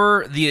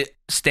over the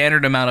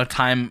standard amount of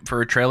time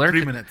for a trailer?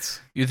 3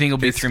 minutes. You think it'll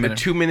be 3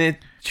 minutes? 2 minute,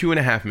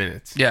 2.5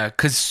 minutes. Yeah,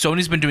 because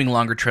Sony's been doing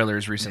longer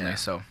trailers recently,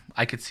 so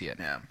I could see it.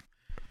 Yeah.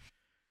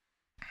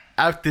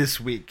 Out this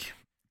week,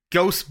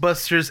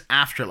 Ghostbusters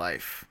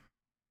Afterlife.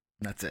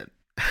 That's it.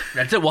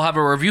 That's it. We'll have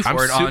a review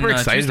for it on I'm super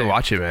excited Tuesday. to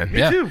watch it, man.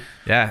 Me too.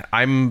 Yeah,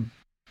 I'm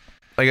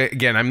like,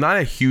 again, I'm not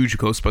a huge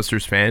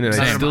Ghostbusters fan, and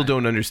I still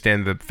don't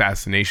understand the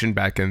fascination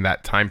back in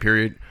that time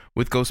period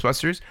with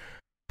Ghostbusters.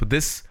 But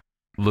this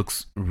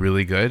looks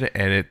really good,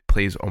 and it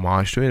plays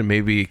homage to it, and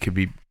maybe it could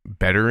be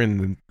better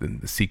in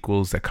the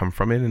sequels that come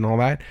from it and all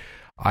that.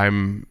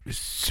 I'm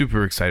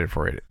super excited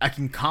for it. I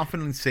can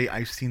confidently say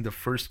I've seen the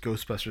first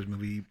Ghostbusters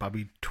movie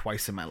probably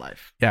twice in my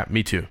life. Yeah,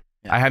 me too.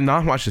 Yeah. I have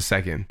not watched the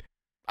second.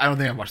 I don't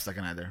think I've watched the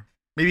second either.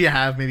 Maybe I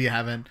have, maybe I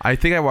haven't. I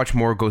think I watched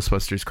more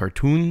Ghostbusters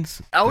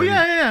cartoons. Oh,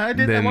 yeah, I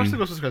did. I watched the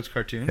Ghostbusters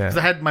cartoon.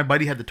 Because my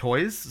buddy had the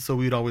toys, so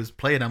we'd always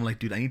play it. I'm like,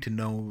 dude, I need to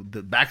know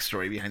the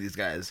backstory behind these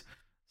guys.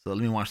 So let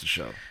me watch the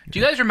show. Do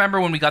you guys remember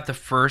when we got the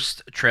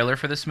first trailer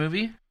for this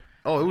movie?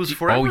 Oh, it was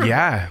forever. Oh,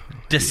 yeah.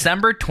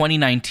 December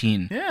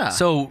 2019. Yeah.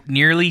 So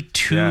nearly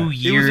 2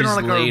 years it was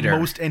in later. Our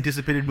most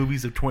anticipated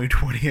movies of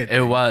 2020.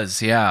 It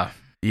was, yeah.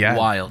 Yeah.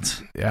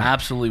 Wild. Yeah.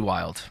 Absolutely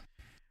wild.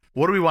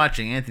 What are we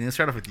watching, Anthony? Let's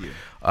start off with you.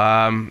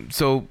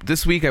 So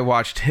this week I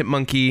watched Hit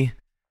Monkey.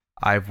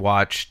 I've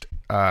watched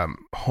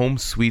Home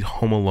Sweet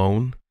Home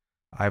Alone.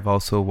 I've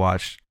also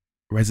watched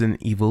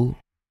Resident Evil.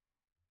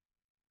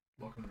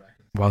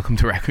 Welcome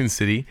to Raccoon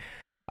City.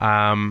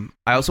 I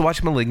also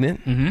watched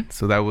Malignant. Mm-hmm.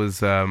 So that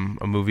was a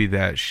movie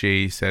that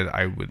Shay said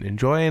I would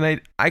enjoy,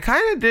 and I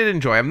kind of did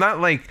enjoy. I'm not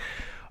like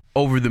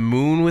over the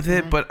moon with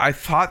it, but I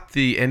thought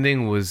the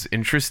ending was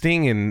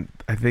interesting, and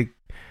I think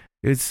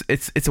it's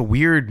a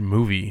weird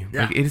movie.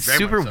 Yeah, like it's very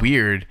super much so.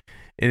 weird.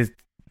 And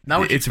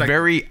it's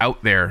very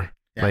out there.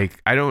 Yeah.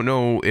 Like I don't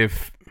know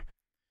if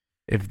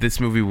this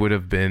movie would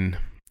have been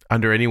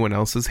under anyone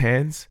else's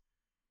hands,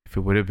 if it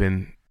would have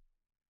been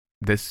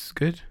this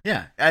good.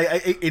 Yeah,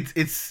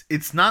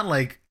 it's not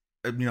like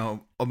oh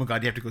my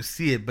god, you have to go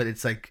see it, but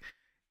it's like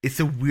it's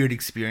a weird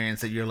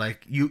experience that you're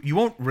like you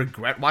won't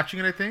regret watching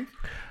it. I think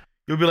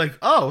you'll be like,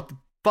 oh, what the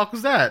fuck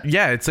was that?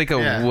 Yeah, it's like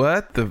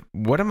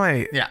what am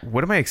I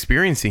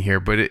experiencing here?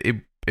 But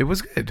it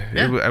was good.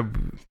 Yeah.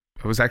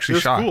 I was actually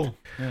shocked. Cool.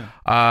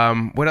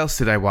 Yeah. What else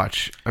did I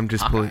watch? I'm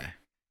just pulling.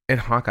 And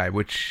Hawkeye,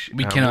 which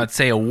we cannot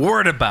say a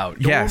word about.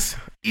 Yes.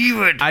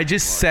 Even I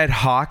just said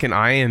Hawk,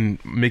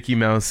 and Mickey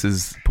Mouse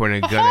is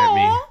pointing a gun at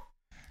me.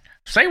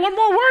 Say one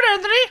more word,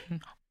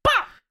 Anthony.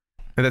 Bah!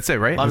 And that's it,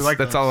 right?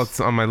 That's all that's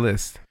on my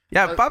list.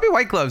 Yeah, Bobby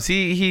White Gloves.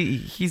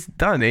 He's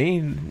done, eh?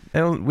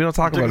 We don't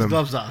talk about him. Took his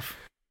gloves off.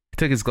 He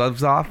took his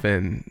gloves off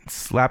and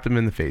slapped him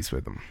in the face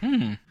with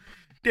them.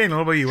 Daniel,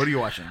 what about you? What are you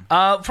watching?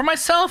 For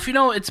myself,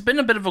 it's been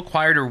a bit of a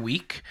quieter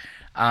week.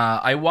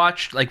 I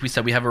watched, like we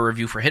said, we have a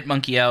review for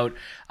Hitmonkey out.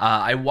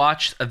 I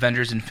watched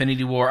Avengers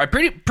Infinity War. I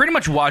pretty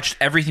much watched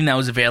everything that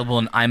was available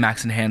in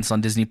IMAX Enhanced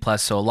on Disney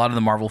Plus. So a lot of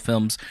the Marvel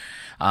films.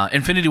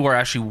 Infinity War I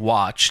actually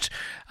watched,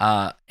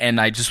 and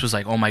I just was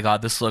like, oh my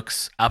god, this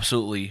looks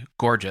absolutely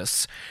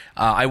gorgeous.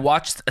 I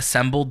watched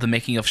Assembled, the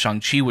making of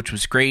Shang-Chi, which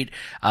was great.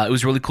 It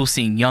was really cool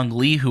seeing Young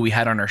Lee, who we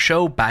had on our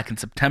show back in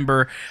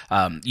September.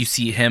 You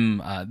see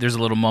him, there's a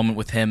little moment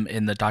with him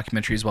in the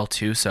documentary as well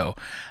too. So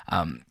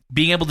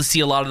being able to see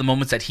a lot of the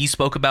moments that he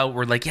spoke about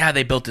were like, yeah,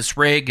 they built this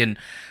rig and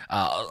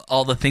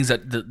all the things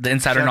that the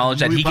insider knowledge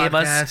that he gave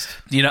us.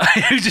 He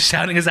was just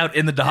shouting us out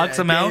in the dog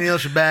somehow. Daniel,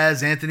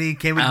 Shabazz, Anthony,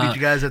 can't wait to meet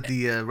you guys at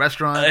the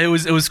restaurant. It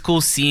was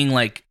cool seeing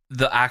like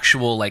the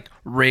actual like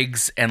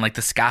rigs and like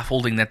the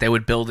scaffolding that they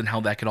would build and how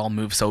that could all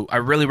move. So I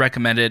really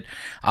recommend it.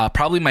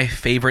 Probably my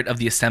favorite of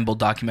the Assembled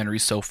documentaries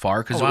so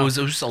far because it was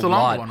just a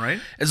lot. Longer one, right?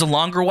 It's a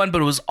longer one,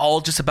 but it was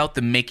all just about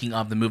the making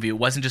of the movie. It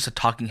wasn't just a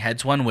talking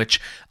heads one, which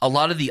a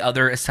lot of the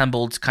other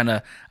Assembled kind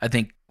of, I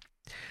think,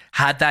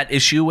 had that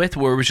issue with,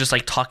 where it was just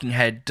like talking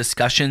head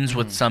discussions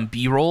with some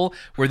B-roll,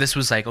 where this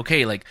was like,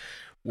 okay, like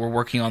we're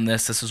working on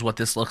this. This is what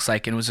this looks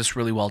like. And it was just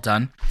really well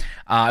done.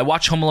 I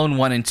watched Home Alone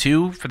 1 and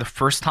 2 for the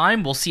first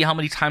time. We'll see how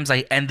many times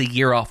I end the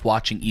year off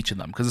watching each of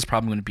them, because it's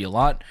probably going to be a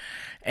lot.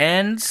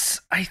 And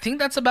I think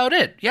that's about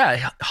it.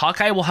 Yeah,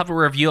 Hawkeye will have a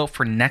review out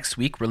for next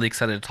week. Really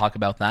excited to talk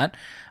about that.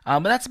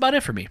 But that's about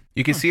it for me.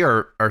 You can see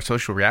our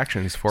social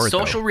reactions for it.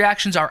 Social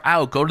reactions are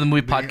out. Go to the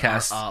Movie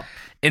Podcast.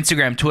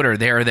 Instagram, Twitter,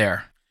 they are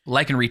there.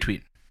 Like and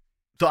retweet.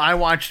 So I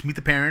watched Meet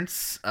the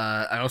Parents.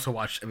 I also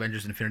watched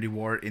Avengers Infinity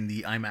War in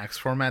the IMAX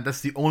format.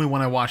 That's the only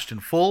one I watched in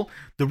full.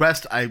 The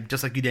rest, I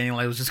just like you, Daniel,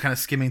 I was just kind of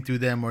skimming through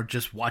them or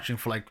just watching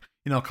for like,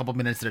 a couple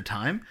minutes at a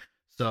time.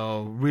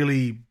 So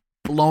really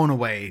blown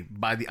away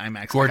by the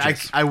IMAX.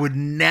 Gorgeous. I would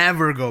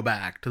never go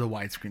back to the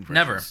widescreen versions.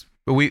 Never.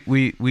 But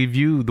we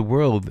view the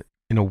world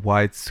in a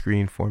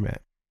widescreen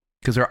format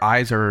because our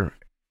eyes are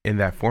in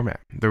that format.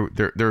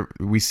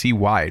 We see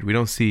wide. We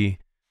don't see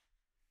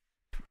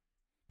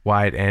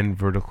wide and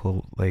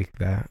vertical like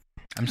that.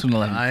 I'm just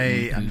gonna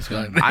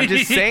I'm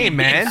just saying,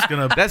 man.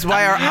 That's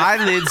why our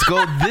eyelids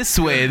go this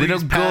way. They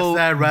don't go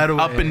right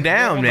away. up and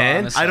down,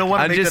 man. I don't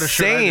want to I'm make just that a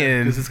shirt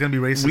saying, because it's gonna be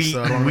racist.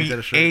 So I don't want to make that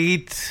a shirt.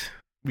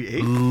 We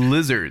ate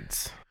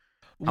lizards.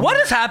 What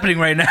is happening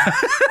right now?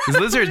 These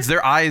lizards,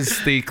 their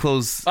eyes, they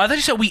close. I thought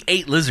you said we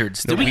ate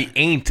lizards. No, we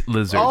ain't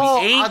lizards.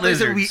 Oh, we ate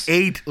lizards. We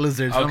ate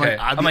lizards. Okay.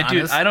 I'm like,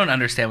 dude, I don't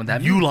understand what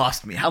that means. You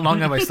lost me. How long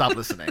have I stopped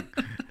listening?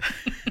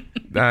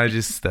 I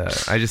just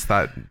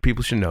thought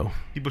people should know.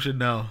 People should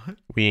know.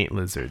 We ain't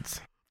lizards.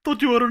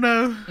 Don't you want to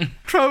know?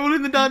 Troll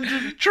in the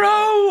dungeon.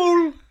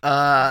 Troll.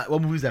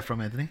 What movie is that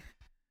from, Anthony?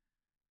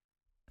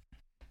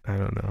 I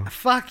don't know.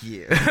 Fuck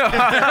you. Am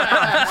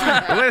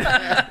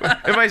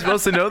I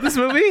supposed to know this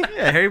movie?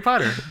 Yeah, Harry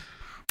Potter.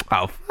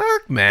 Oh,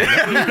 fuck, man.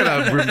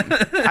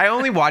 I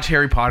only watch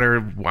Harry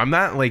Potter. I'm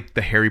not like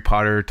the Harry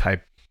Potter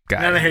type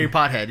guy. You're not a Harry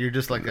Potter head. You're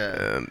just like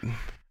a...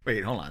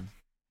 Wait, hold on.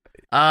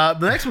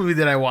 The next movie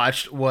that I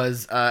watched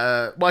was...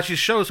 that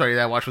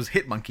I watched was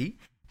Hitmonkey.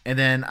 And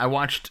then I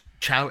watched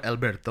Ciao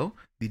Alberto,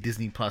 the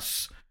Disney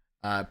Plus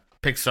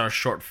Pixar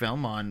short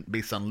film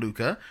based on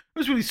Luca. It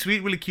was really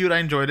sweet, really cute. I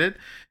enjoyed it.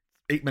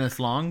 8 minutes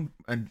long,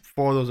 and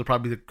 4 of those are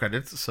probably the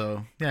credits.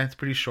 So yeah, it's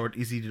pretty short,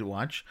 easy to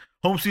watch.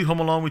 Home Sweet Home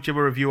Alone, which you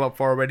have a review up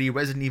for already.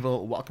 Resident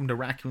Evil, Welcome to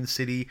Raccoon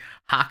City,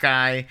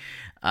 Hawkeye,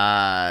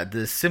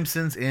 The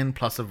Simpsons in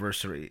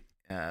Plusiversary.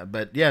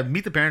 But yeah,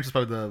 Meet the Parents is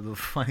probably the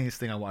funniest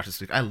thing I watched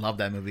this week. I love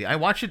that movie. I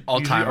watch it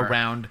usually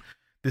around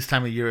this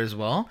time of year as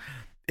well.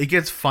 It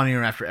gets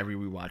funnier after every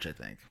rewatch, I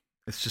think.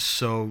 It's just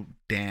so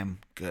damn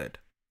good.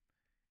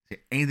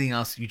 Anything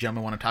else you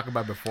gentlemen want to talk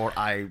about before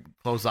I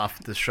close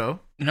off the show?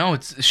 No,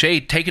 it's Shay.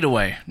 Take it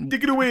away.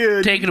 Take it away,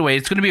 Ed. Take it away.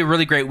 It's going to be a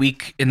really great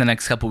week in the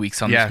next couple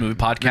weeks on this movie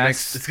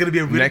podcast. It's going to be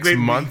a really next great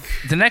month.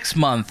 week. The next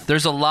month,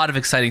 there's a lot of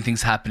exciting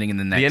things happening in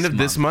the next The end of month.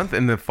 this month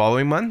and the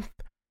following month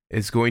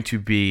is going to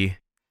be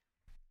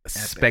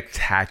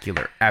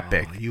spectacular,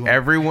 epic.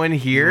 Everyone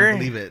here, you won't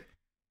believe it.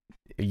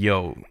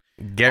 Yo,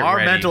 get Our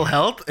ready. mental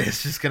health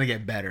is just going to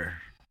get better.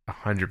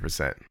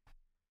 100%.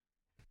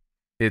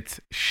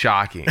 It's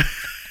shocking.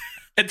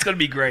 It's going to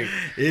be great.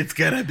 It's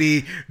going to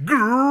be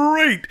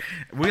great.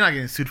 We're not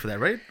getting sued for that,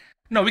 right?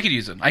 No, we could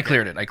use it. I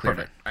cleared it. All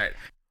right.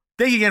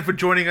 Thank you again for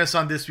joining us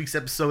on this week's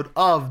episode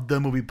of the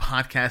Movie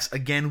Podcast.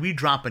 Again, we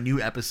drop a new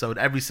episode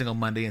every single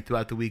Monday, and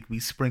throughout the week, we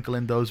sprinkle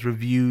in those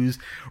reviews,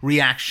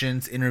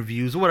 reactions,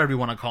 interviews, or whatever you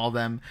want to call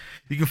them.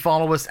 You can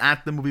follow us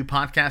at the Movie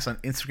Podcast on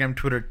Instagram,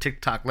 Twitter,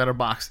 TikTok,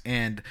 Letterboxd,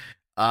 and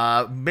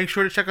make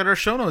sure to check out our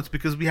show notes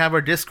because we have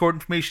our Discord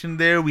information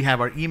there. We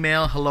have our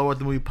email,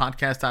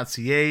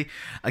 hello@themoviepodcast.ca.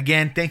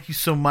 Again, thank you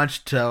so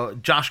much to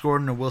Josh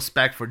Gordon and Will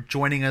Speck for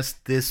joining us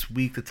this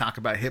week to talk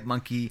about Hit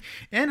Monkey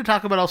and to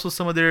talk about also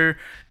some of their.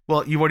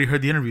 Well, you've already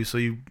heard the interview, so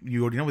you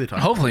already know what they're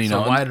talking Hopefully, about. you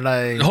know. So why did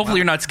I? Hopefully,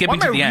 you're not skipping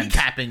to the end.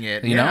 Recapping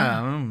it, you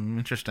know.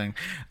 Interesting.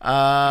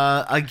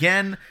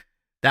 Again,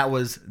 that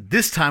was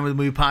This Time with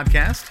the Movie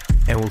Podcast,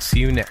 and we'll see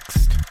you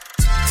next.